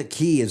that's the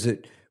key. Is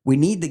that we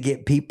need to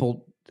get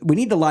people. We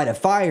need to light a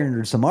fire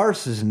under some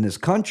arses in this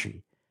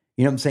country.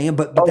 You know what I'm saying?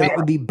 But that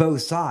would be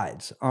both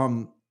sides.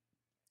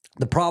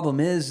 The problem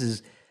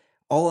is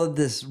all of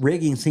this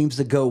rigging seems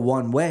to go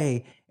one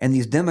way, and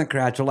these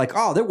Democrats are like,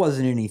 "Oh, there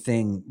wasn't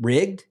anything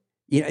rigged."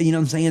 You know what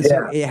I'm saying? Yeah.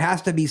 So it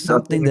has to be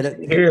something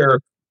here.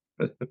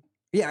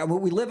 Yeah, well,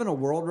 we live in a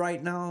world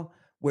right now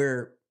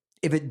where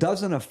if it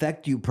doesn't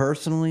affect you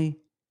personally,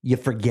 you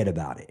forget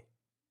about it.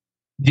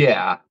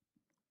 Yeah.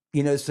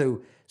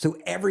 So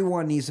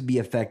everyone needs to be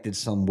affected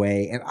some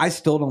way. And I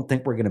still don't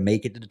think we're going to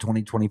make it to the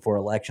 2024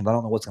 elections. I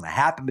don't know what's going to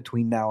happen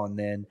between now and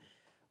then.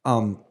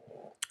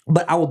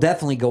 But I will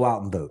definitely go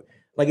out and vote.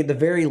 Like at the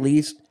very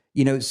least,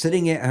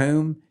 sitting at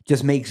home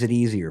just makes it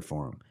easier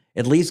for them.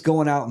 At least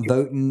going out and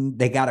voting,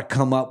 they got to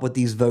come up with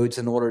these votes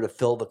in order to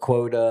fill the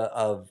quota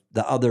of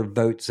the other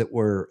votes that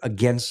were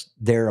against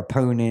their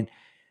opponent.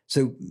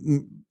 So,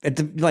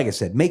 like I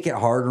said, make it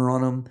harder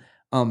on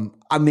them.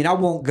 I mean, I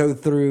won't go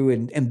through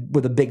and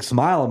with a big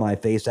smile on my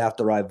face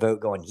after I vote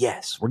going,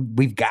 yes,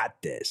 we've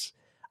got this.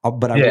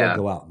 But I will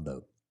go out and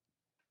vote.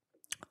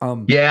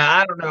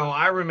 I don't know.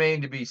 I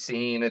remain to be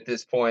seen at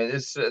this point.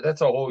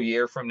 That's a whole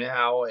year from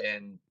now,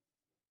 and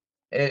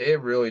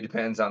it really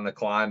depends on the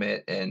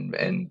climate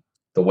and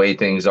the way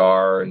things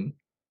are. And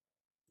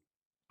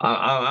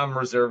I'm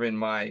reserving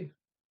my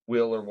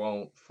will or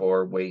won't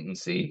for wait and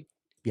see.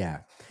 Yeah,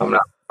 I'm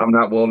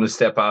not willing to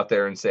step out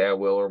there and say I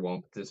will or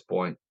won't at this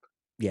point.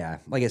 Yeah,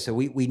 like I said,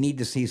 we need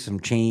to see some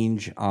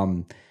change.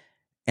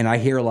 And I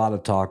hear a lot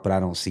of talk, but I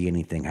don't see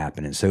anything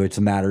happening. So it's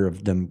a matter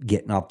of them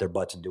getting off their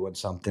butts and doing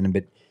something.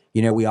 But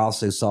we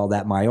also saw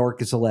that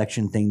Mayorkas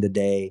election thing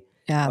today.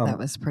 Yeah, that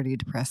was pretty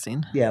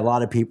depressing. Yeah, a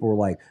lot of people were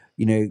like,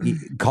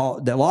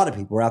 a lot of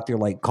people were out there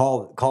like,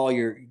 call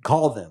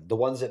them, the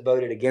ones that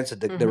voted against it,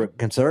 the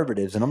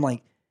conservatives. And I'm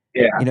like,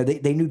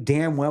 they knew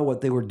damn well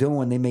what they were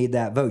doing. They made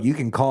that vote. You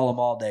can call them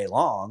all day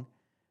long,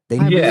 They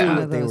I was knew Yeah. one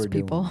what of they those were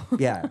people.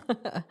 doing. Yeah.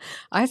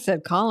 I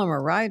said, call him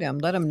or write him.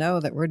 Let him know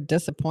that we're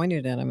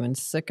disappointed in him and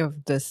sick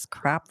of this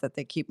crap that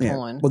they keep Yeah.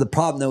 pulling. Well, the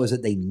problem though is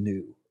that they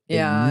knew. They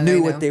Yeah, knew they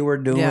what know. they were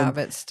doing. Yeah,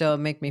 but still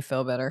make me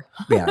feel better.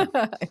 Yeah.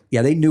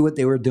 Yeah, they knew what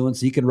they were doing.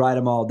 So you can write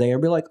them all day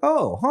and be like,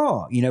 oh,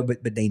 huh.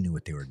 But they knew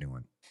what they were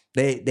doing.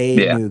 They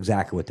Yeah. knew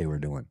exactly what they were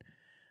doing.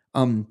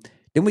 Then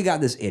we got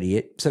this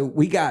idiot. So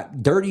we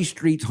got dirty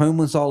streets,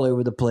 homeless all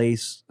over the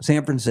place.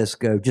 San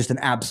Francisco, just an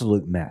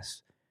absolute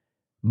mess.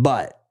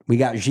 But we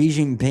got Xi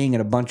Jinping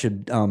and a bunch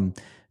of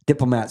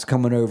diplomats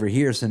coming over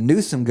here. So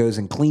Newsom goes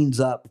and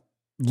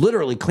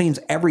literally cleans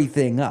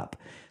everything up.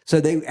 So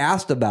they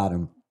asked about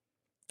him.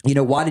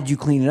 Why did you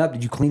clean it up?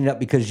 Did you clean it up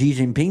because Xi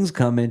Jinping's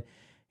coming?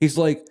 He's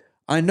like,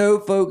 I know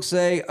folks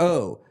say,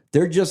 oh,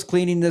 they're just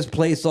cleaning this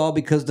place all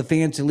because the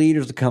fancy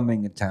leaders are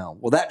coming to town.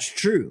 Well, that's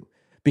true.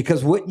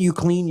 Because wouldn't you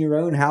clean your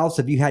own house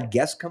if you had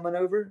guests coming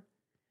over?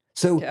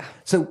 So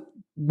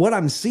what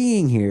I'm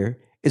seeing here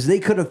is they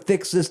could have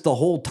fixed this the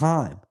whole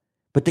time,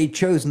 but they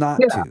chose not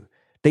to.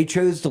 They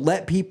chose to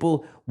let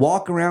people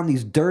walk around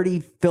these dirty,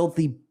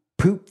 filthy,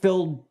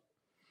 poop-filled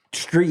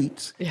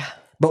streets. Yeah.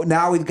 But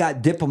now we've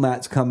got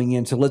diplomats coming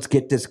in, so let's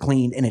get this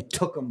cleaned. And it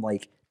took them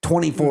like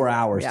 24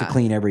 hours to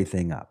clean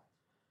everything up.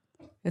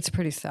 It's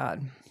pretty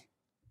sad.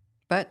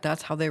 But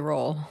that's how they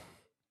roll.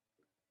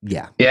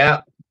 Yeah.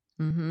 Yeah.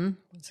 Mm-hmm.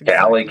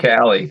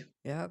 Cali.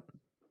 Yep.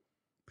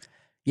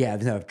 Yeah,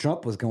 if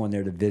Trump was going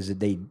there to visit,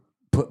 they'd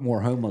put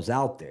more homeless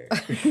out there.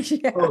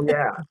 Yeah. Oh,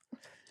 yeah.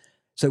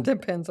 So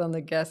Depends on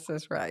the guest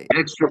is right.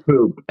 Extra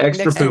poop on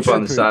the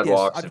poop,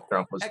 sidewalks yes. if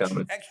Trump was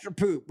coming. Extra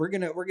poop. We're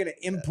gonna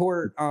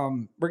import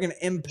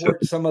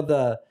some of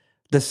the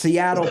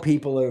Seattle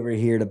people over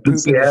here to poop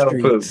in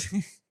the streets.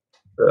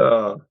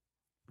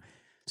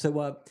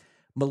 So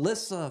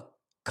Melissa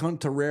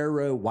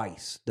Conterero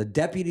Weiss, the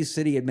deputy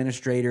city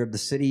administrator of the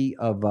city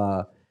of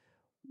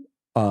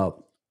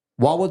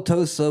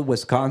Wauwatosa,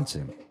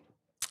 Wisconsin,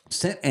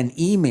 sent an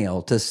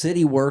email to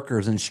city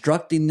workers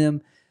instructing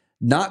them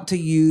not to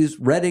use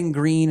red and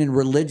green and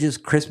religious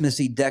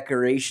Christmassy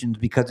decorations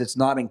because it's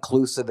not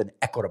inclusive and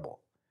equitable.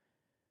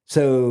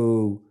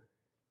 So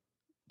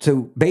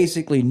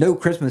basically no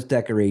Christmas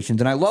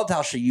decorations. And I loved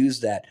how she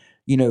used that,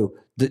 you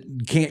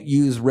can't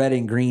use red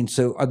and green.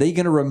 So are they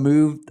going to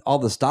remove all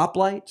the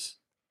stoplights?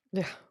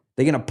 Yeah.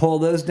 They're going to pull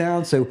those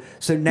down. So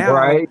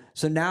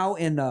now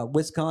in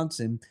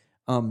Wisconsin,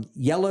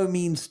 yellow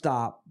means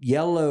stop,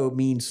 yellow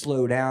means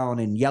slow down,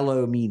 and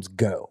yellow means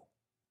go.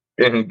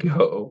 And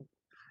go.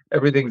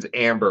 Everything's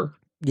amber.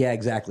 Yeah,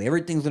 exactly.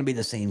 Everything's going to be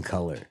the same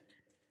color.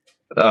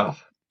 Oh,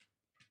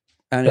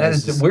 where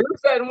is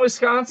that in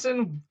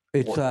Wisconsin?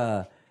 It's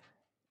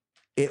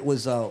it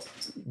was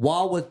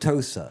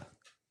Wauwatosa.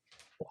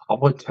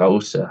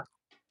 Wauwatosa.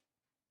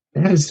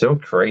 That is so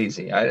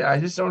crazy. I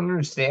just don't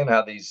understand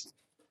how these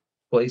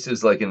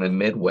places like in the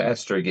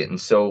Midwest are getting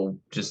so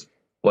just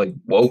like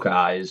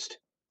wokeized.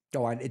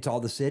 Oh, it's all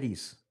the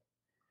cities.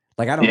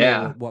 Like I don't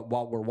know where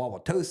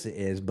Wauwatosa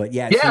is, but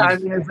yeah. I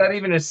mean, is that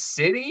even a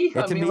city?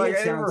 Yeah, to me, it I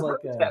sounds never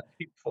like heard that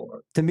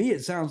before. To me,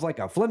 it sounds like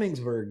a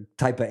Flemingsburg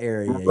type of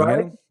area,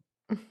 right?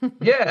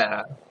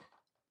 Yeah.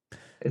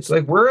 It's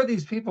like, where are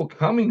these people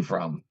coming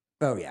from?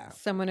 Oh, yeah.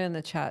 Someone in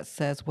the chat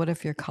says, what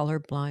if you're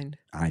colorblind?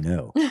 I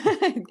know.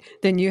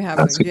 Then you have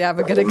a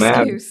good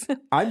excuse.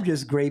 I'm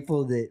just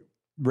grateful that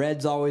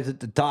red's always at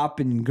the top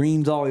and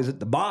green's always at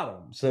the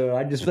bottom. So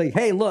I just like,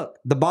 hey, look,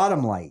 the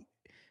bottom light.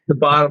 The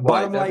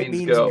bottom light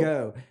means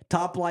go.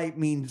 Top light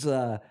means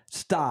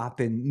stop,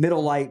 and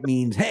middle light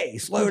means, hey,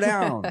 slow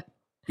down.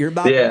 You're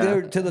about to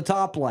go to the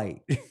top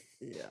light.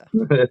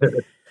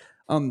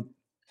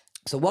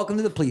 So welcome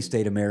to the police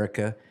state,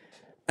 America.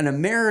 An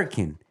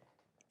American,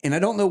 and I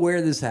don't know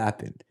where this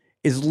happened,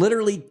 is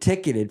literally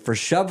ticketed for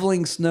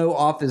shoveling snow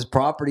off his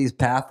property's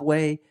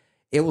pathway.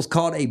 It was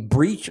called a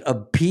breach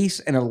of peace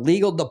and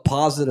illegal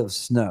deposit of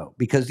snow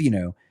because,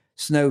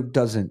 snow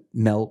doesn't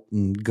melt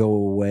and go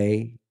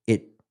away.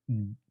 It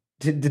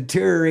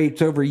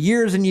deteriorates over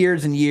years and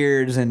years and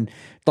years and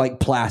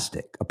like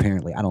plastic,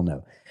 apparently. I don't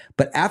know.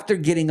 But after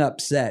getting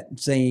upset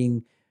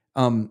saying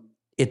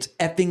it's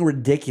effing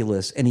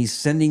ridiculous and he's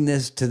sending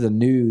this to the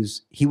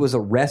news, he was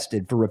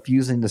arrested for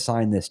refusing to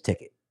sign this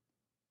ticket.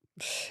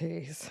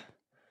 Jeez.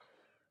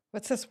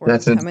 What's this world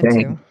That's coming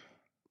insane. to?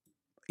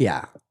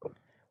 Yeah.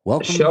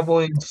 Welcome.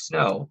 Shoveling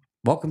snow.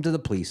 Welcome to the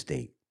police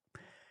state.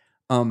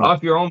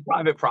 Off your own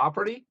private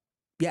property?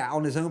 Yeah,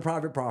 on his own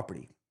private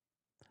property.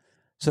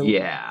 So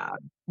yeah,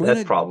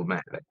 that's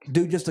problematic.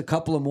 Do just a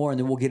couple of more and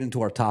then we'll get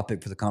into our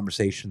topic for the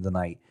conversation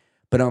tonight.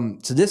 But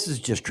so this is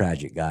just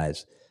tragic,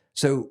 guys.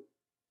 So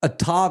a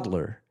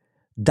toddler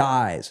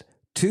dies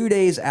 2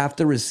 days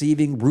after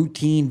receiving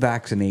routine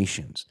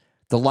vaccinations.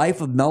 The life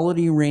of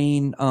Melody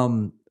Rain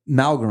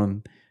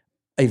Malgram,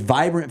 a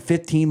vibrant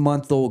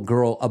 15-month-old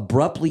girl,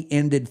 abruptly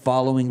ended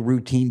following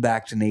routine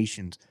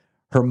vaccinations.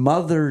 Her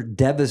mother,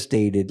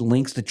 devastated,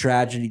 links the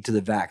tragedy to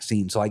the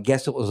vaccine. So I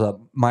guess it was a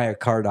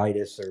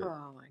myocarditis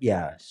or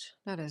gosh.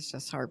 That is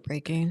just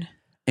heartbreaking.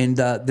 And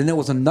then there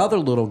was another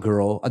little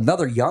girl,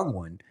 another young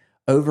one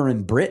over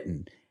in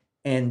Britain.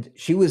 and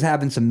she was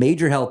having some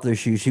major health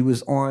issues. She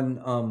was on,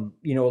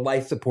 a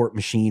life support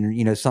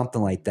machine or,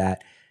 something like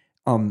that.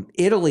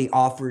 Italy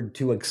offered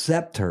to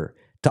accept her,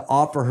 to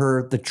offer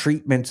her the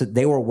treatments that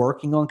they were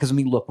working on. Because, I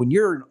mean, look, when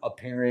you're a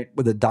parent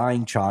with a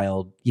dying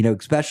child,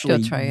 especially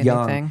They'll try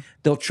young, anything.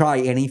 they'll try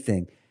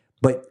anything.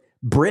 But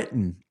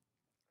Britain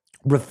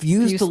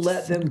refused to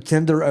let them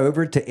send her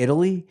over to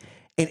Italy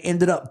and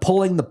ended up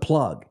pulling the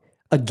plug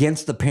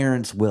against the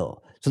parents'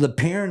 will. So the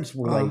parents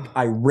were like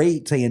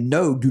irate, saying,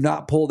 no, do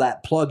not pull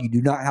that plug. You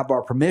do not have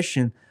our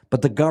permission.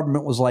 But the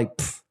government was like,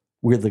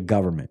 we're the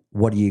government.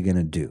 What are you going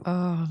to do?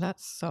 Oh,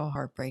 that's so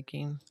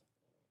heartbreaking.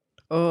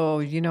 Oh,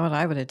 you know what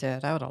I would have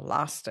did? I would have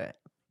lost it.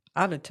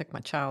 I would have took my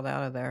child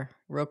out of there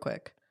real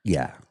quick.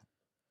 Yeah.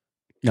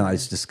 No,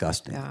 it's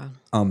disgusting. Yeah.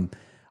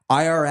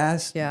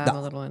 IRS. Yeah, I'm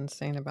a little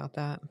insane about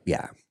that.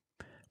 Yeah.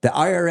 The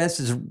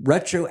IRS is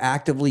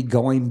retroactively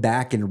going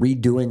back and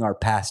redoing our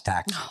past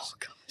taxes. Oh,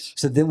 gosh.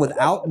 So then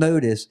without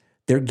notice,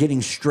 they're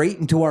getting straight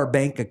into our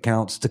bank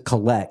accounts to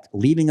collect,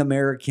 leaving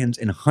Americans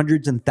in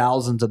hundreds and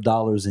thousands of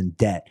dollars in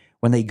debt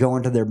when they go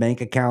into their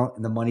bank account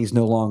and the money's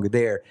no longer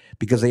there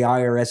because the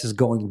IRS is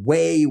going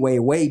way, way,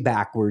 way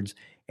backwards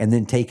and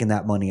then taking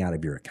that money out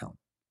of your account.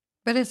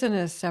 But isn't it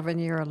a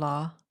 7-year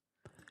law?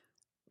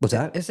 What's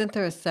that? Isn't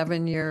there a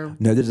 7-year?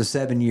 No, there's a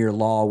 7-year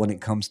law when it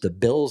comes to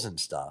bills and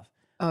stuff.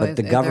 Oh, but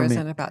the government, there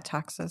isn't about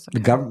taxes. The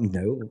government,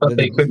 no. But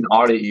they couldn't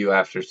audit you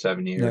after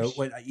 7 years.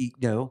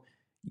 No,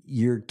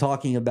 you're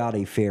talking about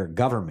a fair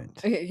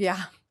government.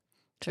 Yeah.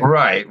 True.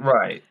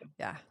 Right.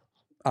 Yeah.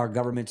 Our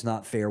government's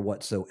not fair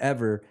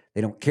whatsoever.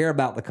 They don't care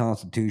about the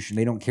Constitution.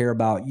 They don't care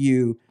about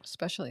you.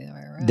 Especially the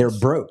IRS. They're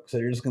broke, so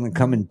they're just going to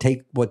come and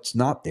take what's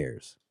not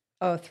theirs.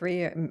 Oh, 3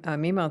 years.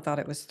 Mimo thought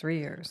it was 3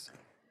 years.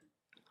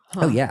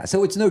 Huh. Oh yeah,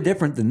 so it's no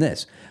different than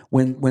this.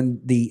 When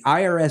the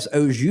IRS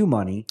owes you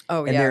money,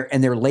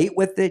 and they're late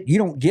with it, you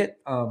don't get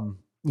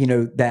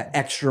that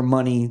extra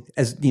money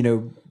as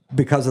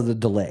because of the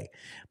delay.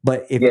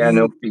 But if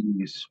no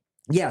fees.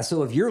 Yeah,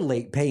 so if you're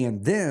late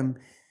paying them,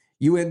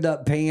 you end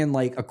up paying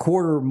like a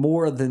quarter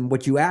more than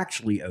what you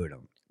actually owed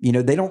them.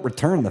 They don't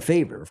return the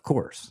favor, of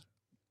course.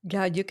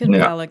 Yeah, you can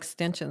file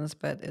extensions,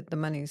 but the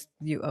money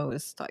you owe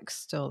is like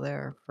still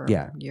there for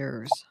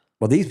years.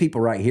 Well, these people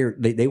right here,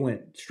 they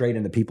went straight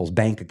into people's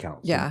bank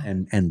accounts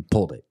and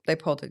pulled it. They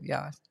pulled it,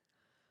 yeah.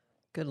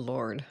 Good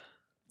Lord.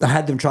 I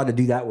had them try to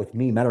do that with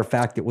me. Matter of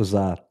fact, it was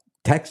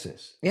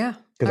Texas. Yeah,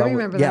 I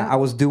remember that. Yeah, I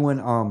was doing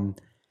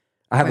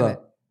I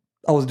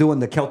was doing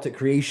the Celtic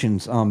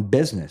Creations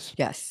business.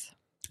 Yes.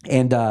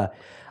 And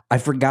I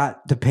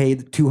forgot to pay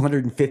the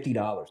 $250,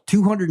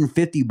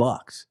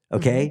 $250,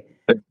 okay,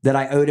 that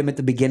I owed him at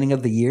the beginning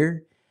of the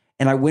year.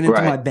 And I went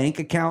into my bank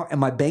account,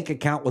 and my bank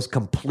account was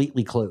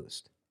completely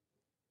closed.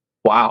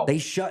 Wow. They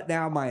shut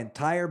down my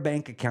entire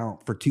bank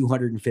account for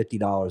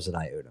 $250 that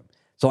I owed them.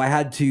 So I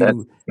had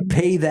to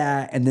pay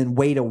that and then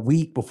wait a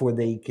week before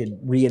they could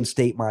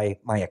reinstate my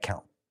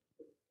account.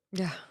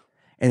 Yeah.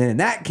 And then in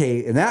that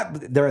case,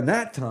 during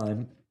that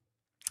time,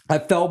 I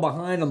fell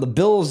behind on the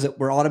bills that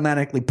were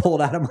automatically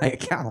pulled out of my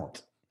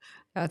account.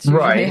 That's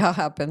usually how it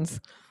happens.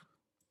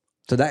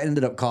 So that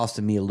ended up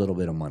costing me a little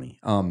bit of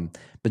money.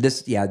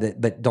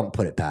 But don't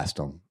put it past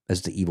them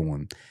as the evil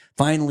one.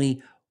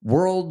 Finally,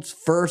 world's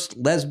first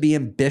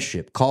lesbian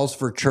bishop calls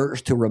for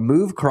church to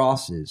remove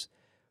crosses,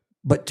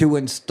 but to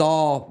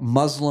install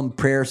Muslim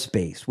prayer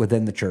space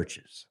within the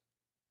churches.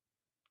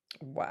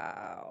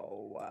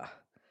 Wow.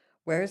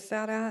 Where's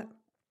that at?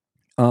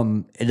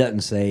 It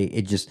doesn't say.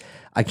 It just,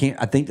 I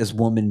think this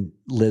woman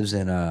lives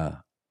in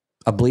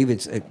I believe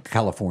it's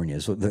California,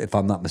 so if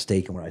I'm not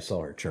mistaken, when I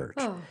saw her church.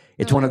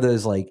 It's one of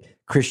those like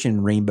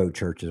Christian rainbow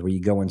churches where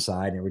you go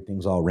inside and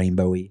everything's all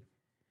rainbowy.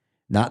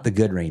 Not the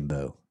good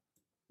rainbow.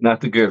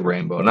 Not the good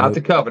rainbow. Not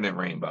the covenant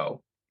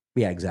rainbow.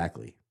 Yeah,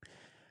 exactly.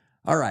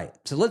 All right.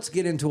 So let's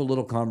get into a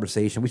little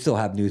conversation. We still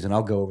have news, and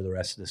I'll go over the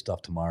rest of this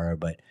stuff tomorrow,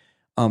 but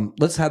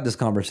let's have this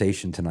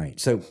conversation tonight.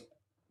 So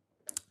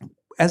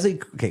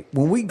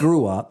when we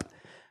grew up,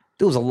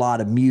 there was a lot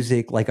of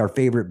music, like our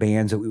favorite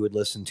bands that we would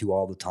listen to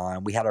all the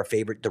time. We had our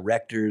favorite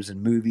directors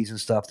and movies and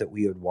stuff that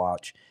we would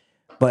watch.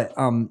 But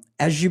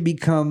as you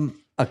become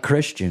a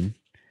Christian,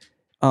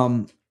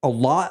 a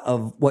lot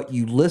of what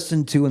you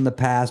listened to in the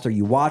past or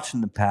you watched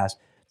in the past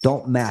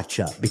don't match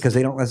up because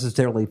they don't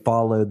necessarily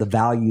follow the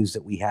values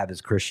that we have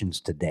as Christians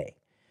today.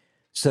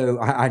 So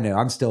I know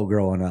I'm still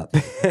growing up.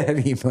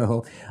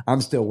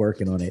 I'm still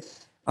working on it.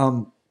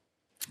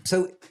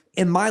 So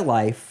in my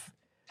life,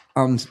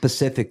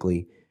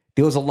 specifically,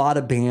 there was a lot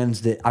of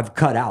bands that I've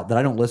cut out that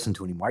I don't listen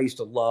to anymore. I used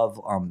to love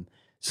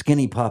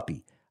Skinny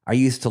Puppy. I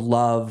used to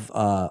love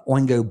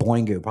Oingo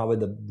Boingo,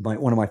 probably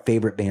one of my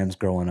favorite bands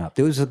growing up.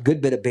 There was a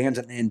good bit of bands,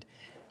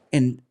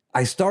 and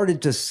I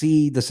started to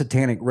see the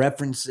satanic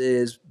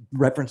references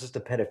to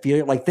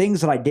pedophilia, like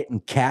things that I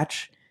didn't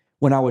catch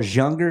when I was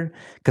younger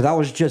because I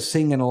was just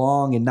singing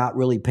along and not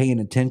really paying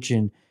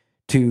attention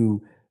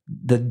to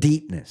the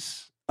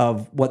deepness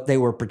of what they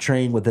were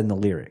portraying within the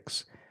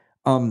lyrics.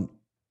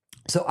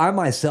 So I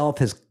myself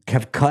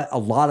have cut a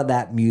lot of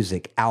that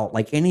music out.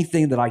 Like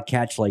anything that I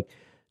catch, like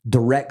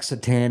direct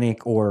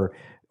satanic or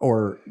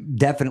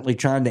definitely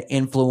trying to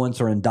influence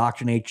or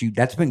indoctrinate you.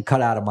 That's been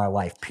cut out of my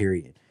life,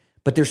 period.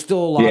 But there's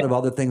still a lot of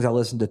other things. I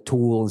listen to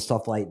Tool and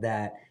stuff like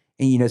that.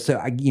 And,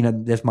 so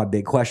that's my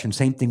big question.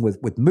 Same thing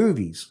with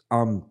movies.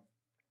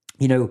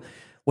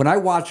 When I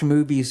watch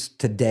movies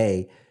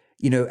today,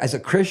 as a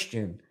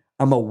Christian,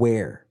 I'm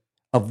aware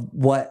of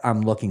what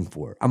I'm looking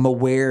for. I'm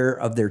aware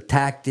of their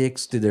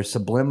tactics, to their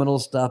subliminal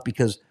stuff,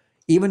 because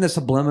even the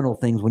subliminal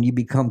things, when you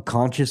become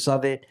conscious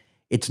of it,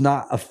 it's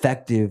not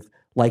effective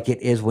like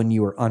it is when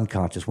you are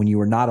unconscious, when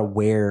you are not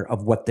aware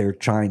of what they're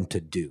trying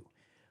to do.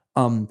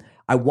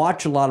 I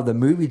watch a lot of the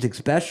movies,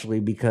 especially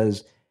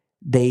because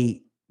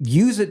they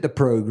use it to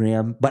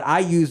program, but I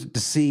use it to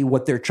see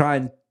what they're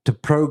trying to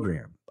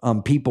program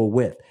people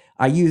with.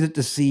 I use it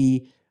to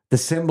see the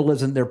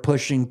symbolism they're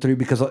pushing through,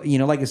 because,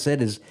 like I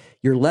said, is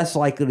you're less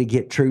likely to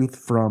get truth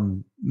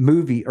from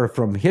movie or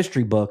from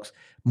history books,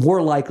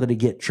 more likely to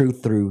get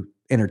truth through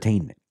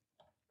entertainment.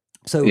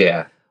 So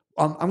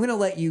I'm going to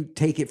let you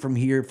take it from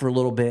here for a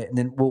little bit, and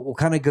then we'll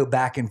kind of go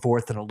back and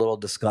forth in a little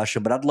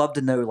discussion. But I'd love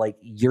to know like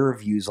your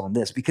views on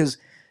this, because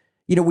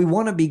we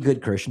want to be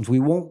good Christians. We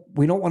don't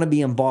want to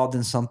be involved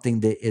in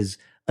something that is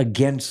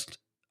against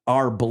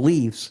our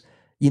beliefs.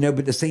 But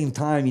at the same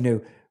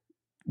time,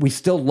 we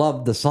still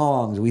love the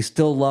songs. We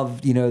still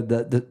love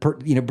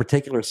the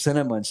particular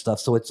cinema and stuff.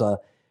 So it's a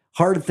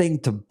hard thing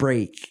to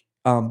break.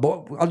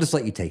 But I'll just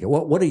let you take it.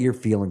 What are your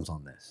feelings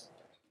on this?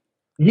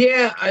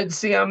 Yeah, I'd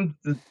see. I'm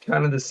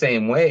kind of the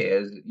same way.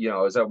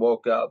 As I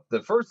woke up,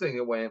 the first thing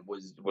that went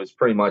was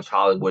pretty much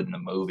Hollywood and the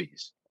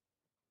movies.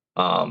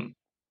 I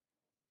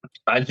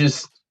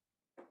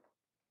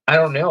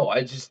don't know.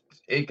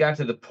 It got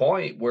to the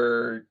point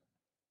where,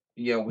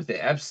 with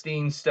the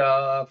Epstein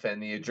stuff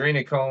and the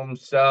adrenochrome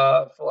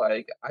stuff,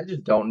 like, I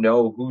just don't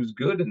know who's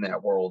good in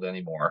that world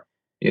anymore.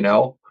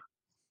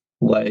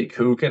 Like,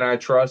 who can I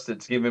trust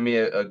that's giving me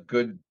a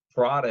good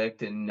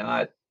product and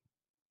not,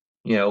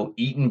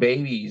 eating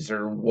babies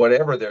or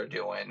whatever they're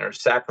doing, or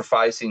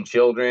sacrificing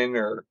children,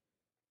 or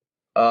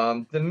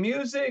the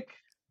music,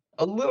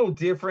 a little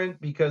different,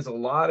 because a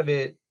lot of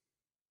it,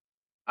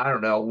 I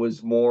don't know,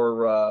 was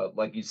more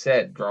like you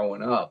said,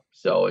 growing up.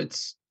 So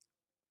it's,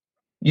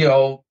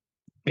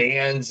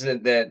 bands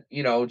that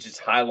just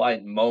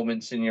highlight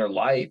moments in your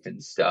life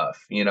and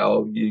stuff.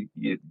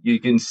 You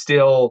can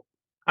still,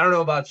 I don't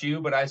know about you,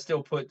 but I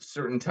still put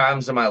certain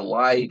times in my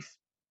life,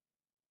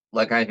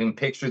 like, I can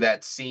picture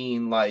that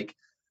scene, like,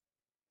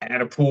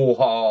 at a pool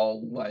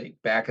hall, like,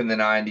 back in the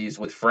 90s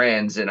with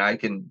friends, and I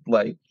can,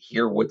 like,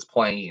 hear what's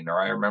playing, or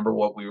I remember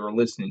what we were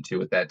listening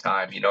to at that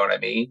time. You know what I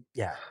mean?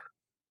 Yeah.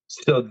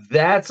 So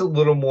that's a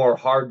little more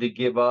hard to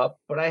give up,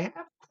 but I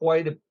have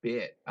quite a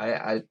bit.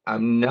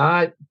 I'm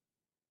not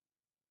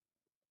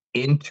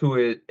into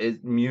it as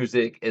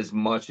music as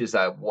much as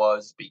I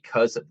was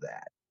because of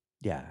that.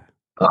 Yeah.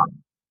 Um,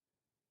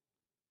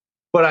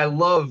 but I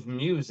love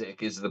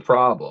music is the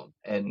problem,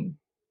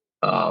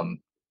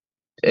 um,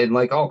 and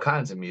like all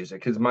kinds of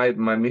music, because my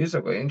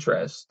musical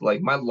interest,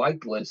 like my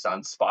liked list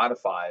on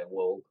Spotify,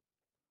 will.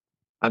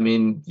 I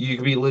mean, you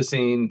could be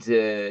listening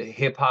to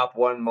hip hop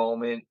one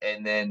moment,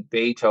 and then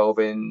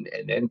Beethoven,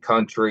 and then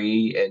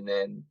country, and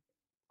then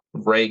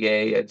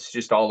reggae. It's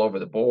just all over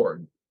the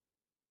board.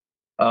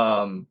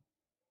 Um,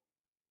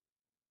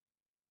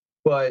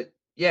 but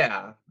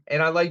yeah,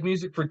 and I like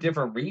music for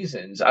different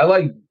reasons. I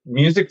like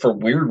music for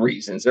weird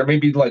reasons. There may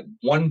be like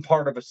one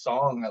part of a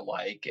song I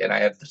like, and I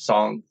have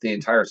the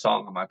entire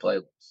song on my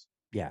playlist.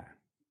 Yeah.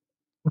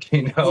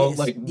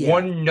 Like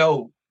one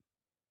note.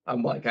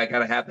 I'm like, I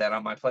gotta have that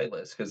on my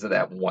playlist because of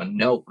that one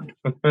note.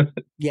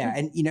 Yeah.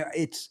 And,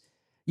 it's,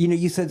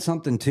 you said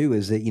something too,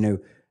 is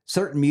that,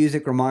 certain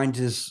music reminds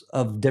us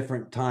of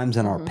different times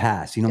in our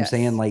past. You know what I'm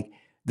saying? Like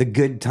the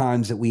good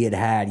times that we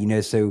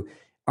had, so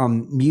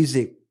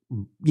music,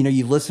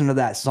 you listen to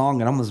that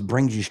song, it almost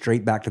brings you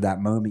straight back to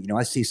that moment.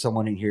 I see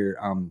someone in here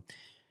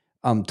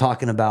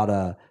talking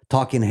about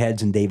Talking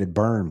Heads and David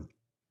Byrne.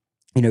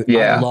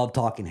 I love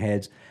Talking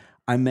Heads.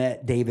 I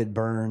met David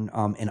Byrne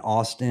in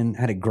Austin,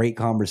 had a great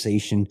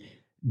conversation.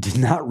 Did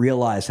not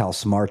realize how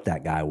smart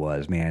that guy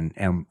was, man.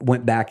 And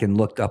went back and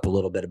looked up a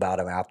little bit about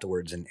him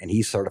afterwards, and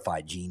he's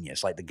certified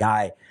genius. Like the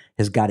guy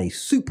has got a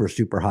super,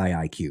 super high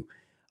IQ.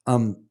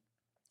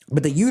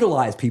 But they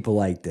utilize people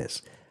like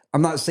this.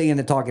 I'm not saying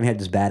that Talking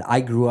Heads is bad.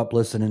 I grew up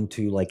listening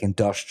to like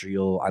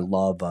industrial. I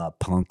love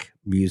punk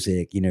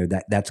music.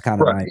 That's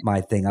kind of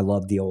my thing. I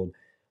love the old,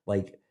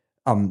 like,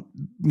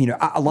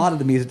 a lot of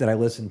the music that I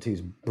listen to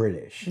is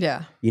British.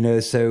 Yeah.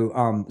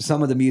 So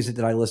some of the music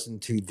that I listen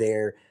to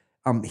there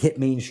hit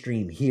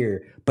mainstream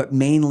here, but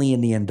mainly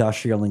in the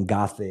industrial and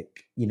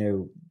gothic,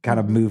 kind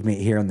of movement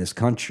here in this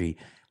country,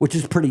 which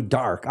is pretty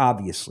dark,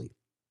 obviously.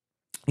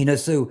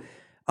 So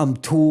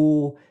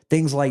Tool,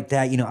 things like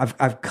that.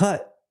 I've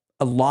cut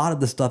a lot of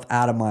the stuff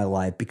out of my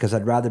life because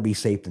I'd rather be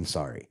safe than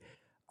sorry.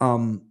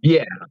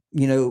 Yeah.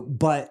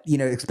 But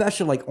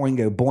especially like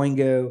Oingo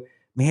Boingo,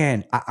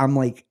 man, I'm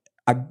like,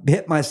 I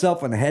hit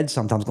myself in the head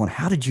sometimes going,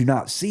 how did you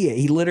not see it?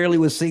 He literally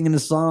was singing a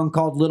song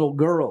called Little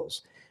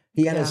Girls.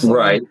 He had a song,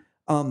 Right.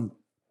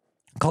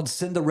 called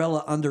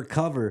Cinderella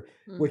Undercover,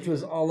 which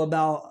was all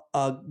about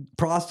a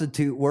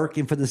prostitute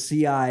working for the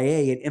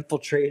CIA and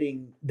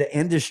infiltrating the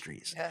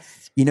industries.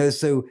 Yes.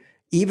 So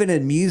even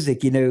in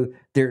music,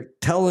 they're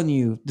telling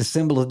you the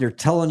symbolism, they're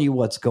telling you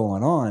what's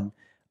going on.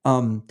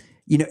 And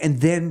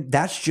then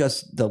that's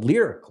just the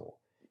lyrical.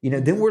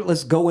 Then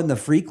let's go in the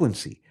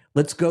frequency.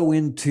 Let's go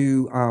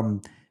into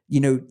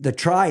the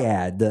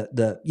triad,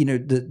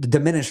 the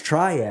diminished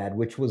triad,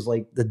 which was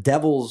like the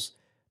devil's,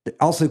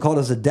 also called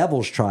as a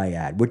devil's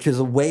triad, which is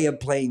a way of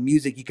playing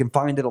music. You can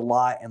find it a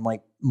lot in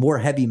like more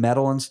heavy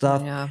metal and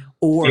stuff,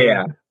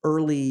 or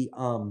early, I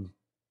don't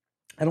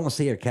want to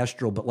say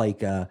orchestral, but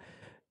like,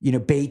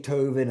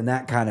 Beethoven and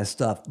that kind of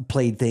stuff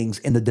played things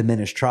in the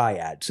diminished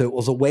triad. So it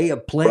was a way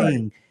of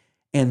playing,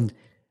 and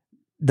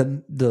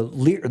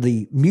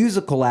the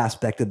musical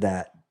aspect of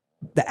that,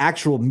 the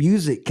actual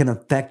music can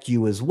affect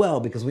you as well,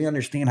 because we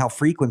understand how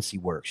frequency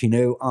works,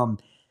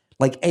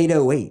 like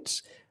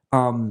 808s,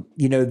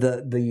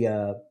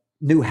 the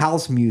new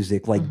house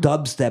music, like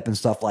dubstep and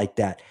stuff like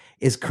that,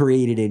 is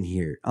created in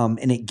here.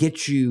 And it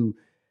gets you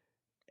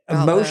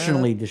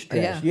emotionally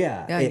distressed.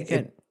 Yeah. You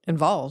get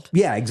involved.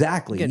 Yeah,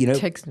 exactly. It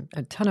takes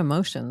a ton of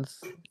emotions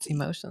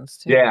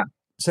too. Yeah.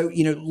 So,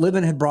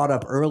 Libin had brought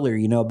up earlier,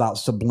 about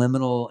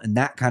subliminal and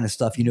that kind of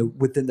stuff,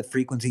 within the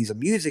frequencies of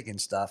music and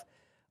stuff.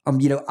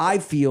 I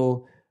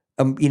feel,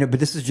 but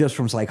this is just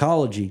from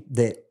psychology,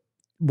 that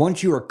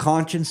once you are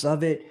conscious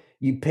of it,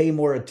 you pay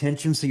more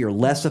attention, so you're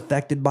less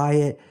affected by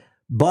it.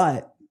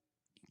 But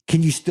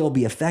can you still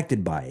be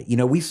affected by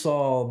it? We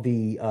saw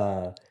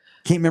can't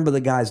remember the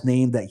guy's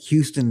name, that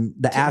Houston,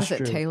 the Astro.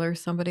 Was it Taylor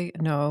somebody?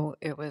 No,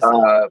 it was.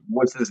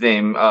 What's his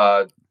name?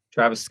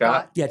 Travis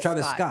Scott? Yeah,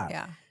 Travis Scott.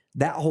 Yeah.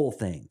 That whole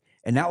thing.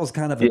 And that was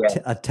kind of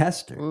a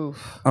tester.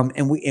 Oof.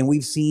 And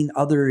we've seen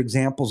other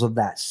examples of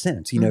that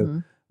since.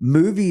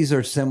 Movies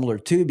are similar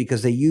too,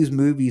 because they use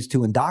movies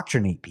to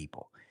indoctrinate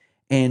people.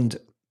 And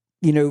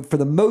for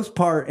the most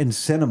part in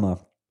cinema,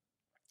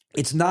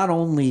 it's not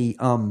only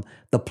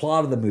the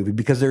plot of the movie,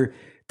 because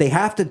they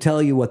have to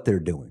tell you what they're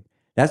doing.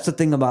 That's the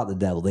thing about the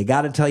devil. They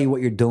got to tell you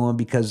what you're doing,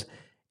 because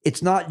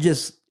it's not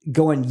just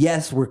going,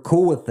 yes, we're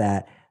cool with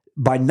that.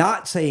 By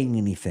not saying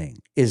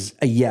anything is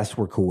a yes,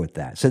 we're cool with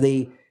that. So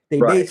they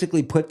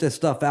basically put this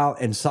stuff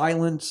out, and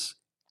silence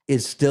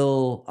is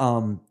still,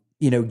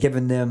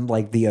 giving them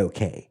like the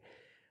okay.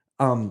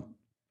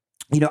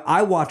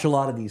 I watch a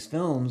lot of these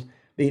films,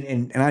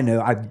 and I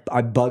know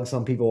I bug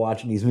some people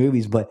watching these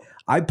movies, but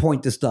I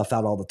point this stuff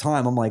out all the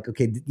time. I'm like,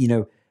 okay,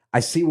 I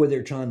see where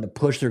they're trying to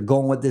push. They're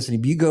going with this. And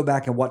if you go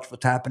back and watch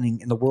what's happening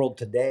in the world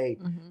today,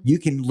 you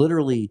can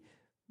literally,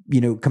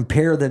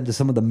 compare them to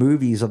some of the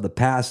movies of the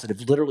past that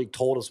have literally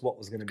told us what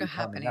was going to be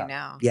happening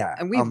now. Yeah.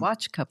 And we've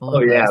watched a couple of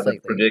those the lately.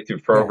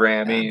 predictive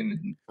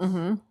programming.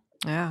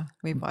 Yeah,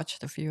 we've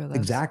watched a few of those.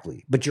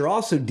 Exactly. But you're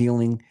also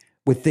dealing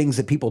with things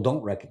that people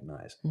don't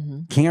recognize.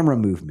 Camera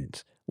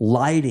movements,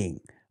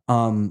 lighting.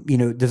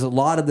 There's a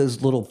lot of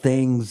those little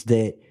things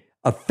that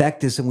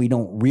affect us and we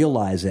don't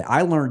realize it.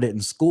 I learned it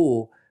in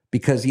school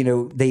because,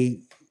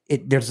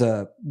 there's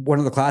one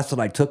of the classes that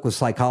I took was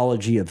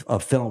psychology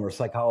of film, or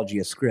psychology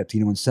of script,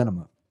 in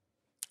cinema.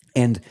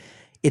 And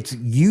it's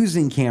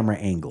using camera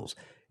angles.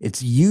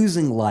 It's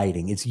using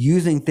lighting. It's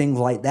using things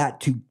like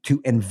that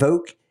to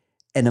invoke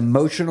an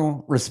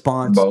emotional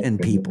response in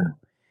people.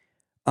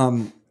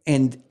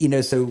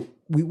 So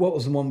what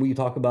was the one we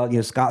talk about?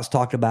 Scott's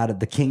talked about it,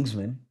 The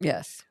Kingsman.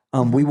 Yes.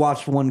 We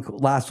watched one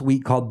last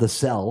week called The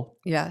Cell.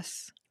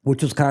 Yes.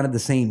 Which was kind of the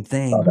same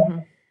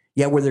thing.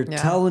 Yeah, where they're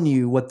telling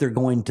you what they're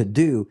going to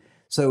do.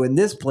 So in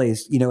this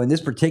place, in this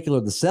particular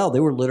The Cell,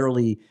 they were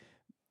literally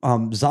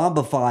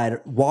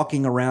zombified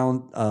walking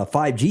around a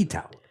 5G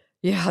tower.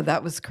 Yeah,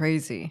 that was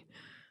crazy.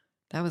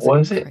 That was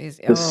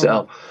crazy. The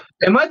Cell.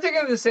 Am I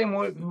thinking of the same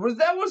one?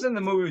 That was in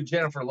the movie with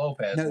Jennifer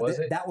Lopez, was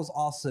it? That was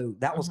also,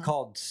 was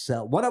called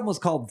Cell. One of them was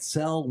called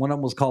Cell. One of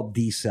them was called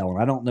The Cell.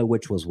 And I don't know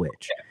which was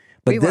which.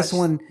 But this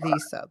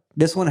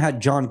one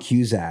had John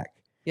Cusack.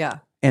 Yeah.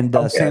 And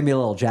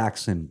Samuel L.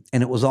 Jackson.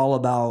 And it was all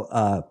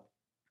about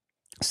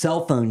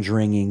cell phones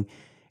ringing,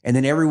 and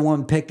then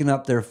everyone picking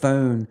up their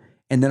phone,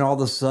 and then all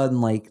of a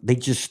sudden, like, they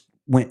just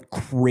went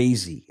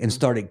crazy and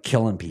started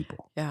killing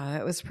people. Yeah,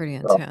 that was pretty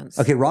intense.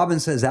 Okay, Robin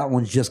says that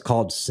one's just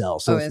called Cell,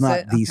 so it's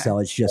not The Cell,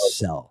 it's just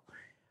Cell.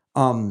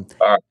 And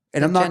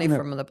I'm not Jenny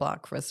from the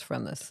block was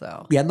from The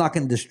Cell. Yeah, I'm not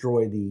going to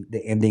destroy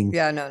the ending.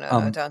 Yeah, no,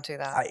 don't do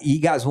that. You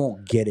guys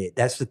won't get it.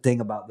 That's the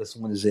thing about this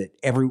one, is that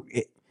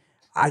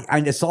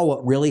I saw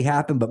what really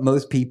happened, but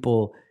most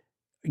people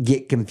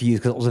get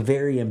confused because it was a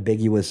very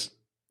ambiguous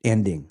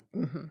ending.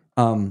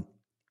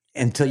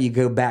 Until you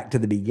go back to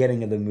the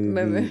beginning of the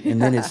movie, and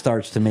then it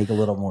starts to make a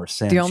little more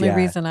sense. The only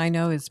reason I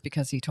know is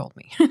because he told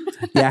me.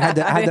 I had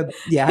to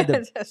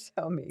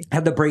tell me.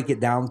 Had to break it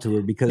down to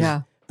her,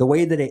 because the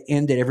way that it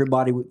ended,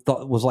 everybody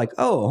thought was like,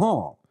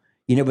 oh,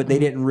 but they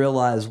didn't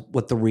realize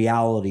what the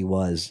reality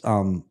was.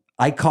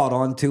 I caught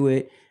on to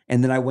it,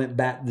 and then I went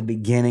back to the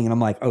beginning, and I'm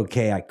like,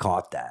 okay, I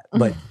caught that.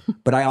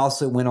 But I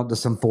also went onto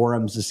some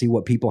forums to see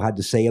what people had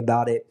to say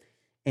about it.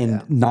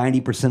 and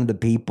 90% of the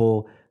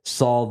people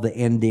saw the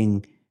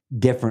ending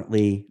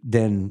differently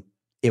than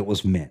it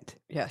was meant.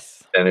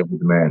 Yes. And it was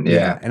man,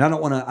 yeah. And I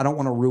don't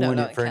want to ruin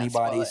No, it for can't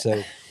spoil anybody. it.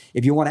 So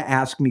if you want to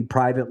ask me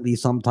privately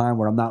sometime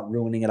where I'm not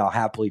ruining it, I'll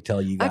happily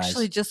tell you guys.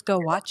 Actually, just go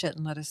watch it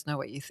and let us know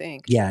what you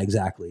think. Yeah,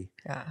 exactly.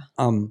 Yeah.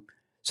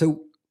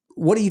 So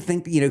what do you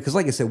think, because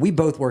like I said, we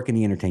both work in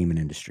the entertainment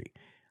industry.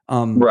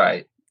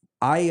 Right.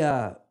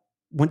 I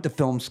went to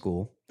film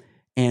school,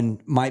 and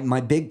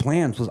my big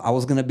plans was I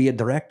was going to be a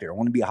director. I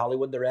wanted to be a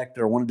Hollywood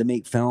director. I wanted to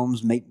make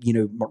films,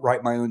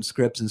 write my own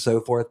scripts and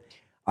so forth.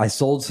 I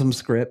sold some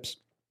scripts.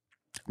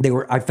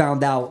 I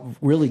found out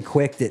really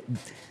quick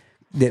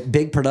that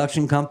big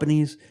production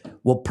companies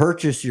will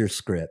purchase your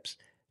scripts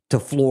to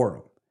floor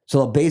them. So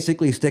they'll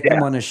basically stick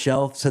them on a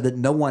shelf so that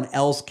no one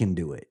else can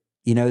do it.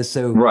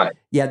 So right.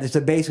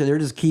 So basically they're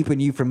just keeping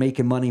you from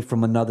making money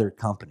from another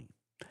company.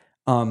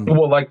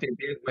 Well, like they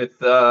did with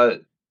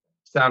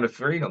Sound of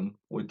Freedom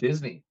with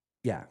Disney.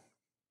 Yeah.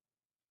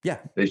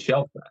 They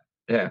shelved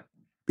that.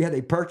 Yeah,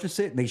 they purchase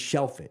it and they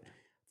shelf it.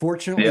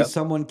 Fortunately,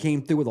 someone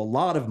came through with a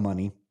lot of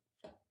money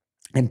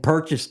and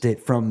purchased it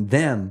from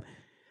them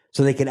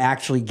so they could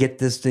actually get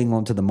this thing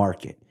onto the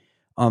market.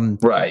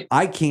 Right.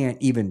 I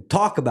can't even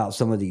talk about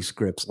some of these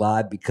scripts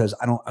live because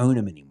I don't own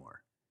them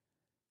anymore.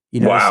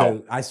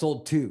 So I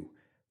sold 2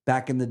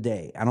 back in the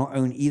day. I don't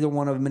own either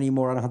one of them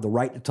anymore. I don't have the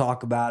right to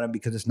talk about them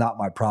because it's not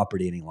my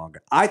property any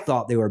longer. I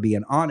thought they were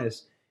being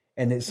honest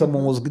and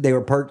that they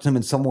were purchasing them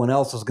and someone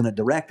else was going to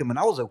direct them. And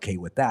I was okay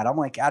with that. I'm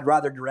like, I'd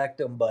rather direct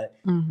them, but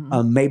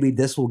maybe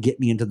this will get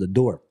me into the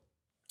door.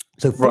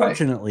 So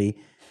fortunately,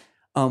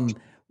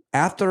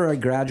 after I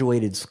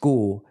graduated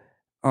school,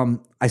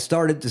 I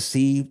started to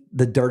see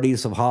the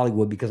dirtiness of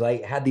Hollywood because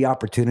I had the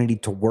opportunity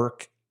to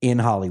work in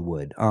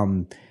Hollywood,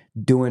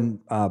 doing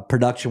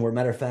production where,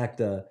 matter of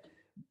fact,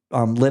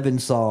 Livin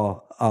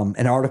saw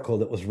an article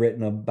that was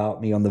written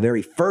about me on the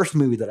very first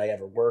movie that I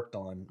ever worked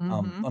on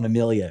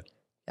Amelia.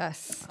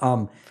 Yes.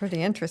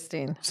 Pretty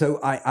interesting. So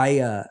I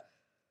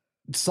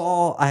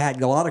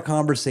had a lot of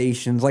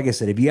conversations. Like I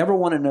said, if you ever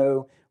want to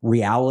know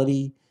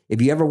reality,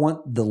 if you ever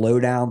want the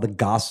lowdown, the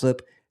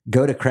gossip,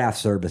 go to craft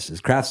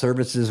services. Craft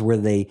services where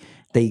they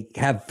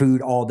have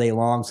food all day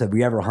long. So if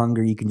you're ever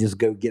hungry, you can just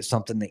go get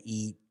something to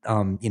eat.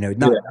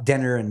 Not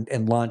dinner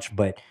and lunch,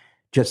 but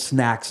just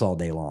snacks all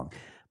day long.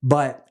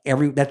 But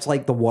that's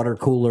like the water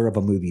cooler of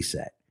a movie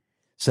set.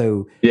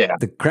 So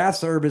the craft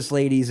service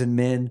ladies and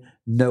men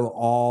know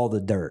all the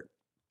dirt.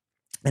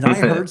 And I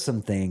heard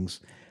some things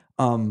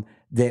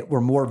that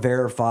were more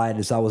verified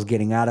as I was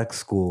getting out of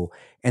school.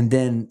 And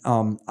then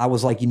I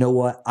was like, you know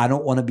what? I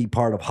don't want to be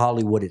part of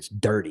Hollywood. It's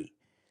dirty.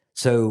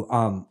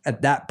 So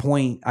at that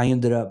point, I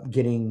ended up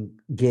getting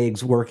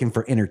gigs working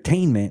for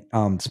entertainment,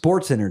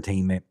 sports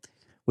entertainment,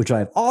 which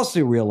I've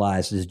also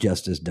realized is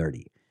just as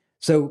dirty.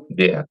 So,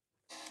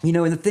 and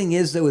the thing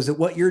is, though, is that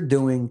what you're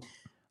doing,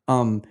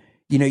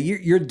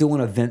 you're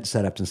doing event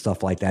setups and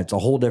stuff like that. It's a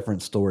whole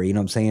different story. You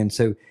know what I'm saying?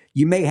 So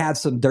you may have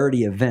some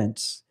dirty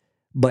events,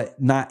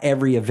 but not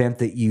every event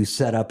that you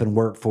set up and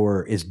work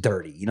for is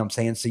dirty. You know what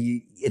I'm saying? So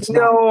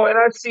and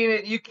I've seen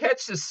it. You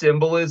catch the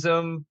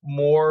symbolism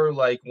more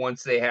like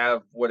once they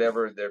have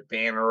whatever their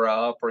banner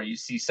up, or you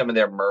see some of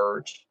their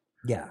merch.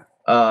 Yeah.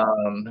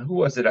 Who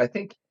was it? I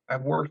think I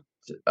worked.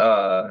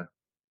 I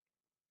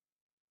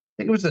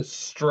think it was a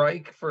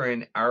strike for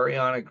an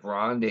Ariana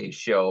Grande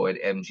show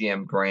at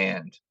MGM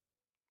Grand.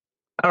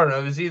 I don't know.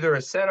 It was either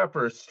a setup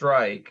or a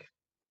strike.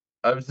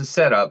 It was the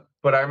setup,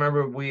 but I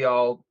remember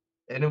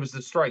and it was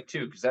the strike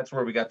too, because that's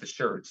where we got the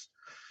shirts.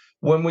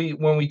 When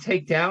we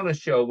take down a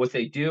show, what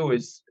they do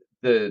is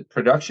the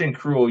production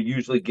crew will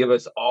usually give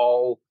us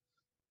all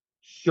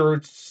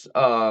shirts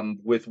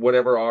with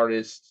whatever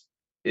artist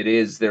it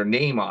is, their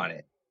name on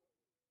it.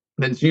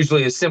 And it's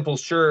usually a simple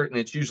shirt, and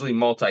it's usually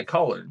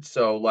multicolored.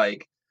 So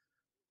like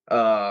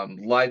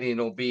lighting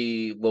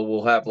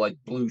we'll have like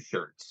blue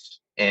shirts,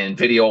 and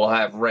video will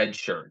have red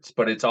shirts,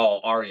 but it's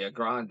all Ariana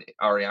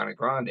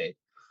Grande.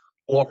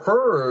 Or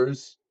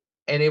hers,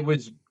 and it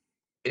was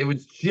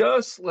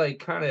just like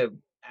kind of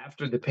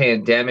after the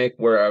pandemic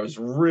where I was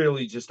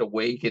really just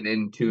awake and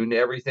in tune to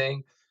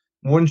everything.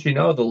 Wouldn't you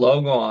know, the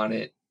logo on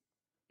it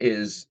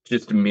is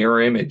just a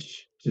mirror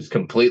image, just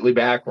completely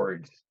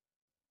backwards.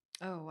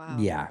 Oh wow.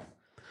 Yeah.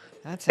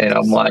 And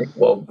I'm like,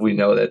 well, we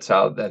know that's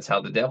how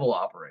the devil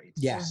operates.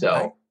 Yeah.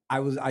 So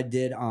I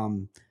did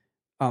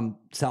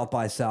South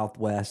by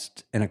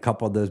Southwest and a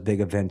couple of those big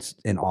events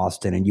in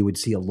Austin, and you would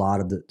see a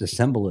lot of the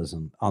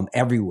symbolism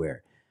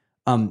everywhere.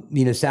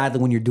 Sadly,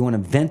 when you're doing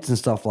events and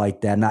stuff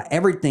like that, not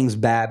everything's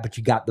bad, but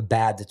you got the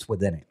bad that's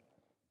within it.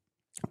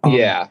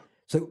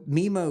 So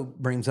Mimo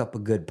brings up a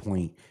good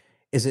point.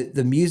 Is that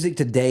the music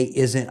today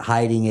isn't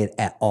hiding it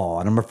at all?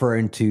 And I'm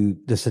referring to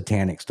the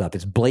satanic stuff.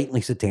 It's blatantly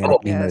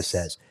satanic, Mimo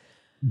says.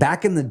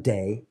 Back in the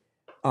day,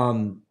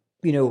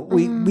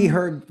 we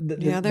heard.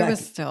 There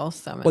was still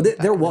some. Well,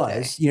 there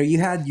was. You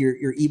had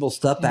your evil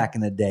stuff back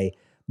in the day,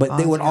 but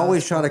they would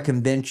always try to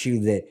convince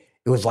you that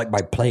it was like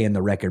by playing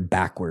the record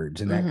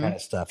backwards and that kind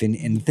of stuff. And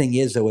the thing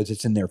is, though, is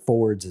it's in their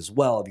forwards as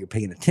well if you're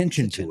paying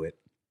attention to it.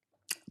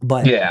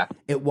 but Yeah.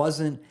 it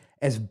wasn't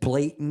as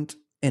blatant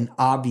and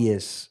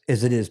obvious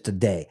as it is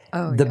today.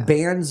 Oh, The yeah.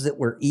 bands that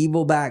were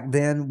evil back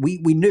then, we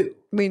knew.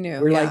 We knew.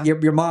 We're yeah.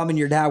 like your mom and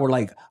your dad were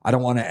like, I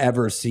don't want to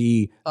ever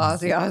see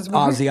Ozzy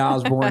Osbourne. Ozzy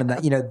Osbourne, and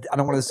that, you know, I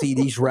don't want to see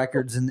these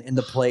records in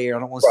the player. I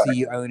don't want to see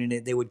you owning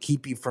it. They would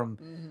keep you from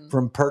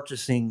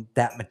purchasing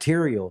that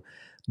material.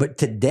 But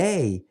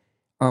today,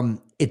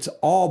 it's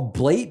all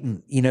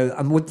blatant. You know,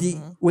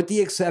 with the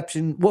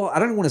exception. Well, I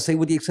don't want to say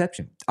with the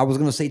exception. I was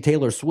going to say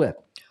Taylor Swift.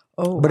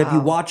 Oh, But if you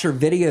wow. watch her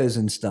videos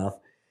and stuff,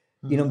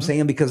 you know what I'm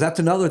saying? Because that's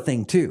another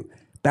thing too.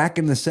 Back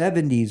in the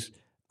 70s,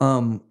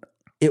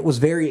 it was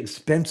very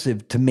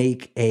expensive to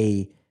make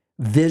a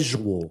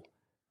visual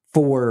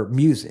for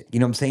music. You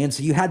know what I'm saying?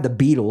 So you had the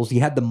Beatles,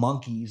 you had the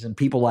Monkees and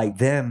people like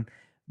them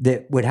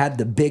that would have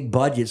the big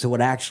budgets that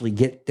would actually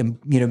get them,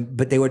 you know,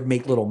 but they would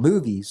make little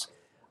movies.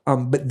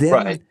 But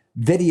then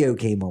video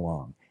came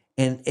along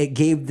and it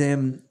gave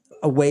them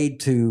a way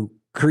to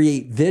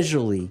create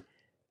visually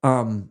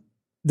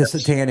the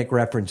satanic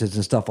references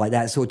and stuff like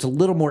that. So it's a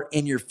little more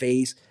in your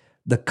face.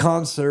 The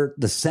concert,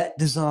 the set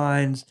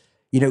designs,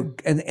 you know,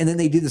 and then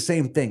they do the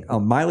same thing.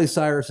 Miley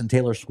Cyrus and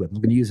Taylor Swift. I'm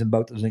going to use them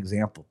both as an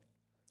example.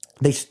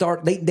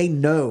 They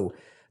know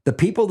the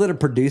people that are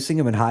producing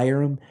them and hire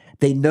them.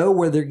 They know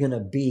where they're going to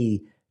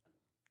be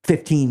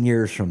 15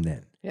 years from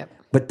then. Yep.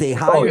 But they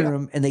hire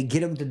them and they get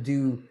them to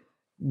do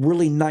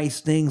really nice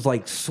things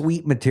like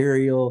sweet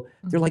material.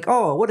 They're like,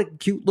 oh, what a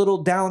cute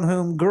little down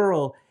home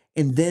girl.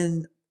 And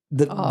then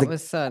all of a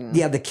sudden,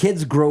 the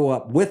kids grow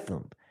up with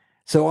them.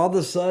 So all of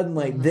a sudden,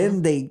 like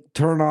then they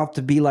turn off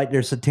to be like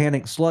their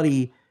satanic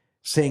slutty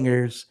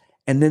singers,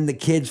 and then the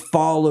kids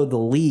follow the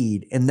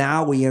lead, and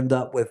now we end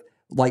up with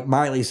like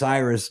Miley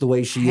Cyrus the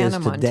way she Hannah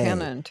is today.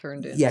 Montana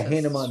turned into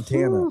Hannah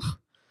Montana,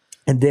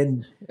 and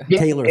then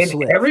Taylor and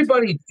Swift.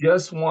 Everybody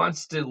just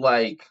wants to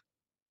like,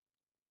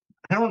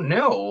 I don't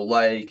know,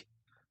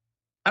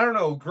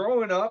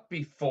 growing up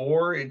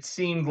before, it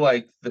seemed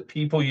like the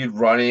people you'd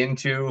run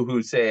into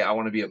who say, I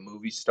want to be a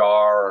movie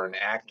star or an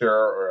actor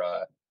or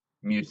a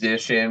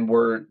musician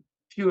were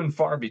few and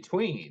far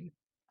between.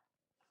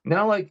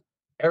 Now, like,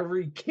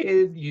 every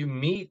kid you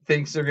meet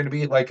thinks they're going to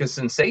be like a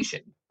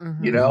sensation,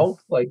 you know?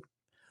 Like,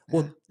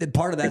 well,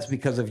 part of that's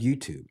because of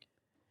YouTube.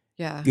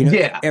 Yeah. You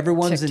know,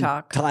 everyone's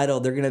TikTok.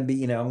 entitled. They're going to be,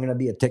 you know, I'm going to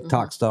be a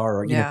TikTok star.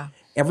 Or, you know,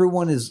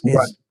 everyone is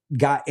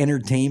got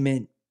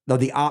entertainment,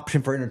 the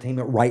option for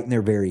entertainment right in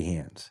their very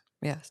hands.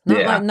 Yes.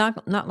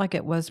 Not like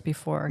it was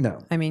before. No.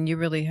 I mean, you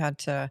really had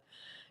to,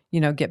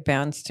 you know, get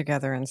bands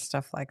together and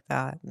stuff like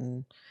that.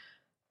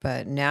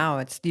 But now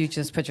it's, you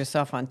just put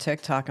yourself on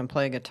TikTok and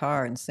play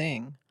guitar and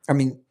sing. I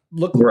mean,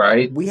 look,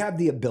 we have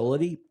the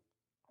ability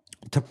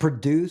to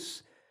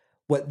produce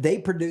what they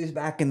produced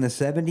back in the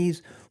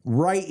 70s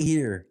right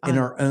here in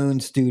our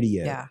own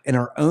studio, in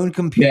our own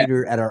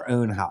computer at our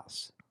own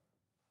house.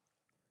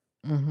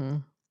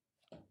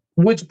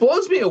 Which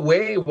blows me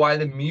away why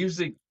the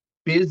music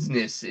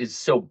business is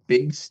so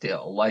big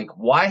still. Like,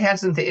 why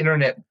hasn't the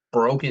internet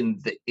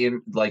broken the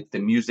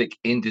music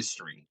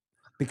industry?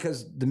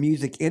 Because the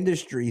music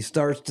industry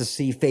starts to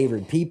see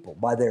favored people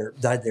by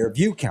their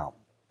view count.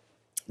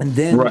 And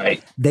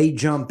then they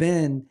jump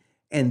in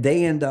and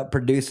they end up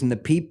producing the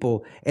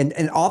people. And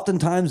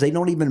oftentimes they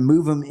don't even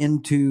move them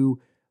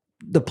into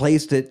the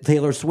place that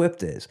Taylor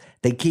Swift is.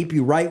 They keep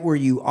you right where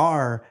you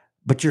are,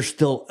 but you're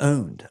still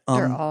owned.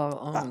 They're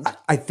all owned.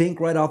 I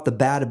think right off the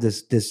bat of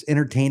this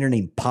entertainer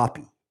named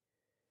Poppy.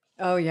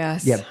 Oh,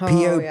 yes. Yeah,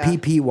 Poppy.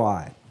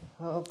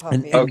 Oh,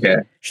 Poppy.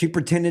 And she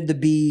pretended to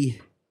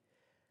be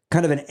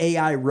kind of an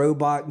AI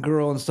robot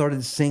girl and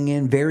started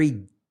singing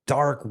very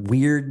dark,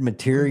 weird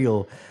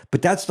material.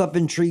 But that stuff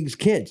intrigues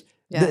kids.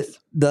 Yes.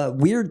 The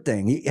weird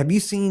thing, have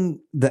you seen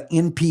the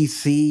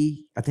NPC?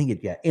 I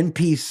think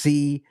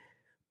NPC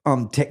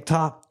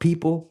TikTok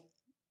people?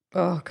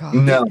 Oh, God.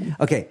 No.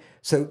 Okay,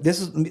 so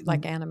this is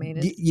like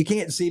animated. You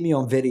can't see me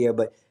on video,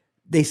 but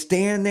they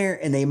stand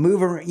there and they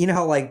move around. You know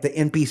how like the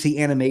NPC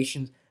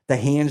animations, the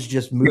hands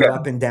just move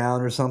up and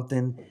down or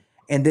something,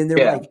 and then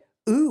they're like,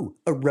 "Ooh,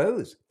 a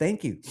rose,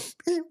 thank you.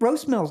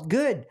 Rose smells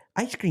good.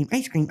 Ice cream,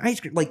 ice cream,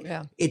 ice cream." Like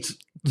it's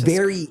just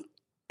very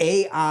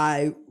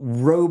AI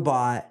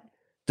robot,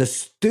 the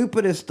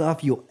stupidest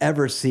stuff you'll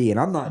ever see, and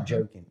I'm not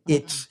joking.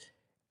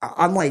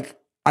 I'm like,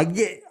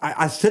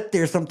 I sit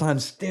there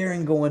sometimes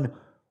staring, going,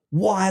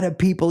 why do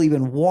people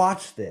even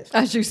watch this?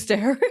 As you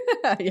stare?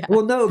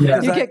 Well, no,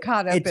 because you get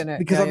caught up in it.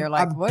 Because you're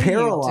like, I'm what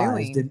paralyzed are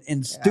you doing?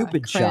 and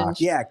stupid shock.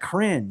 Yeah,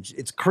 cringe.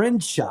 It's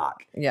cringe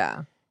shock.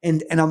 Yeah.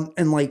 And they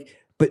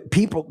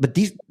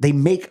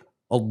make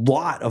a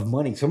lot of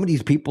money. Some of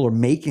these people are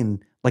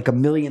making like $1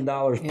 million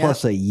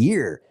plus a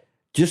year.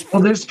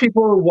 There's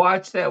people who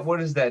watch that.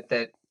 What is that?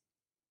 That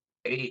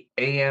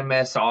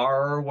AMSR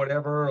or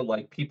whatever,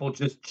 like people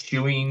just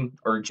chewing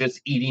or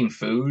just eating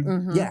food.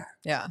 Yeah.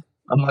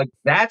 I'm like,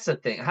 that's a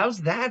thing.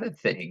 How's that a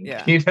thing?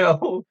 Yeah. You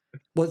know?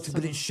 Well,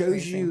 but it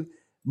shows you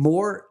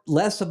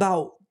less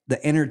about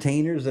the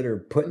entertainers that are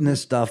putting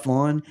this stuff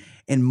on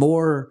and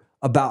more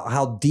about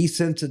how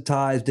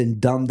desensitized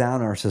and dumbed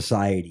down our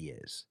society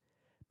is.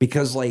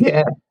 Because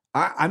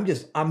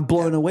I'm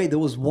blown away. There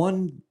was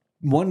one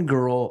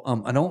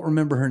girl, I don't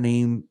remember her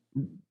name,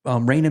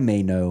 Raina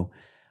may know,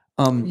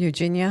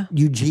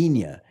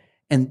 Eugenia.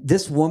 And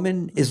this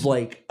woman is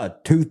like a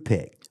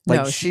toothpick.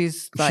 Like No,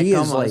 she's like she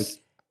is almost like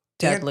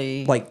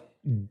deadly.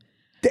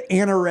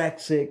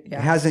 anorexic,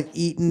 Yeah. hasn't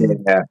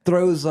eaten, Yeah.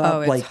 throws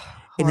up, it's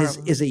and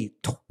horrible. is a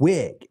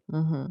twig.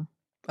 Mm-hmm.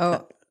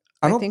 Oh,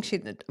 I think she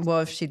did.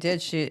 Well, if she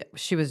did,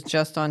 she was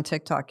just on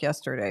TikTok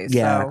yesterday.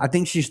 Yeah, So I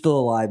think she's still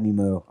alive,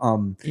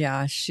 Nemo.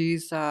 yeah,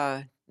 she's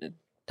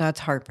that's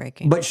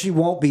heartbreaking. But she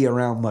won't be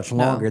around much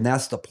longer, and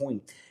that's the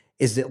point.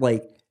 Is that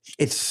like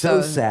it's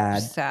so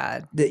sad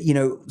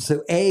that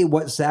so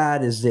what's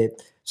sad is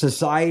that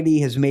society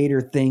has made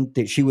her think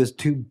that she was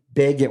too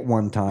big at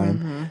one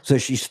time, so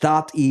she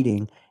stopped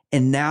eating,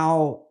 and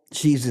now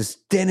she's as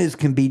thin as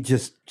can be,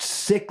 just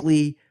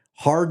sickly,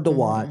 hard to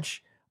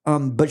watch.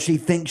 But she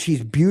thinks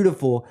she's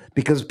beautiful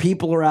because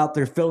people are out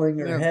there filling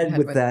her head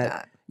with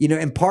that.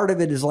 And part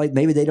of it is like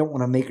maybe they don't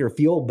want to make her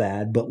feel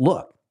bad, but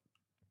look.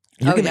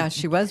 Yeah,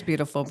 she was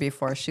beautiful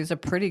before. She's a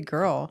pretty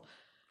girl,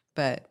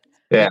 but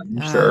yeah,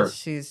 I'm sure.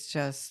 She's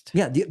just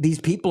these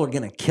people are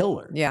going to kill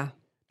her. Yeah,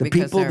 the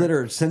people that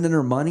are sending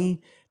her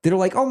money, they're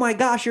like, "Oh my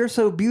gosh, you're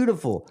so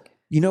beautiful."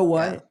 You know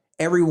what? Yeah.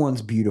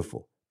 Everyone's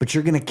beautiful, but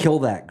you're going to kill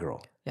that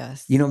girl.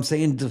 Yes, you know what I'm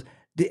saying.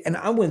 And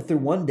I went through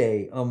one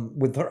day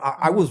with her.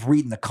 I was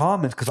reading the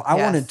comments because I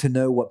wanted to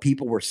know what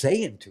people were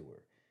saying to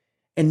her,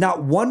 and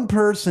not one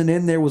person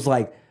in there was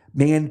like,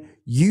 "Man,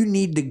 you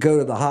need to go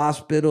to the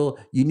hospital.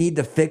 You need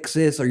to fix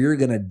this or you're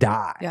going to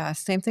die." Yeah.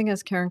 Same thing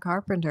as Karen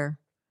Carpenter.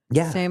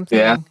 Yeah. Same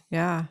thing.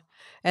 Yeah.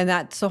 And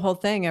that's the whole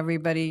thing.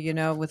 Everybody,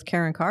 with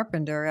Karen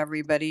Carpenter,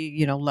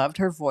 everybody, loved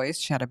her voice.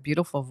 She had a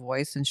beautiful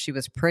voice and she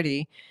was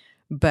pretty,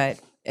 but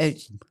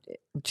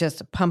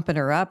just pumping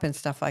her up and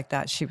stuff like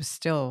that, she was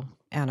still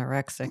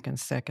anorexic and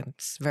sick and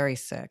very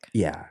sick.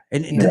 Yeah.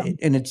 And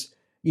it's,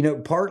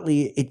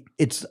 partly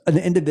it's an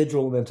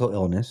individual mental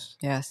illness.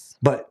 Yes.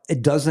 But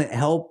it doesn't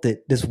help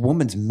that this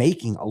woman's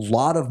making a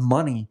lot of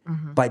money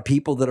by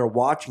people that are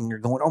watching her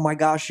going, "Oh my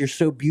gosh, you're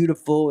so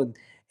beautiful."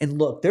 And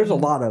look, there's a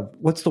lot of,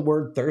 what's the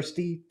word?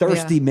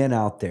 Thirsty men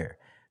out there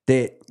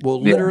that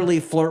will literally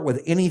flirt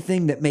with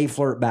anything that may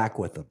flirt back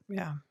with them.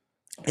 Yeah.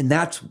 And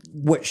that's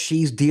what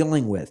she's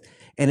dealing with.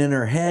 And in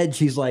her head,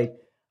 she's like,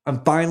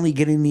 "I'm finally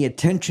getting the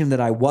attention that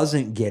I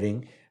wasn't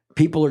getting.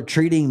 People are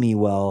treating me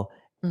well."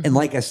 And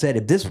like I said,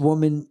 if this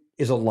woman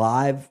is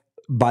alive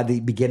by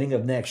the beginning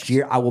of next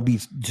year, I will be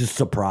just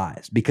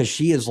surprised because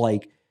she is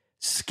like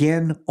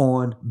skin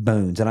on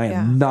bones. And I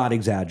am not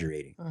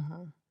exaggerating.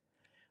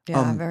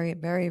 Yeah, very,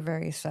 very,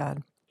 very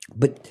sad.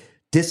 But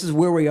this is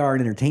where we are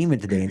in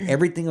entertainment today, and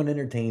everything on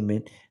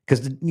entertainment,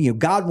 because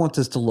God wants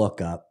us to look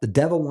up. The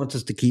devil wants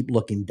us to keep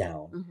looking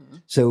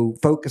down. So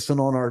focusing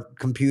on our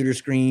computer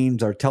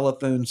screens, our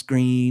telephone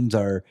screens,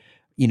 our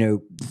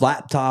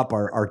laptop,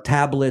 our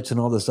tablets, and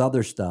all this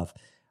other stuff.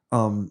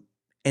 And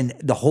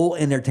the whole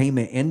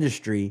entertainment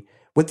industry,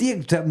 with the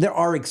there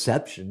are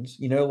exceptions,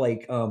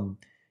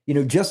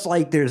 just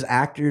like there's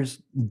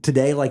actors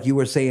today, like you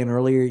were saying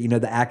earlier,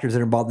 the actors that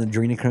are involved in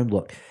adrenochrome.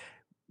 Look,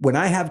 when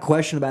I have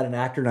question about an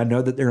actor and I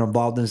know that they're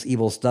involved in this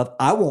evil stuff,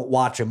 I won't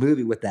watch a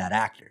movie with that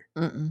actor.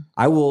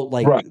 I will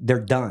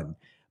they're done.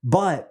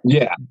 But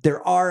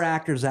there are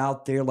actors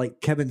out there like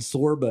Kevin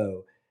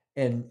Sorbo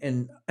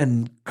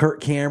and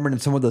Kirk Cameron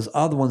and some of those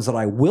other ones that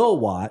I will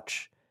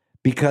watch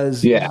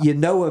because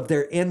if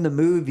they're in the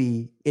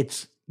movie,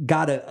 it's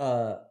got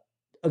a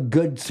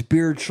good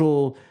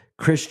spiritual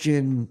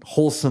Christian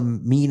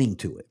wholesome meaning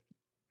to it.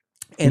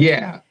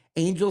 And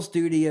Angel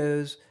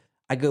Studios,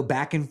 I go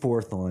back and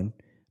forth on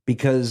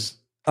because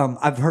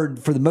I've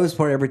heard for the most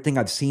part everything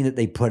I've seen that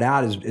they put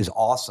out is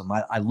awesome.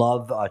 I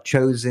love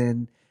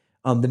Chosen,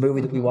 the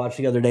movie that we watched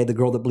the other day, The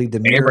Girl That Believed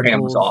in Miracles.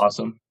 Abraham was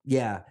awesome.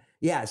 Yeah.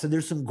 So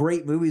there's some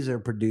great movies they're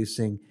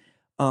producing,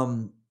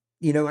 and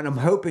I'm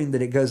hoping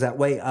that it goes that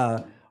way.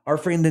 Our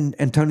friend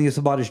Antonio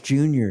Sabates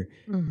Jr.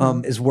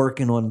 Is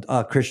working on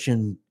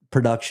Christian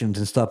productions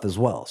and stuff as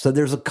well. So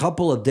there's a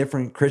couple of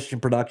different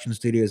Christian production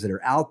studios that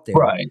are out there.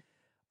 Right.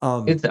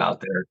 It's out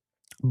there.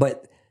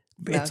 But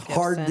it's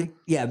hard to,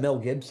 Mel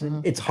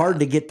Gibson. It's hard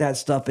to get that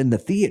stuff in the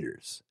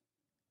theaters.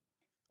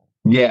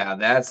 Yeah,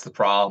 that's the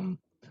problem.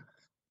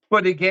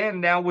 But again,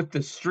 now with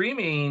the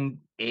streaming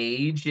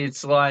age,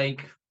 it's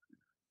like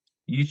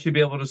you should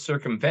be able to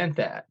circumvent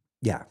that.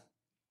 Yeah.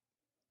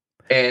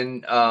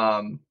 And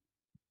Sound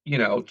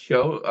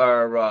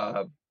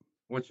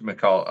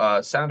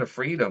of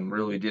Freedom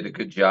really did a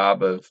good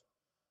job of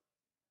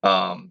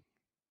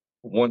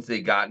once they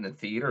got in the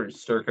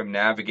theaters,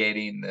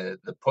 circumnavigating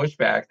the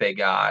pushback they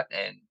got.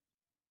 And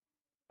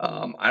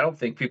I don't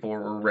think people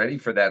were ready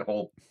for that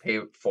whole pay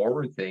it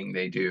forward thing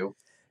they do.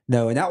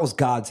 No, and that was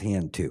God's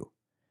hand too.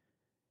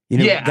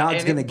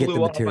 God's going to get the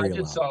material out. I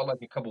just saw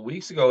like a couple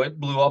weeks ago, it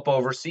blew up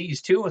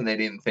overseas too, and they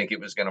didn't think it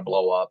was going to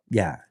blow up.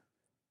 Yeah.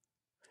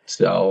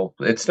 So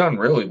it's done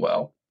really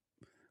well.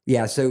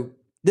 Yeah. So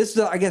this is,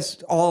 I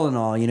guess, all in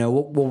all,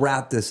 we'll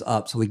wrap this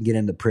up so we can get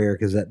into prayer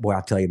because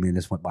I tell you, man,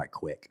 this went by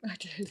quick.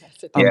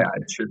 Yeah,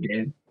 it sure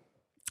did.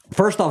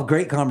 First off,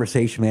 great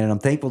conversation, man, and I'm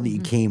thankful that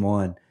you came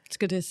on. It's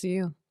good to see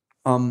you.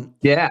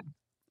 Yeah.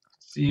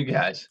 See you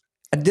guys.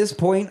 At this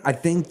point, I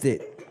think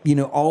that,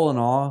 all in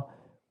all,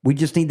 we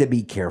just need to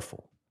be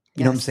careful.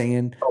 You know what I'm Yes.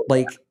 saying?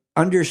 Like,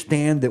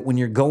 understand that when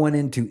you're going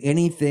into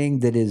anything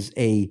that is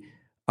a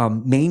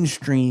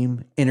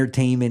mainstream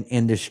entertainment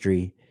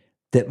industry,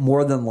 that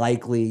more than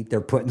likely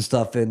they're putting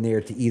stuff in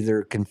there to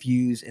either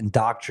confuse,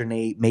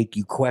 indoctrinate, make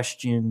you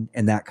question,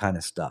 and that kind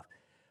of stuff.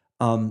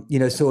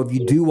 So if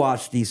you do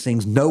watch these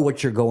things, know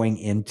what you're going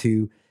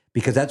into,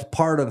 because that's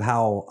part of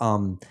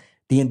how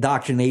the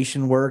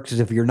indoctrination works, is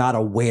if you're not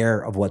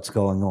aware of what's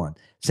going on.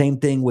 Same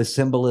thing with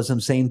symbolism,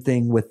 same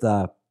thing with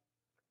the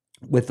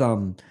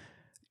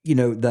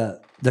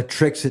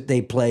tricks that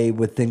they play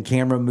within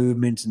camera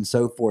movements and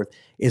so forth,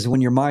 is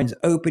when your mind's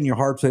open, your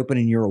heart's open,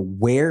 and you're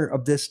aware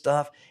of this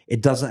stuff,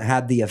 it doesn't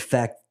have the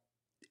effect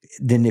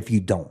than if you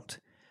don't.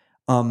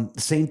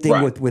 Same thing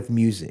Right. with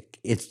music.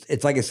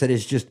 It's like I said,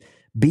 it's just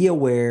be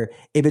aware.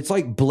 If it's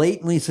like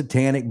blatantly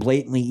satanic,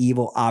 blatantly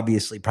evil,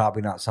 obviously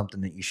probably not something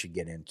that you should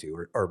get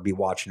into or be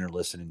watching or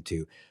listening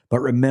to.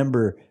 But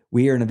remember,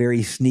 we are in a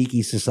very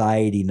sneaky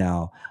society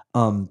now.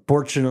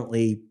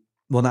 Fortunately,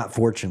 well, not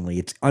fortunately,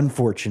 it's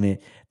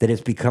unfortunate that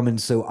it's becoming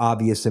so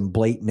obvious and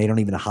blatant. They don't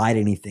even hide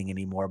anything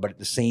anymore. But at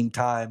the same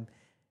time,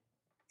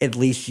 at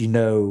least you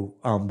know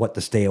what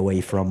to stay away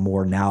from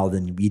more now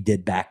than we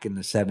did back in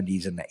the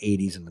 70s and the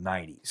 80s and the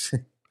 90s.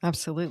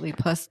 Absolutely.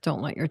 Plus,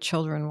 don't let your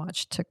children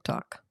watch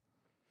TikTok.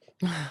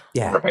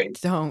 Yeah. Right.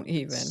 Don't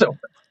even. So,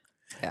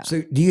 Yeah.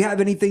 So do you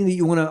have anything that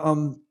you want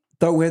to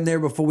throw in there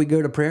before we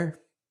go to prayer?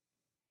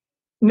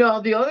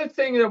 no, the other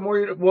thing that I'm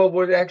worried,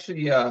 what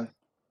actually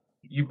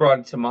you brought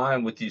it to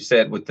mind, what you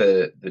said with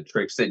the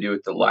tricks they do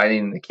with the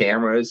lighting and the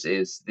cameras,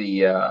 is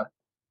the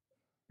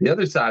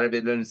other side of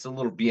it, and it's a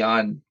little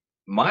beyond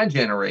my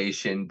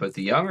generation, but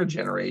the younger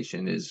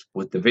generation is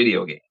with the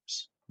video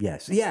games.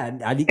 Yes. Yeah. And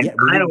We I didn't.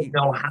 don't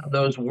know how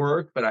those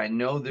work, but I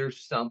know there's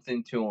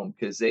something to them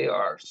because they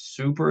are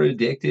super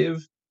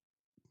addictive.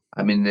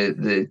 I mean,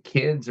 the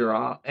kids are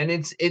all, and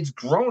it's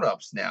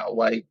grown-ups now.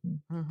 Like,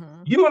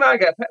 Mhm. you and I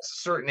got past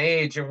a certain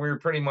age, and we were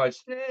pretty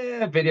much,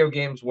 video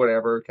games,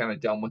 whatever, kind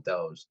of done with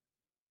those.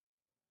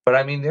 But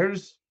I mean,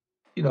 there's,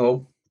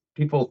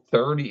 people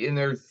 30 in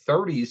their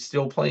 30s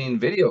still playing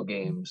video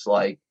games.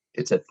 Like,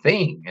 it's a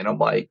thing. And I'm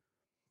like,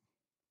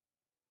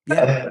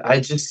 Yeah.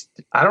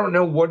 I don't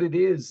know what it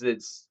is.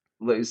 That's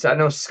like, so I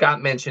know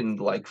Scott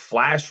mentioned like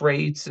flash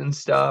rates and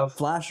stuff,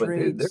 Flash but they're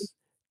rates,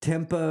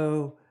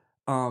 tempo,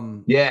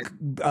 yeah,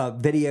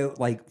 video,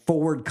 like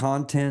forward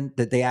content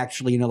that they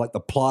actually, like the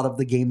plot of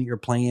the game that you're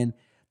playing.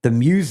 The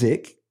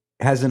music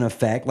has an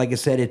effect. Like I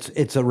said,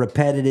 it's a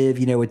repetitive,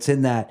 it's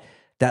in that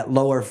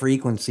lower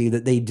frequency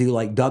that they do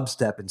like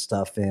dubstep and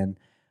stuff in.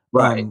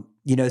 right,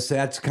 So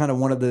that's kind of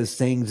one of those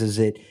things, is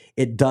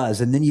it does.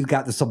 And then you've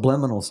got the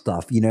subliminal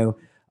stuff,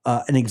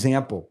 an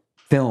example,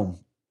 film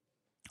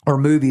or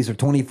movies are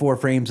 24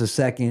 frames a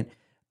second.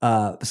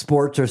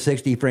 Sports are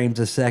 60 frames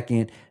a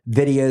second.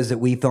 Videos that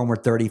we film are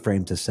 30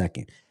 frames a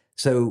second.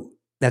 So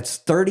that's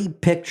 30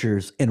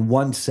 pictures in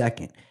 1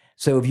 second.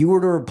 So if you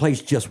were to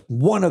replace just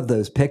one of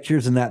those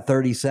pictures in that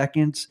 30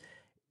 seconds,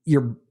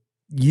 you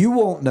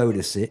won't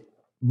notice it,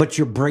 but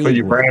your brain but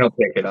your brain will. will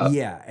pick it up.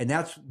 Yeah, and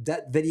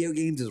that video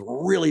games is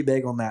really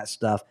big on that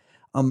stuff.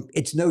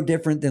 It's no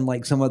different than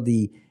like some of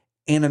the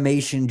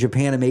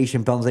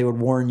Japanimation films. They would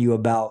warn you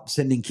about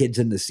sending kids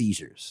into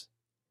seizures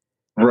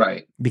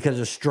Right. because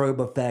of strobe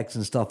effects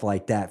and stuff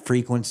like that,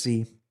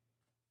 frequency.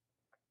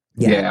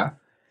 Yeah.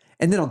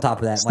 And then on top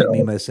of that, like So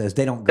Mimo says,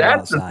 they don't go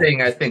that's the outside.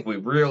 thing I think we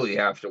really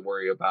have to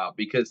worry about,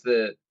 because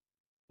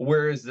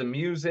whereas the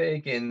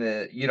music and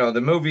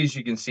the movies,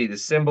 you can see the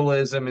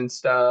symbolism and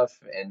stuff,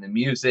 and the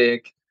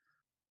music,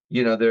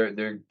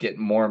 they're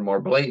getting more and more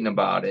blatant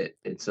about it.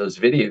 It's those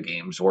video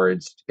games where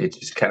it's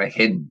just kind of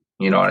hidden.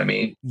 You know what I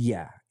mean?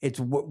 Yeah,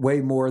 it's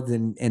way more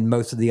than in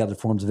most of the other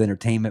forms of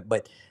entertainment.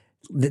 But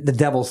the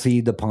devil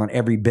seized upon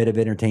every bit of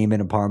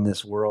entertainment upon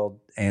this world,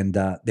 and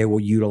they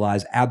will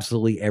utilize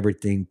absolutely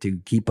everything to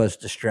keep us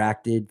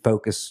distracted,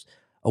 focus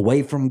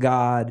away from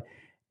God,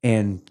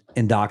 and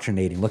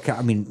indoctrinating. Look,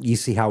 you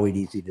see how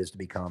easy it is to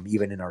become,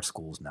 even in our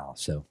schools now.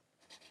 So,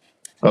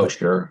 Oh,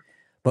 sure.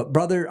 but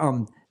brother,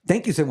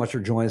 thank you so much for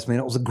joining us, man.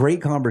 It was a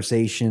great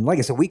conversation. Like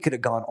I said, we could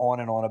have gone on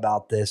and on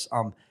about this.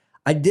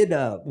 I did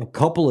a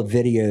couple of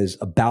videos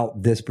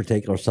about this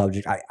particular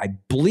subject. I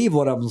believe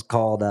one of them is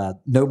called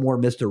 "No More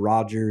Mr.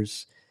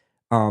 Rogers."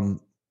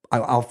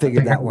 I'll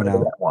figure that one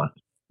out. That one.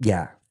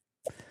 Yeah.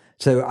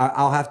 So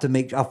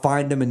I'll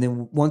find them, and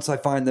then once I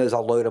find those,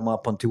 I'll load them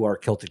up onto our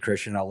Kilted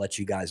Christian. I'll let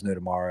you guys know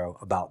tomorrow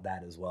about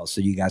that as well, so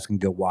you guys can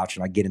go watch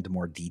and I get into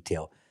more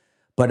detail.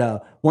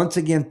 But once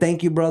again,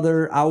 thank you,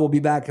 brother. I will be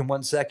back in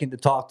 1 second to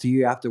talk to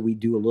you after we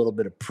do a little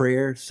bit of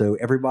prayer. So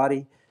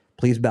everybody,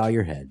 please bow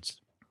your heads.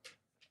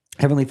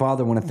 Heavenly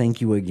Father, I want to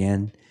thank you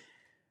again.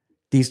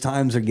 These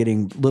times are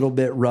getting a little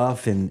bit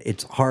rough, and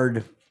it's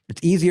hard. It's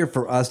easier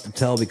for us to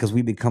tell because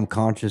we become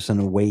conscious and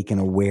awake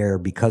and aware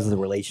because of the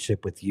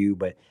relationship with you.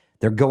 But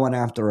They're going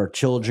after our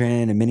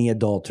children, and many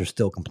adults are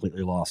still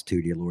completely lost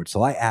too, dear Lord.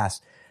 So I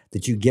ask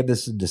that you give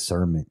us a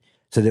discernment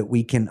so that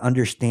we can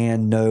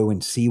understand, know,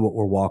 and see what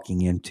we're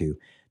walking into.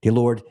 Dear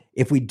Lord,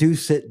 if we do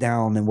sit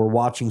down and we're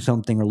watching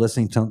something or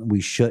listening to something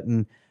we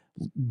shouldn't,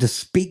 just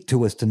speak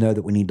to us to know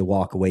that we need to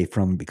walk away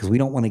from it, because we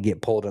don't want to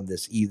get pulled on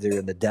this either.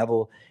 And the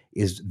devil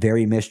is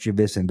very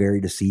mischievous and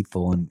very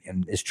deceitful,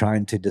 and is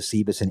trying to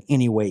deceive us in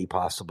any way he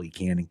possibly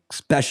can,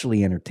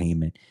 especially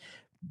entertainment.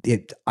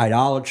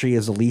 Idolatry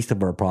is the least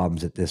of our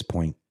problems at this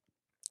point.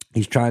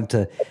 He's trying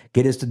to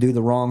get us to do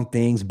the wrong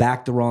things,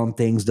 back the wrong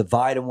things,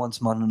 divide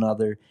amongst one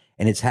another.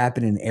 And it's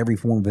happening in every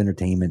form of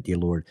entertainment, dear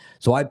Lord.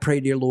 So I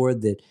pray, dear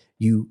Lord, that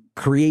you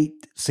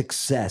create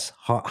success,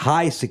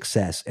 high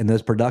success in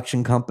those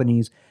production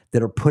companies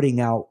that are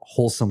putting out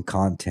wholesome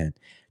content,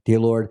 dear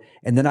Lord.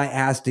 And then I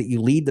ask that you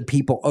lead the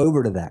people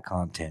over to that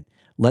content.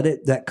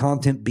 That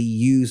content be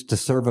used to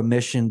serve a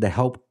mission, to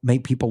help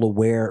make people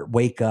aware,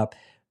 wake up,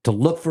 to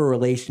look for a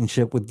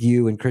relationship with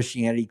you and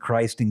Christianity,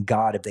 Christ, and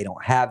God if they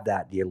don't have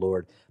that, dear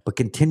Lord. But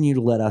continue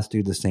to let us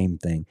do the same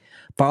thing.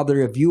 Father,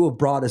 if you have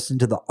brought us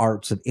into the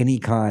arts of any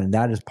kind, and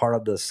that is part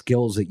of the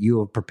skills that you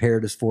have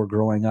prepared us for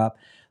growing up,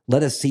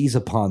 let us seize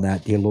upon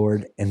that, dear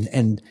Lord,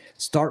 and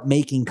start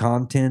making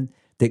content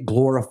that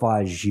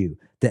glorifies you,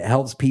 that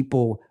helps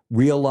people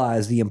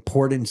realize the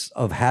importance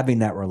of having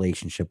that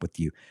relationship with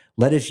you.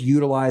 Let us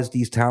utilize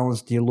these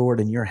talents, dear Lord,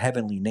 in your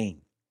heavenly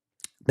name.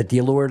 But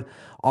dear Lord,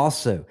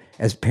 also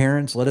as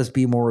parents, let us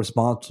be more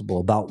responsible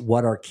about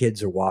what our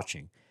kids are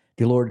watching.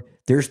 Dear Lord,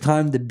 there's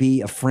time to be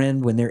a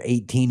friend when they're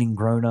 18 and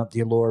grown up,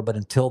 dear Lord. But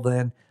until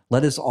then,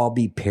 let us all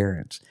be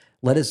parents.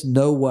 Let us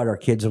know what our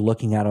kids are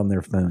looking at on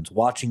their phones,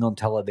 watching on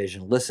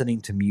television,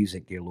 listening to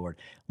music, dear Lord.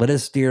 Let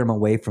us steer them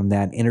away from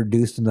that and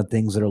introduce them to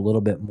things that are a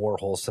little bit more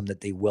wholesome that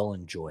they will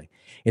enjoy.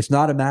 It's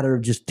not a matter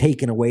of just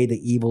taking away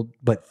the evil,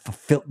 but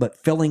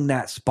filling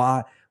that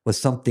spot with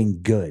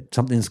something good,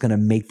 something that's going to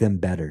make them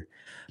better.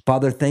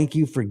 Father, thank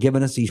you for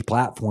giving us these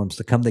platforms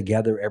to come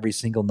together every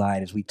single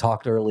night. As we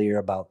talked earlier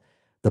about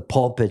the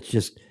pulpits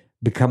just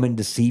becoming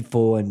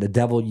deceitful and the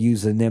devil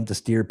using them to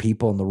steer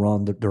people in the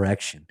wrong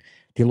direction.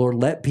 Dear Lord,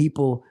 let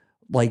people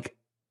like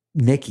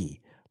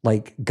Nikki,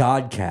 like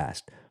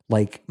Godcast,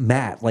 like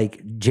Matt,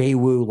 like Jay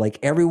Wu, like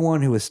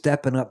everyone who is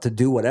stepping up to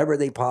do whatever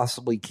they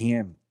possibly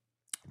can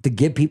to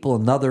give people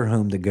another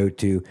home to go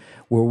to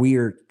where we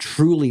are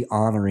truly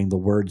honoring the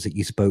words that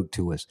you spoke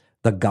to us,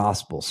 the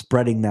gospel,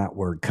 spreading that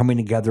word, coming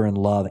together in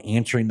love,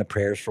 answering the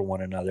prayers for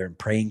one another and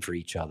praying for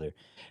each other.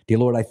 Dear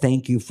Lord, I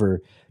thank you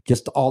for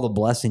just all the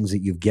blessings that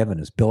you've given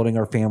us, building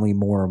our family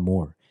more and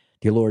more.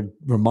 Dear Lord,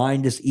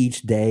 remind us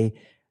each day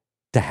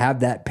to have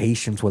that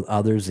patience with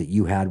others that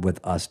you had with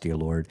us, dear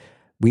Lord.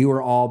 We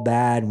were all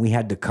bad and we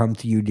had to come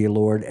to you, dear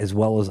Lord, as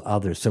well as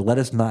others. So let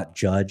us not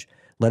judge.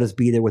 Let us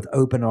be there with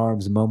open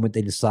arms the moment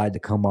they decide to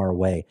come our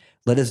way.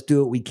 Let us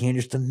do what we can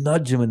just to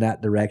nudge them in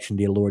that direction,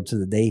 dear Lord, so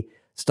that they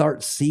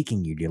start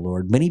seeking you, dear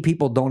Lord. Many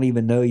people don't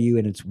even know you,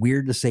 and it's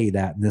weird to say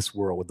that in this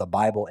world with the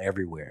Bible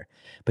everywhere.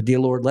 But dear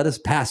Lord, let us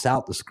pass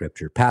out the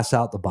scripture, pass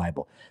out the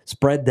Bible,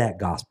 spread that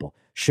gospel.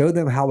 Show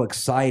them how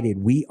excited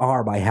we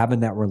are by having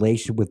that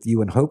relationship with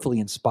you, and hopefully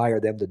inspire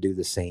them to do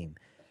the same.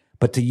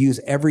 But to use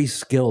every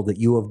skill that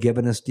you have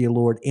given us, dear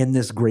Lord, in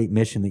this great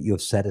mission that you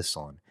have set us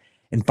on.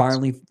 And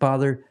finally,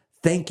 Father,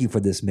 thank you for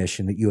this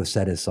mission that you have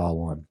set us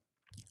all on.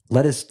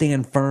 Let us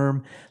stand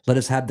firm. Let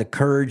us have the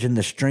courage and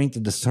the strength,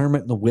 the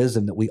discernment and the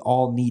wisdom that we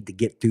all need to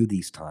get through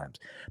these times.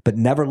 But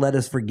never let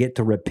us forget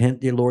to repent,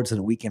 dear Lord, so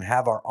that we can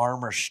have our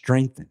armor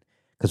strengthened,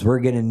 because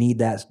we're going to need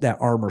that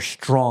armor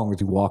strong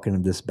as we walk into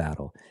this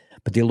battle.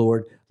 But dear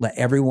Lord, let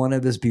every one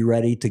of us be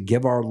ready to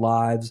give our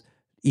lives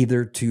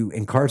either to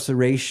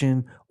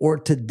incarceration or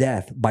to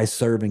death by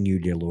serving you,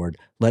 dear Lord.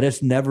 Let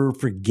us never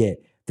forget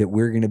that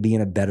we're going to be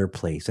in a better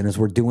place. And as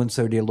we're doing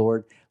so, dear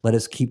Lord, let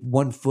us keep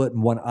one foot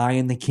and one eye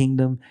in the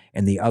kingdom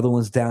and the other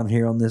one's down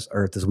here on this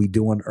earth, as we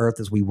do on earth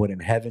as we would in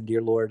heaven,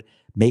 dear Lord,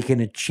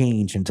 making a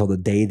change until the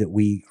day that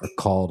we are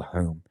called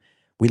home.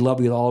 We love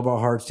you with all of our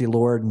hearts, dear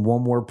Lord. And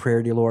one more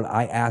prayer, dear Lord.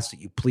 I ask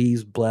that you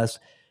please bless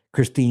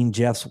Christine,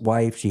 Jeff's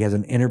wife. She has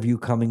an interview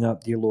coming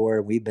up, dear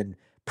Lord. We've been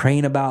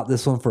praying about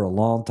this one for a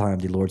long time,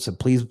 dear Lord. So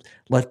please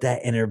let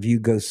that interview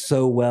go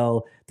so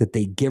well that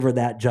they give her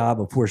that job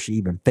before she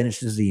even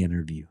finishes the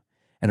interview.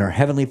 In our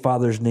Heavenly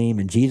Father's name,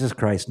 in Jesus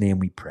Christ's name,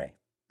 we pray.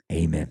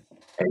 Amen.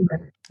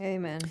 Amen.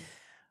 Amen.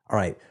 All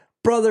right.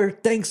 Brother,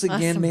 thanks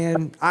again, Awesome.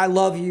 man. I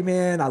love you,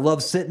 man. I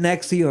love sitting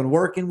next to you and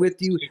working with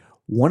you.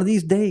 One of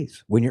these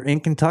days, when you're in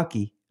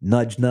Kentucky,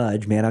 nudge,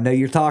 nudge, man. I know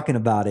you're talking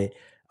about it.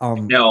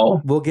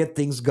 No, We'll get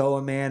things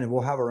going, man, and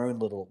we'll have our own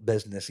little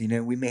business. You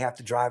know, we may have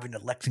to drive into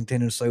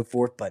Lexington and so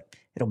forth, but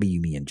it'll be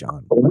you, me, and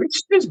John. we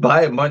should just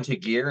buy a bunch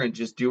of gear and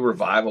just do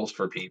revivals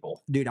for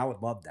people. Dude, I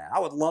would love that. I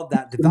would love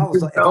that. If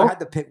I No, had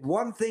to pick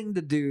one thing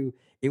to do,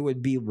 it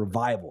would be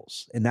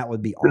revivals, and that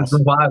would be just awesome.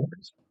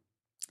 revivals.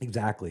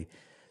 Exactly.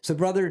 So,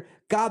 brother,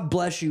 God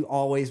bless you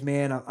always,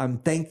 man. I'm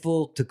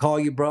thankful to call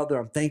you brother.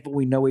 I'm thankful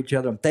we know each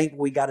other. I'm thankful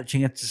we got a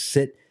chance to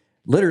sit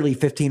literally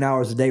 15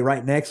 hours a day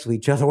right next to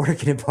each other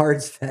working at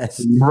Bards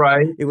Fest.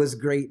 Right. It was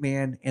great,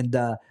 man. And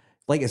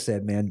like I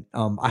said, man,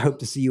 I hope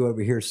to see you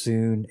over here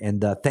soon,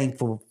 and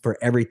thankful for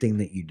everything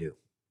that you do.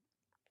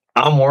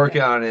 I'm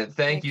working on it. Thank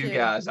Thank you you.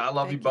 guys. I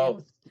love you Thank you.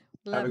 both.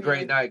 Love Have a you.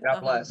 great night. God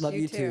bless. Love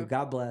You you too. too.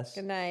 God bless.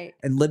 Good night.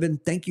 And Libin,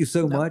 thank you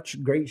so No.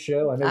 much. Great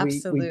show. I know we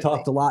Absolutely.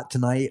 talked a lot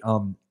tonight.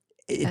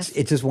 Yes.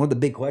 It's just one of the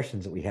big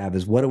questions that we have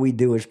is, what do we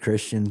do as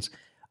Christians?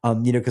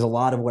 Because a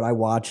lot of what I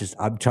watch is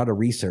I'm trying to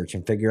research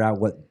and figure out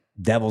what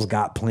devil's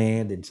got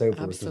planned and so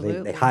forth. So they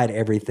Absolutely. hide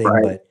everything,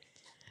 Right. but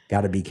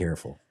got to be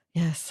careful.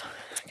 Yes.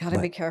 Got to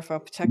But- be careful.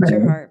 Protect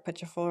your heart.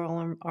 Put your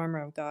full armor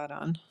of God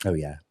on. Oh,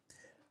 yeah.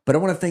 But I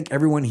want to thank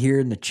everyone here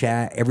in the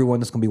chat, everyone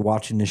that's going to be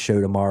watching this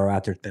show tomorrow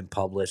after it's been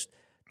published.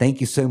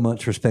 Thank you so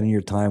much for spending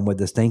your time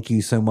with us. Thank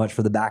you so much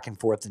for the back and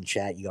forth in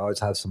chat. You always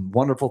have some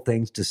wonderful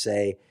things to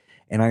say,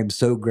 and I'm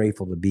so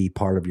grateful to be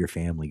part of your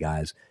family,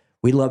 guys.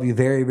 We love you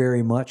very,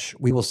 very much.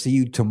 We will see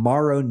you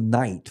tomorrow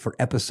night for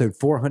episode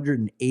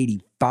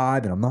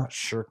 485, and I'm not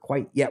sure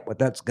quite yet what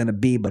that's going to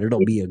be, but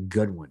it'll be a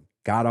good one.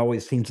 God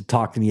always seems to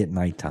talk to me at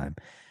nighttime.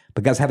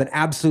 But guys, have an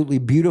absolutely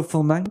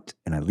beautiful night,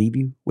 and I leave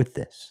you with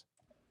this.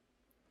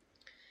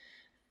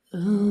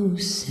 Oh,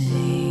 say,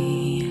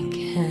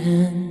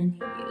 can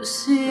you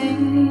see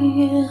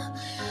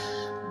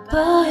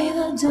by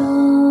the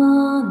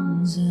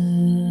dawn's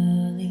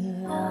early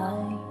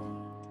light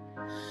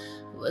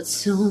what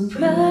so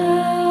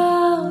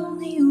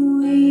proudly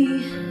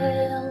we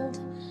held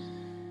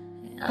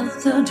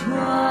at the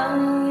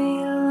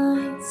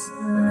twilight's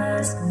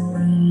last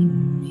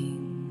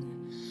gleaming,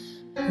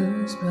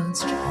 whose broad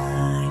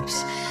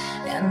stripes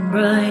and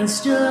bright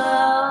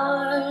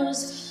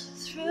stars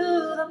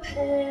through the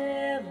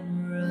perilous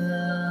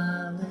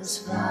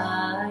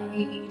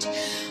fight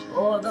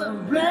o'er the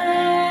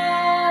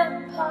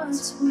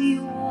ramparts we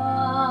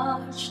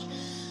watched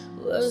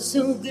were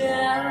so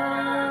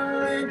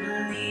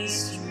gallantly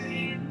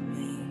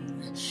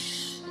streaming,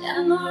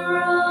 and the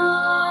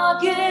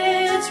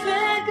rockets'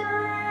 red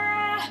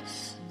glare,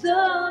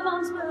 the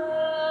bombs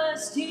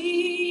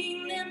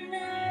bursting in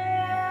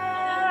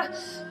air,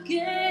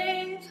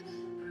 gave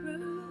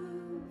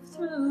proof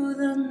through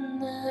the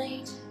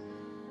night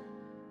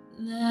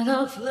that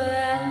our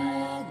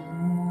flag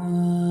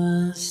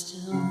was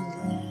still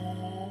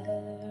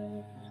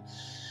there.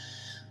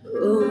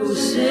 Oh,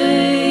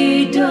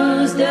 say,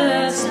 does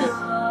that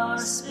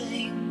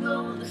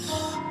star-spangled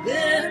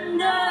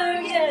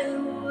banner yet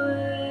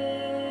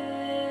wave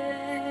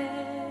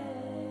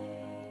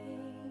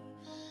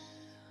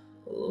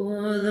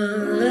o'er the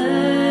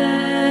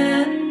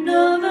land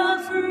of the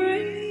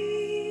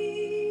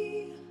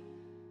free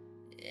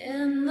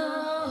and the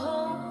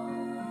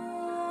home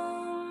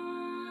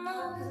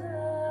of the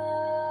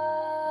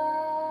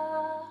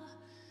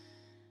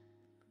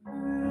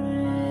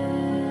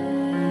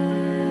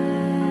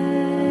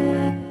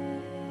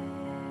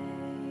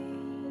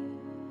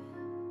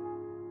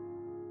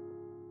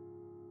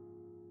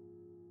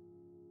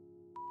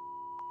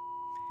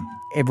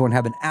Everyone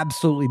have an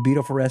absolutely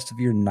beautiful rest of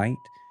your night.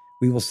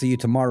 We will see you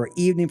tomorrow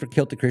evening for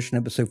Kilted Christian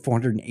episode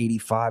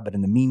 485. But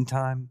in the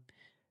meantime,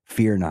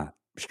 fear not,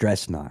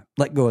 stress not,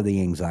 let go of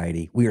the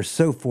anxiety. We are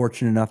so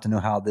fortunate enough to know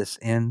how this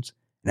ends,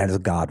 and that is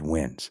God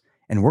wins.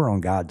 And we're on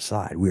God's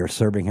side. We are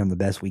serving him the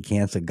best we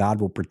can, so God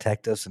will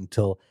protect us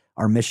until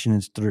our mission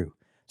is through.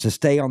 So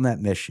stay on that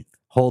mission.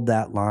 Hold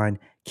that line.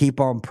 Keep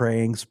on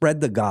praying.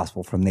 Spread the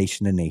gospel from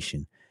nation to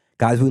nation.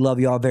 Guys, we love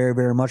you all very,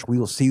 very much. We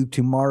will see you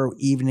tomorrow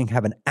evening.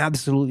 Have an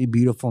absolutely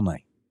beautiful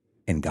night,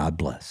 and God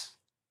bless.